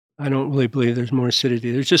 I don't really believe there's more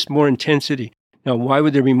acidity. There's just more intensity. Now, why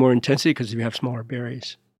would there be more intensity? Because you have smaller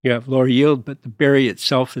berries. You have lower yield, but the berry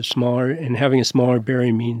itself is smaller, and having a smaller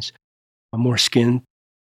berry means more skin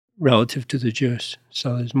relative to the juice.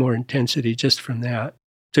 So there's more intensity just from that.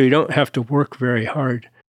 So you don't have to work very hard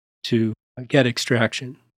to get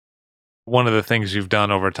extraction. One of the things you've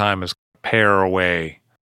done over time is pare away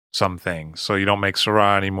some things. So you don't make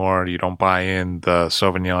Syrah anymore. You don't buy in the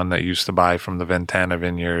Sauvignon that you used to buy from the Ventana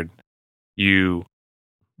vineyard. You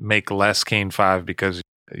make less Cane 5 because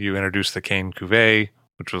you introduced the Cane Cuvée,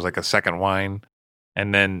 which was like a second wine.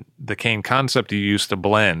 And then the Cane concept, you used to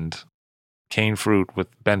blend cane fruit with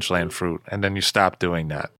benchland fruit, and then you stopped doing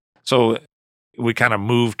that. So we kind of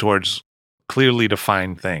move towards clearly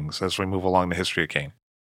defined things as we move along the history of cane.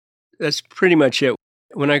 That's pretty much it.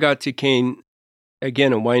 When I got to Cane,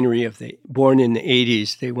 again, a winery born in the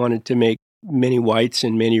 80s, they wanted to make many whites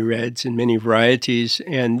and many reds and many varieties,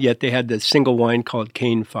 and yet they had the single wine called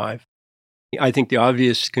Cane 5. I think the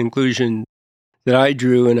obvious conclusion that I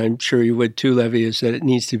drew, and I'm sure you would too, Levy, is that it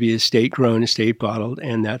needs to be estate grown, estate bottled,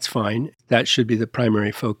 and that's fine. That should be the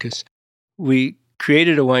primary focus. We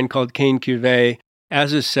created a wine called Cane Cuvée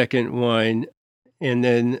as a second wine, and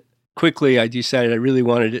then quickly I decided I really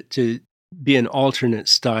wanted it to be an alternate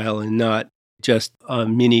style and not just a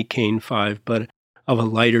mini Cane 5, but of a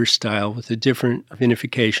lighter style with a different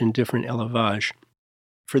vinification, different élevage.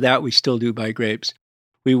 For that, we still do buy grapes.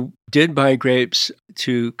 We did buy grapes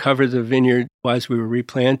to cover the vineyard as we were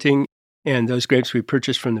replanting, and those grapes we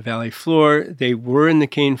purchased from the valley floor. They were in the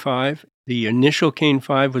Cane 5. The initial Cane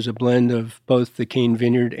 5 was a blend of both the Cane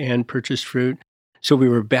vineyard and purchased fruit. So we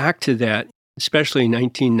were back to that, especially in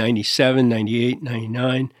 1997, 98,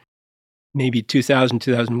 99, maybe 2000,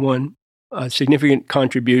 2001. A significant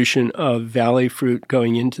contribution of valley fruit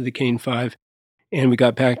going into the Cane 5. And we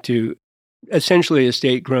got back to essentially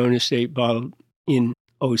estate grown, estate bottled in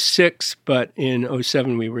 06, but in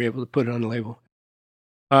 07 we were able to put it on the label.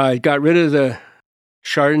 I got rid of the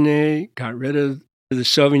Chardonnay, got rid of the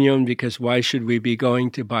Sauvignon, because why should we be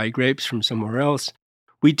going to buy grapes from somewhere else?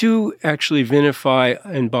 We do actually vinify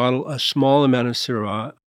and bottle a small amount of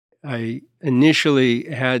Syrah. I initially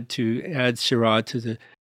had to add Syrah to the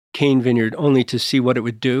Cane vineyard only to see what it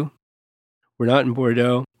would do. We're not in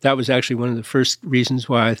Bordeaux. That was actually one of the first reasons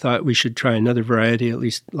why I thought we should try another variety, at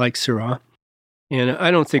least like Syrah. And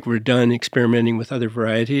I don't think we're done experimenting with other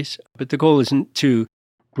varieties, but the goal isn't to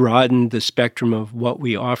broaden the spectrum of what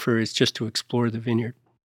we offer, it's just to explore the vineyard.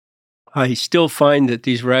 I still find that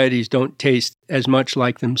these varieties don't taste as much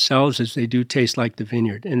like themselves as they do taste like the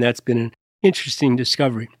vineyard, and that's been an interesting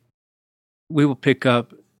discovery. We will pick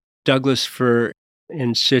up Douglas fir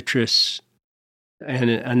and citrus, and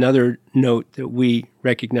another note that we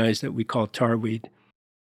recognize that we call tarweed.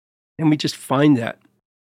 And we just find that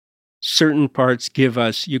certain parts give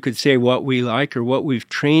us, you could say, what we like or what we've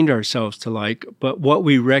trained ourselves to like, but what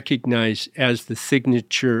we recognize as the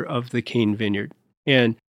signature of the Cane vineyard.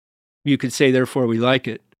 And you could say, therefore, we like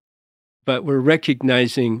it. But we're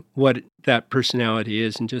recognizing what that personality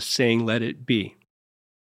is and just saying, let it be.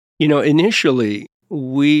 You know, initially,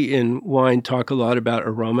 we in wine talk a lot about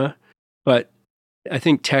aroma, but I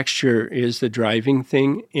think texture is the driving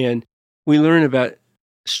thing. And we learn about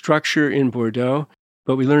structure in Bordeaux,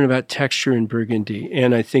 but we learn about texture in Burgundy.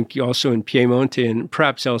 And I think also in Piemonte and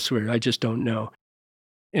perhaps elsewhere, I just don't know.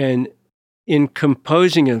 And in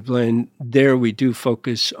composing a blend, there we do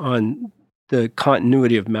focus on the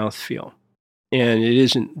continuity of mouthfeel. And it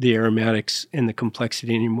isn't the aromatics and the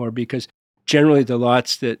complexity anymore, because generally the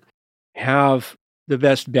lots that have the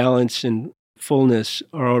best balance and fullness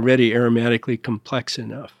are already aromatically complex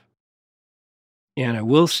enough. And I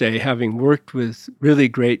will say, having worked with really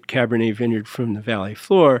great Cabernet vineyard from the valley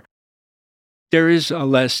floor, there is a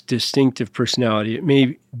less distinctive personality. It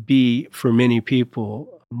may be, for many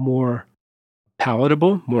people, more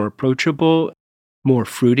palatable, more approachable, more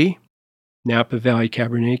fruity. Napa Valley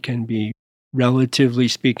Cabernet can be, relatively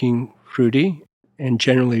speaking, fruity and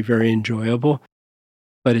generally very enjoyable,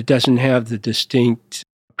 but it doesn't have the distinct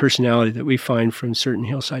personality that we find from certain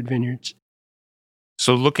hillside vineyards.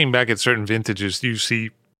 So looking back at certain vintages, do you see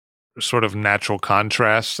sort of natural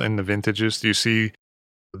contrasts in the vintages? Do you see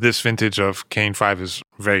this vintage of Cane 5 is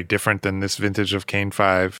very different than this vintage of Cane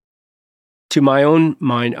 5? To my own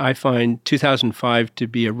mind, I find 2005 to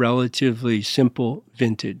be a relatively simple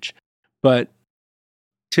vintage. But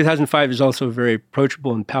 2005 is also very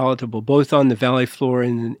approachable and palatable, both on the valley floor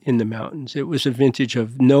and in the mountains. It was a vintage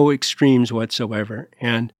of no extremes whatsoever,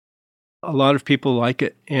 and a lot of people like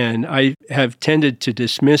it. And I have tended to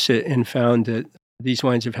dismiss it and found that these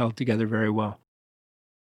wines have held together very well.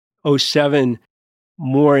 '07,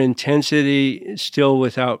 more intensity, still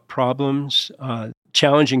without problems.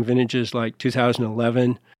 Challenging vintages like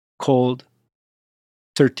 2011, cold.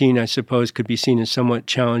 13, I suppose, could be seen as somewhat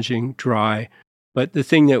challenging, dry. But the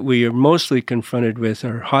thing that we are mostly confronted with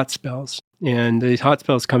are hot spells. And these hot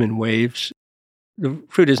spells come in waves. The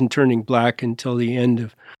fruit isn't turning black until the end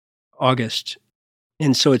of August.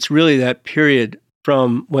 And so it's really that period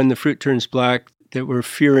from when the fruit turns black that we're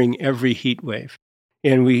fearing every heat wave.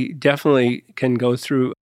 And we definitely can go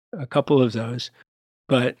through a couple of those.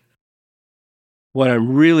 But what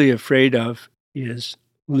I'm really afraid of is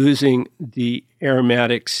losing the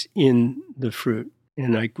aromatics in the fruit.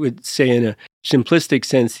 And I would say, in a simplistic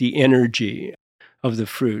sense, the energy of the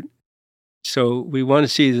fruit. So we want to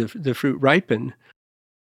see the fruit ripen,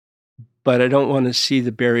 but I don't want to see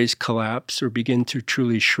the berries collapse or begin to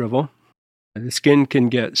truly shrivel. The skin can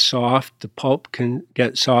get soft, the pulp can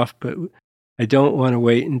get soft, but I don't want to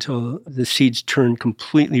wait until the seeds turn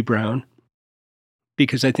completely brown,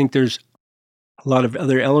 because I think there's a lot of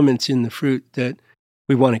other elements in the fruit that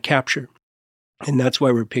we want to capture. And that's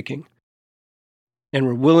why we're picking. And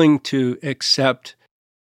we're willing to accept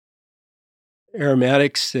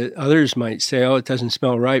aromatics that others might say, oh, it doesn't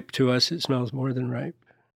smell ripe. To us, it smells more than ripe.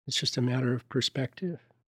 It's just a matter of perspective.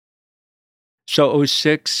 So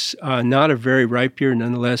 '06, not a very ripe year,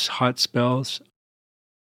 nonetheless, hot spells.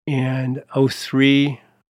 And '03,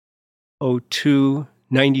 '02,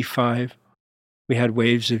 '95, we had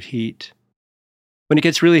waves of heat. When it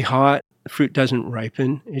gets really hot, the fruit doesn't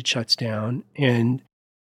ripen, it shuts down, and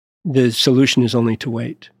the solution is only to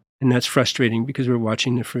wait. And that's frustrating because we're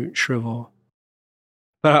watching the fruit shrivel.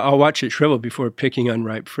 But I'll watch it shrivel before picking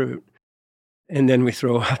unripe fruit. And then we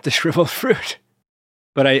throw out the shriveled fruit.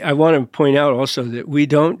 But I want to point out also that we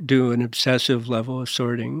don't do an obsessive level of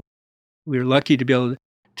sorting. We're lucky to be able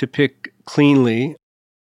to pick cleanly.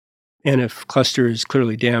 And if cluster is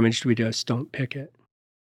clearly damaged, we just don't pick it.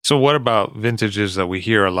 So what about vintages that we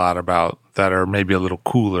hear a lot about that are maybe a little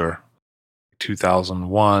cooler?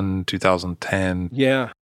 2001, 2010.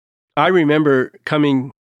 Yeah. I remember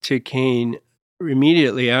coming to Kane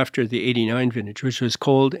immediately after the '89 vintage, which was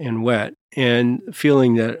cold and wet, and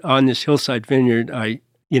feeling that on this hillside vineyard,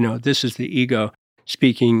 this is the ego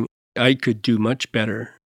speaking, I could do much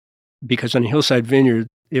better. Because on a hillside vineyard,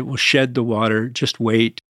 it will shed the water, just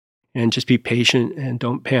wait, and just be patient and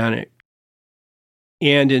don't panic.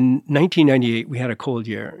 And in 1998, we had a cold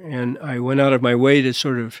year, and I went out of my way to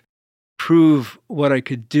sort of prove what I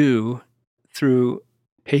could do through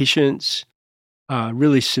patience,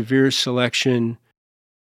 really severe selection.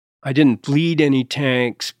 I didn't bleed any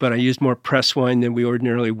tanks, but I used more press wine than we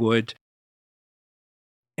ordinarily would.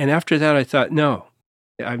 And after that, I thought, no,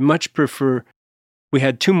 I much prefer, we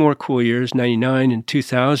had two more cool years, 99 and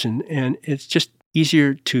 2000, and it's just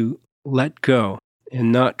easier to let go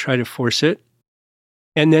and not try to force it,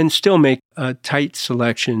 and then still make a tight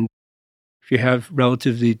selection. If you have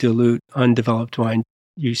relatively dilute, undeveloped wine,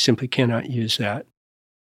 you simply cannot use that.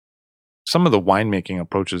 Some of the winemaking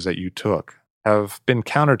approaches that you took have been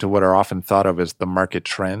counter to what are often thought of as the market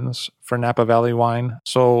trends for Napa Valley wine.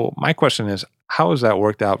 So my question is, how has that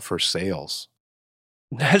worked out for sales?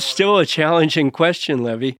 That's still a challenging question,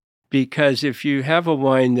 Levy, because if you have a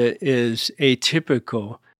wine that is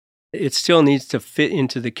atypical, it still needs to fit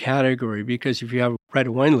into the category, because if you write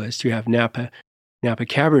a wine list, you have Napa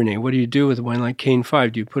Cabernet. What do you do with a wine like Cane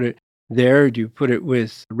 5? Do you put it there? Do you put it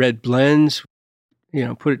with red blends?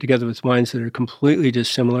 Put it together with wines that are completely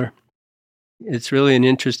dissimilar. It's really an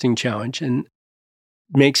interesting challenge, and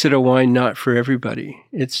makes it a wine not for everybody.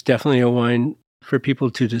 It's definitely a wine for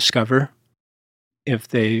people to discover. If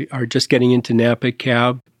they are just getting into Napa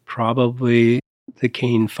Cab, probably the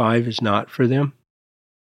Cane 5 is not for them.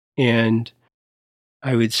 And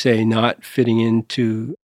I would say not fitting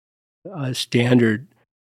into a standard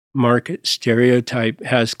market stereotype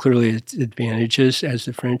has clearly its advantages, as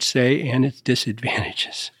the French say, and its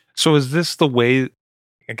disadvantages. So is this the way,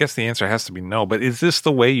 I guess the answer has to be no, but is this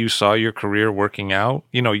the way you saw your career working out?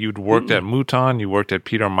 You'd worked at Mouton, you worked at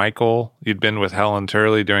Peter Michael, you'd been with Helen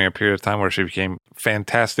Turley during a period of time where she became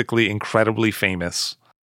fantastically, incredibly famous.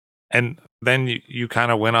 And then you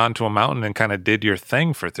kind of went on to a mountain and kind of did your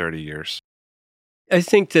thing for 30 years. I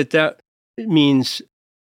think that means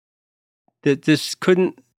that this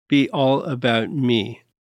couldn't be all about me.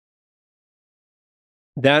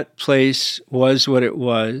 That place was what it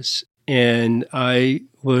was, and I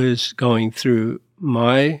was going through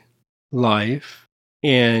my life,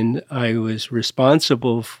 and I was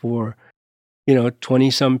responsible for,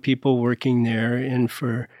 20 some people working there and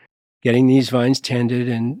for getting these vines tended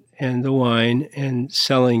and the wine and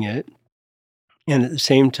selling it. And at the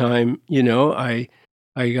same time, I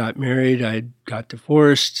got married, I got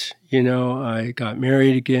divorced, I got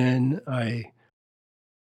married again.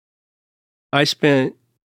 I spent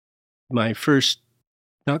my first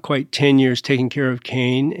not quite 10 years taking care of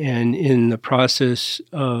Cain, and in the process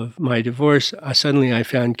of my divorce, suddenly I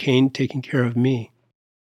found Cain taking care of me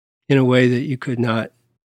in a way that you could not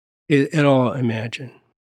at all imagine.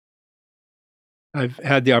 I've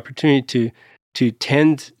had the opportunity to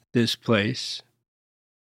tend this place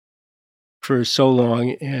for so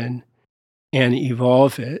long and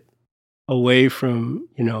evolve it away from,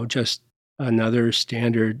 just another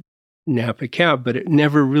standard Napa cab, but it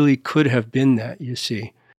never really could have been that, you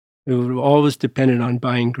see. It would have always depended on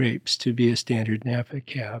buying grapes to be a standard Napa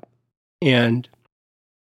cab. And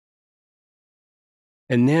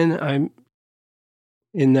then I'm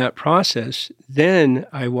in that process, then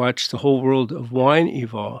I watched the whole world of wine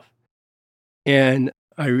evolve. And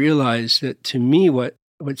I realized that to me, what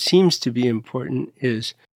seems to be important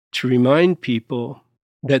is to remind people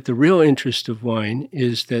that the real interest of wine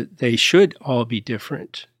is that they should all be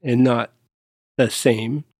different and not the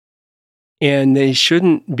same. And they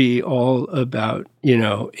shouldn't be all about,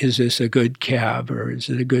 is this a good cab or is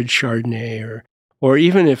it a good Chardonnay or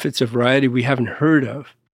even if it's a variety we haven't heard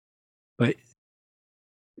of. But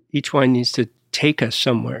each wine needs to take us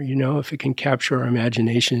somewhere, if it can capture our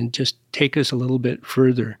imagination and just take us a little bit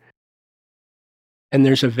further. And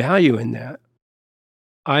there's a value in that.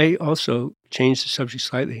 I also changed the subject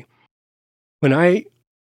slightly. When I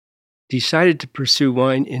decided to pursue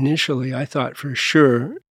wine initially, I thought for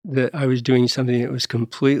sure that I was doing something that was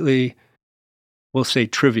completely, we'll say,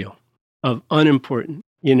 trivial, unimportant.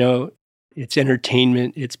 It's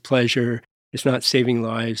entertainment, it's pleasure, it's not saving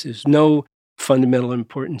lives. There's no fundamental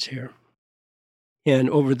importance here. And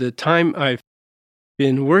over the time I've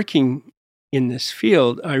been working in this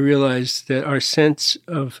field, I realized that our sense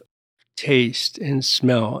of taste and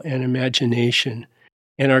smell and imagination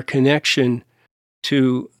and our connection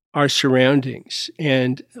to our surroundings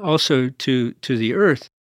and also to the earth,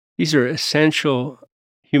 these are essential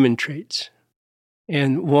human traits.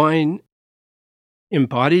 And wine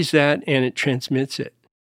embodies that and it transmits it.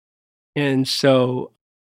 And so,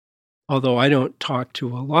 although I don't talk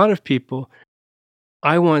to a lot of people,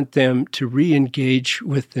 I want them to re-engage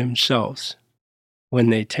with themselves when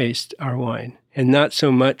they taste our wine, and not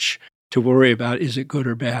so much to worry about is it good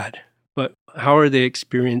or bad, but how are they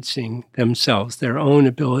experiencing themselves, their own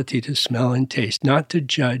ability to smell and taste, not to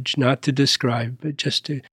judge, not to describe, but just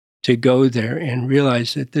to go there and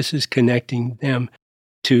realize that this is connecting them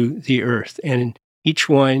to the earth. And each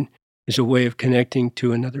wine is a way of connecting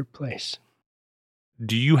to another place.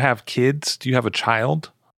 Do you have kids? Do you have a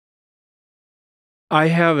child? I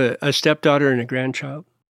have a stepdaughter and a grandchild.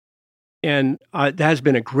 And that has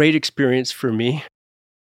been a great experience for me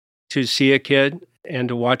to see a kid and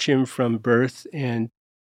to watch him from birth. And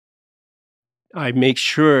I make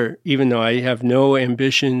sure, even though I have no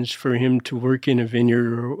ambitions for him to work in a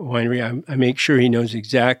vineyard or winery, I make sure he knows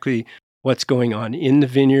exactly what's going on in the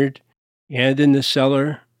vineyard and in the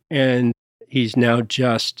cellar. And he's now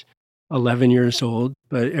just 11 years old,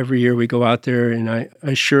 but every year we go out there and I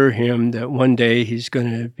assure him that one day he's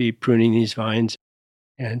going to be pruning these vines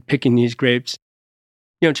and picking these grapes,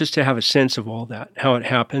 just to have a sense of all that, how it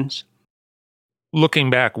happens. Looking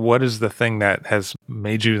back, what is the thing that has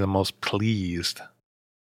made you the most pleased?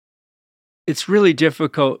 It's really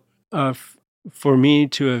difficult for me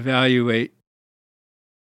to evaluate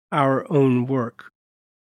our own work.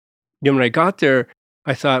 When I got there,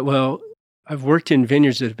 I thought, well, I've worked in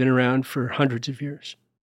vineyards that have been around for hundreds of years.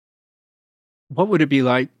 What would it be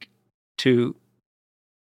like to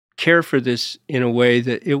care for this in a way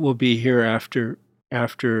that it will be here after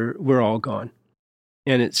we're all gone?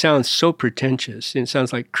 And it sounds so pretentious. It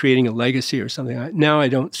sounds like creating a legacy or something. Now I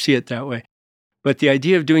don't see it that way. But the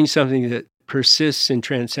idea of doing something that persists and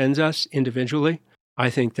transcends us individually, I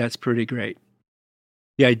think that's pretty great.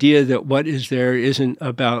 The idea that what is there isn't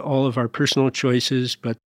about all of our personal choices,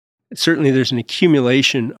 but certainly there's an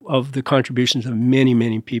accumulation of the contributions of many,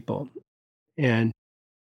 many people. And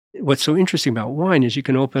what's so interesting about wine is you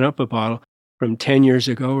can open up a bottle from 10 years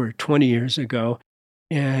ago or 20 years ago.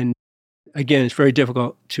 And again, it's very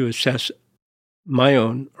difficult to assess my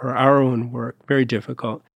own or our own work, very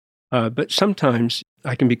difficult. But sometimes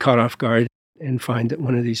I can be caught off guard and find that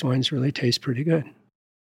one of these wines really tastes pretty good.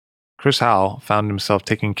 Chris Howell found himself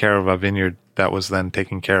taking care of a vineyard that was then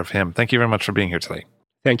taking care of him. Thank you very much for being here today.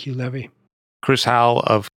 Thank you, Levy. Chris Howell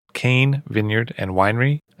of Kane Vineyard and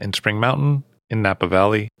Winery in Spring Mountain in Napa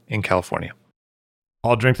Valley in California.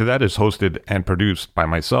 All Drink to That is hosted and produced by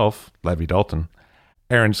myself, Levy Dalton.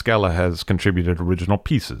 Aaron Scala has contributed original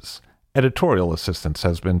pieces. Editorial assistance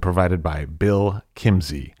has been provided by Bill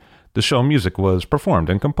Kimsey. The show music was performed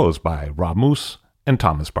and composed by Rob Moose and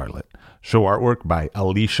Thomas Bartlett. Show artwork by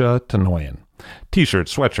Alicia Tenoyan.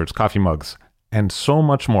 T-shirts, sweatshirts, coffee mugs, and so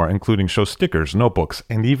much more, including show stickers, notebooks,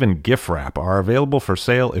 and even gift wrap, are available for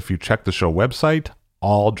sale if you check the show website,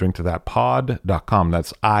 alldrinktothatpod.com.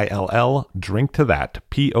 That's ILL,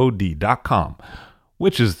 drinktothatpod.com,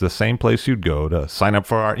 which is the same place you'd go to sign up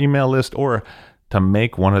for our email list or to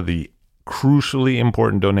make one of the crucially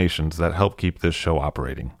important donations that help keep this show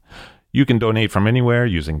operating. You can donate from anywhere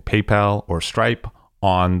using PayPal or Stripe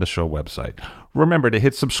on the show website. Remember to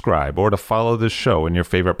hit subscribe or to follow this show in your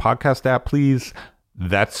favorite podcast app, please.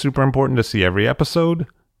 That's super important to see every episode.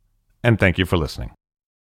 And thank you for listening.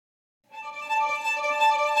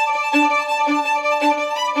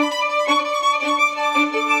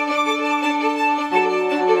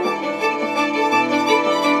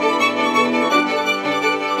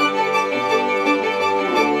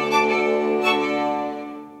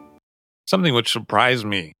 Something which surprised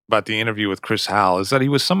me about the interview with Chris Howell is that he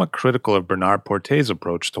was somewhat critical of Bernard Portet's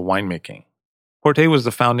approach to winemaking. Portet was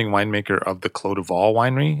the founding winemaker of the Clos du Val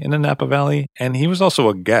winery in the Napa Valley, and he was also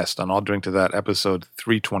a guest on All Drink to That episode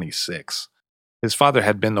 326. His father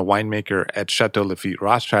had been the winemaker at Chateau Lafite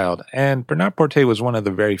Rothschild, and Bernard Portet was one of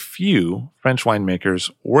the very few French winemakers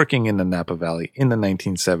working in the Napa Valley in the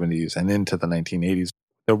 1970s and into the 1980s.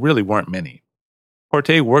 There really weren't many.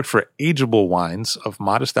 Portet worked for ageable wines of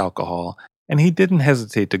modest alcohol, and he didn't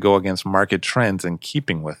hesitate to go against market trends in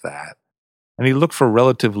keeping with that. And he looked for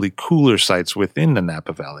relatively cooler sites within the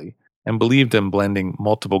Napa Valley and believed in blending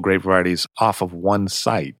multiple grape varieties off of one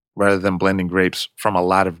site rather than blending grapes from a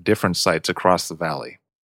lot of different sites across the valley.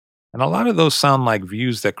 And a lot of those sound like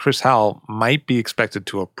views that Chris Howell might be expected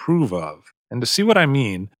to approve of. And to see what I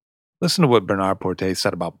mean, listen to what Bernard Portet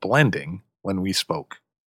said about blending when we spoke.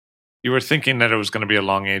 You were thinking that it was going to be a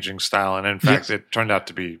long aging style, and in fact, Yes. it turned out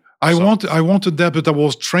to be. I wanted that, but I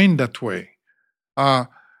was trained that way. I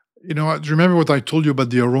remember what I told you about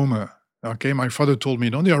the aroma. Okay, my father told me,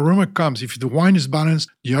 the aroma comes. If the wine is balanced,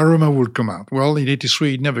 the aroma will come out. Well, in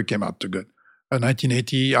 83, it never came out too good.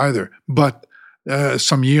 1980 either. But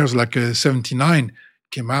some years, like 79,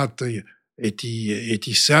 came out 80,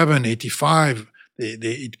 87, 85,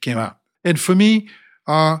 it came out. And for me,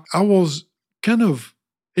 I was kind of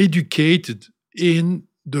educated in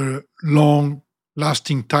the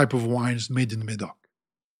long-lasting type of wines made in Medoc.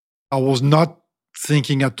 I was not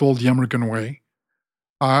thinking at all the American way.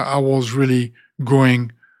 I was really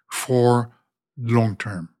going for long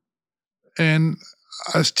term, and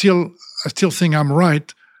I still think I'm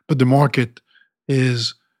right. But the market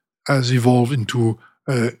has evolved into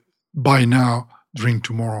buy now, drink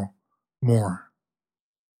tomorrow more.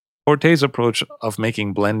 Portet's approach of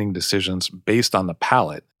making blending decisions based on the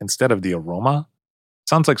palate instead of the aroma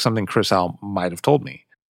sounds like something Chris Howell might have told me.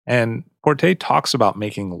 And Portet talks about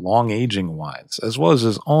making long-aging wines, as well as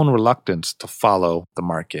his own reluctance to follow the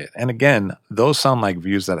market. And again, those sound like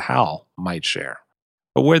views that Howell might share.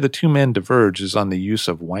 But where the two men diverge is on the use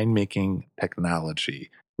of winemaking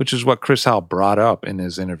technology, which is what Chris Howell brought up in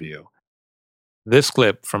his interview. This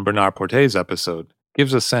clip from Bernard Portet's episode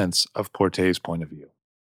gives a sense of Portet's point of view.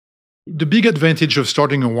 The big advantage of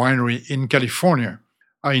starting a winery in California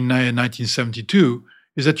in 1972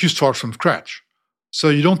 is that you start from scratch. So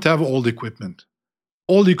you don't have old equipment.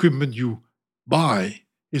 All the equipment you buy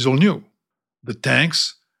is all new. The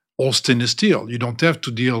tanks, all stainless steel. You don't have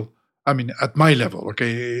to deal, at my level,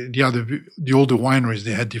 okay? The older wineries,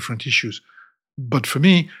 they had different issues. But for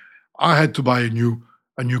me, I had to buy a new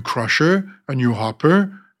crusher, a new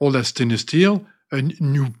hopper, all that stainless steel,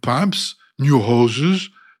 new pumps, new hoses,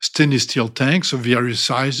 stainless steel tanks of various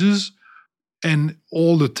sizes, and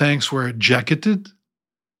all the tanks were jacketed.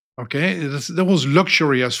 Okay, that was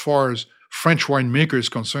luxury as far as French winemaker is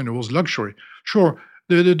concerned. It was luxury. Sure,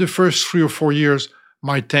 the first 3 or 4 years,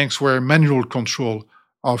 my tanks were manual control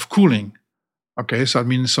of cooling. Okay, so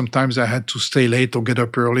sometimes I had to stay late or get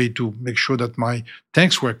up early to make sure that my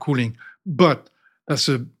tanks were cooling. But that's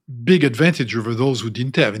a big advantage over those who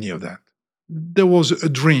didn't have any of that. There was a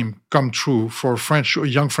dream come true for a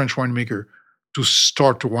young French winemaker to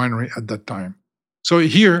start a winery at that time. So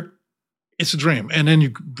here, it's a dream. And then you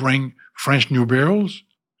bring French new barrels.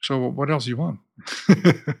 So what else do you want?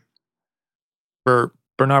 For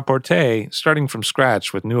Bernard Portet, starting from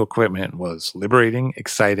scratch with new equipment, was liberating,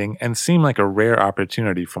 exciting, and seemed like a rare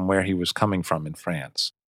opportunity from where he was coming from in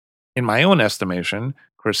France. In my own estimation,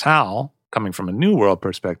 Chris Howell, coming from a New World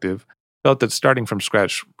perspective, felt that starting from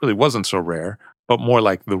scratch really wasn't so rare, but more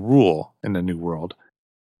like the rule in the New World.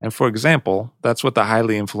 And for example, that's what the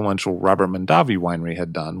highly influential Robert Mondavi winery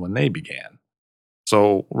had done when they began.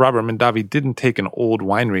 So Robert Mondavi didn't take an old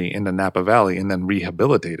winery in the Napa Valley and then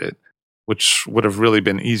rehabilitate it, which would have really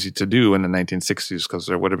been easy to do in the 1960s because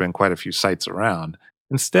there would have been quite a few sites around.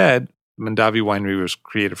 Instead, Mondavi Winery was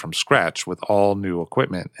created from scratch with all new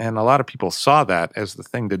equipment, and a lot of people saw that as the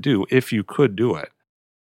thing to do if you could do it.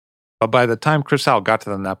 But by the time Chris Howell got to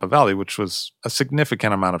the Napa Valley, which was a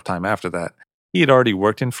significant amount of time after that, he had already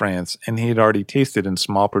worked in France and he had already tasted in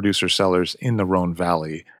small producer cellars in the Rhone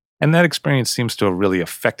Valley. And that experience seems to have really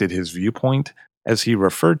affected his viewpoint, as he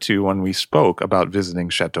referred to when we spoke about visiting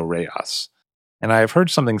Chateau Reyes. And I have heard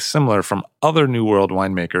something similar from other New World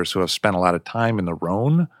winemakers who have spent a lot of time in the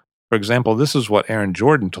Rhone. For example, this is what Aaron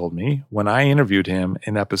Jordan told me when I interviewed him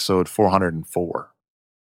in episode 404.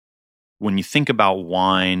 When you think about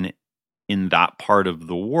wine in that part of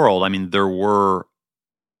the world, I mean, there were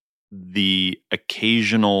the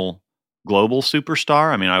occasional global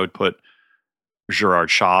superstar. I mean, I would put Gerard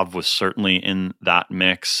Chave was certainly in that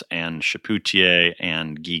mix, and Chapoutier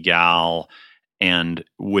and Guigal, and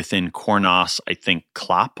within Cornas, I think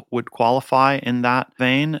Clap would qualify in that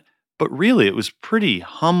vein. But really, it was pretty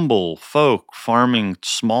humble folk farming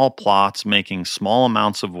small plots, making small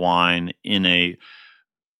amounts of wine in a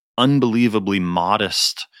unbelievably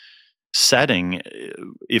modest setting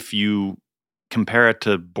if you compare it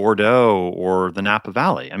to Bordeaux or the Napa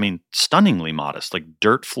Valley. I mean, stunningly modest, like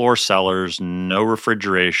dirt floor cellars, no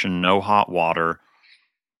refrigeration, no hot water.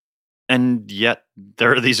 And yet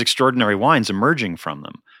there are these extraordinary wines emerging from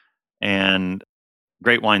them. And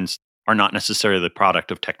great wines are not necessarily the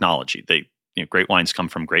product of technology. Great wines come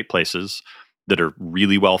from great places that are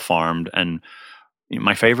really well farmed. And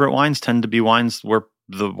my favorite wines tend to be wines where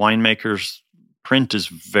the winemaker's print is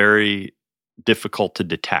very difficult to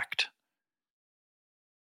detect.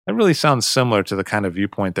 That really sounds similar to the kind of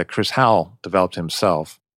viewpoint that Chris Howell developed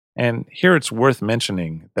himself. And here it's worth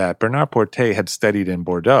mentioning that Bernard Portet had studied in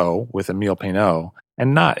Bordeaux with Émile Peynaud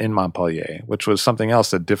and not in Montpellier, which was something else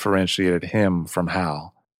that differentiated him from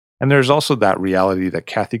Howell. And there's also that reality that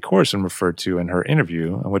Kathy Corson referred to in her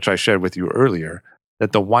interview, and which I shared with you earlier,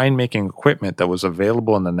 that the winemaking equipment that was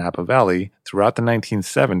available in the Napa Valley throughout the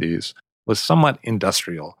 1970s was somewhat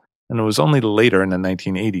industrial. And it was only later in the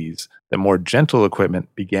 1980s that more gentle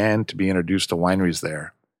equipment began to be introduced to wineries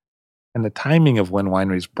there. And the timing of when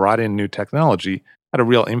wineries brought in new technology had a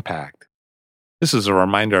real impact. This is a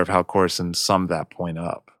reminder of how Corson summed that point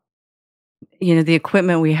up. You know, the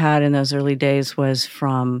equipment we had in those early days was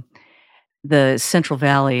from the Central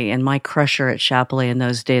Valley, and my crusher at Chapelet in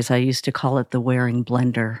those days, I used to call it the wearing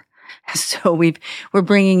blender. So we're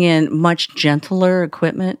bringing in much gentler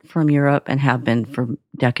equipment from Europe and have been for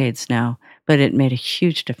decades now, but it made a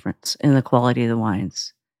huge difference in the quality of the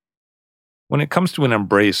wines. When it comes to an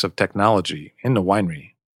embrace of technology in the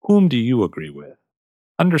winery, whom do you agree with?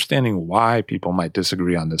 Understanding why people might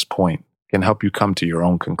disagree on this point can help you come to your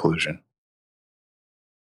own conclusion.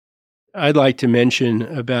 I'd like to mention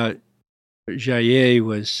about Jaillet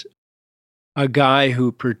was a guy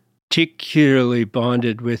who particularly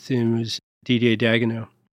bonded with him was Didier Dagenot.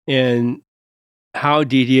 And how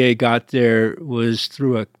Didier got there was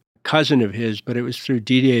through a cousin of his, but it was through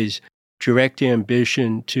Didier's direct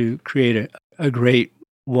ambition to create a great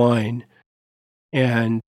wine.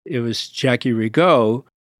 And it was Jackie Rigaud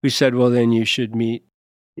who said, well, then you should meet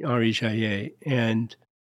Henri Jaillet. And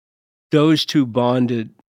those two bonded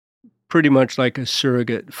pretty much like a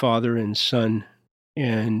surrogate father and son.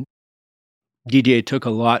 And Didier took a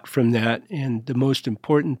lot from that. And the most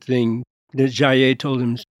important thing that Jaillet told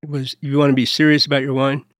him was, if you want to be serious about your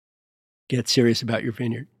wine, get serious about your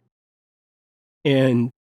vineyard. And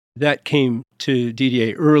that came to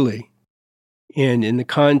Didier early. And in the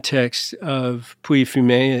context of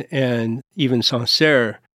Pouilly-Fumé and even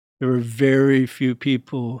Sancerre, there were very few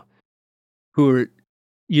people who were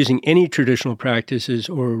using any traditional practices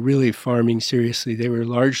or really farming seriously. They were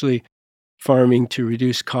largely farming to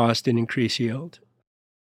reduce cost and increase yield.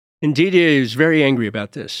 And Didier was very angry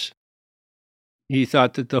about this. He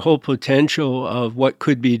thought that the whole potential of what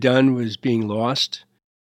could be done was being lost.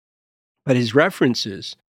 But his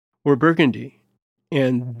references were Burgundy.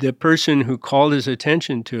 And the person who called his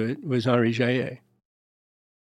attention to it was Henri Jaillet.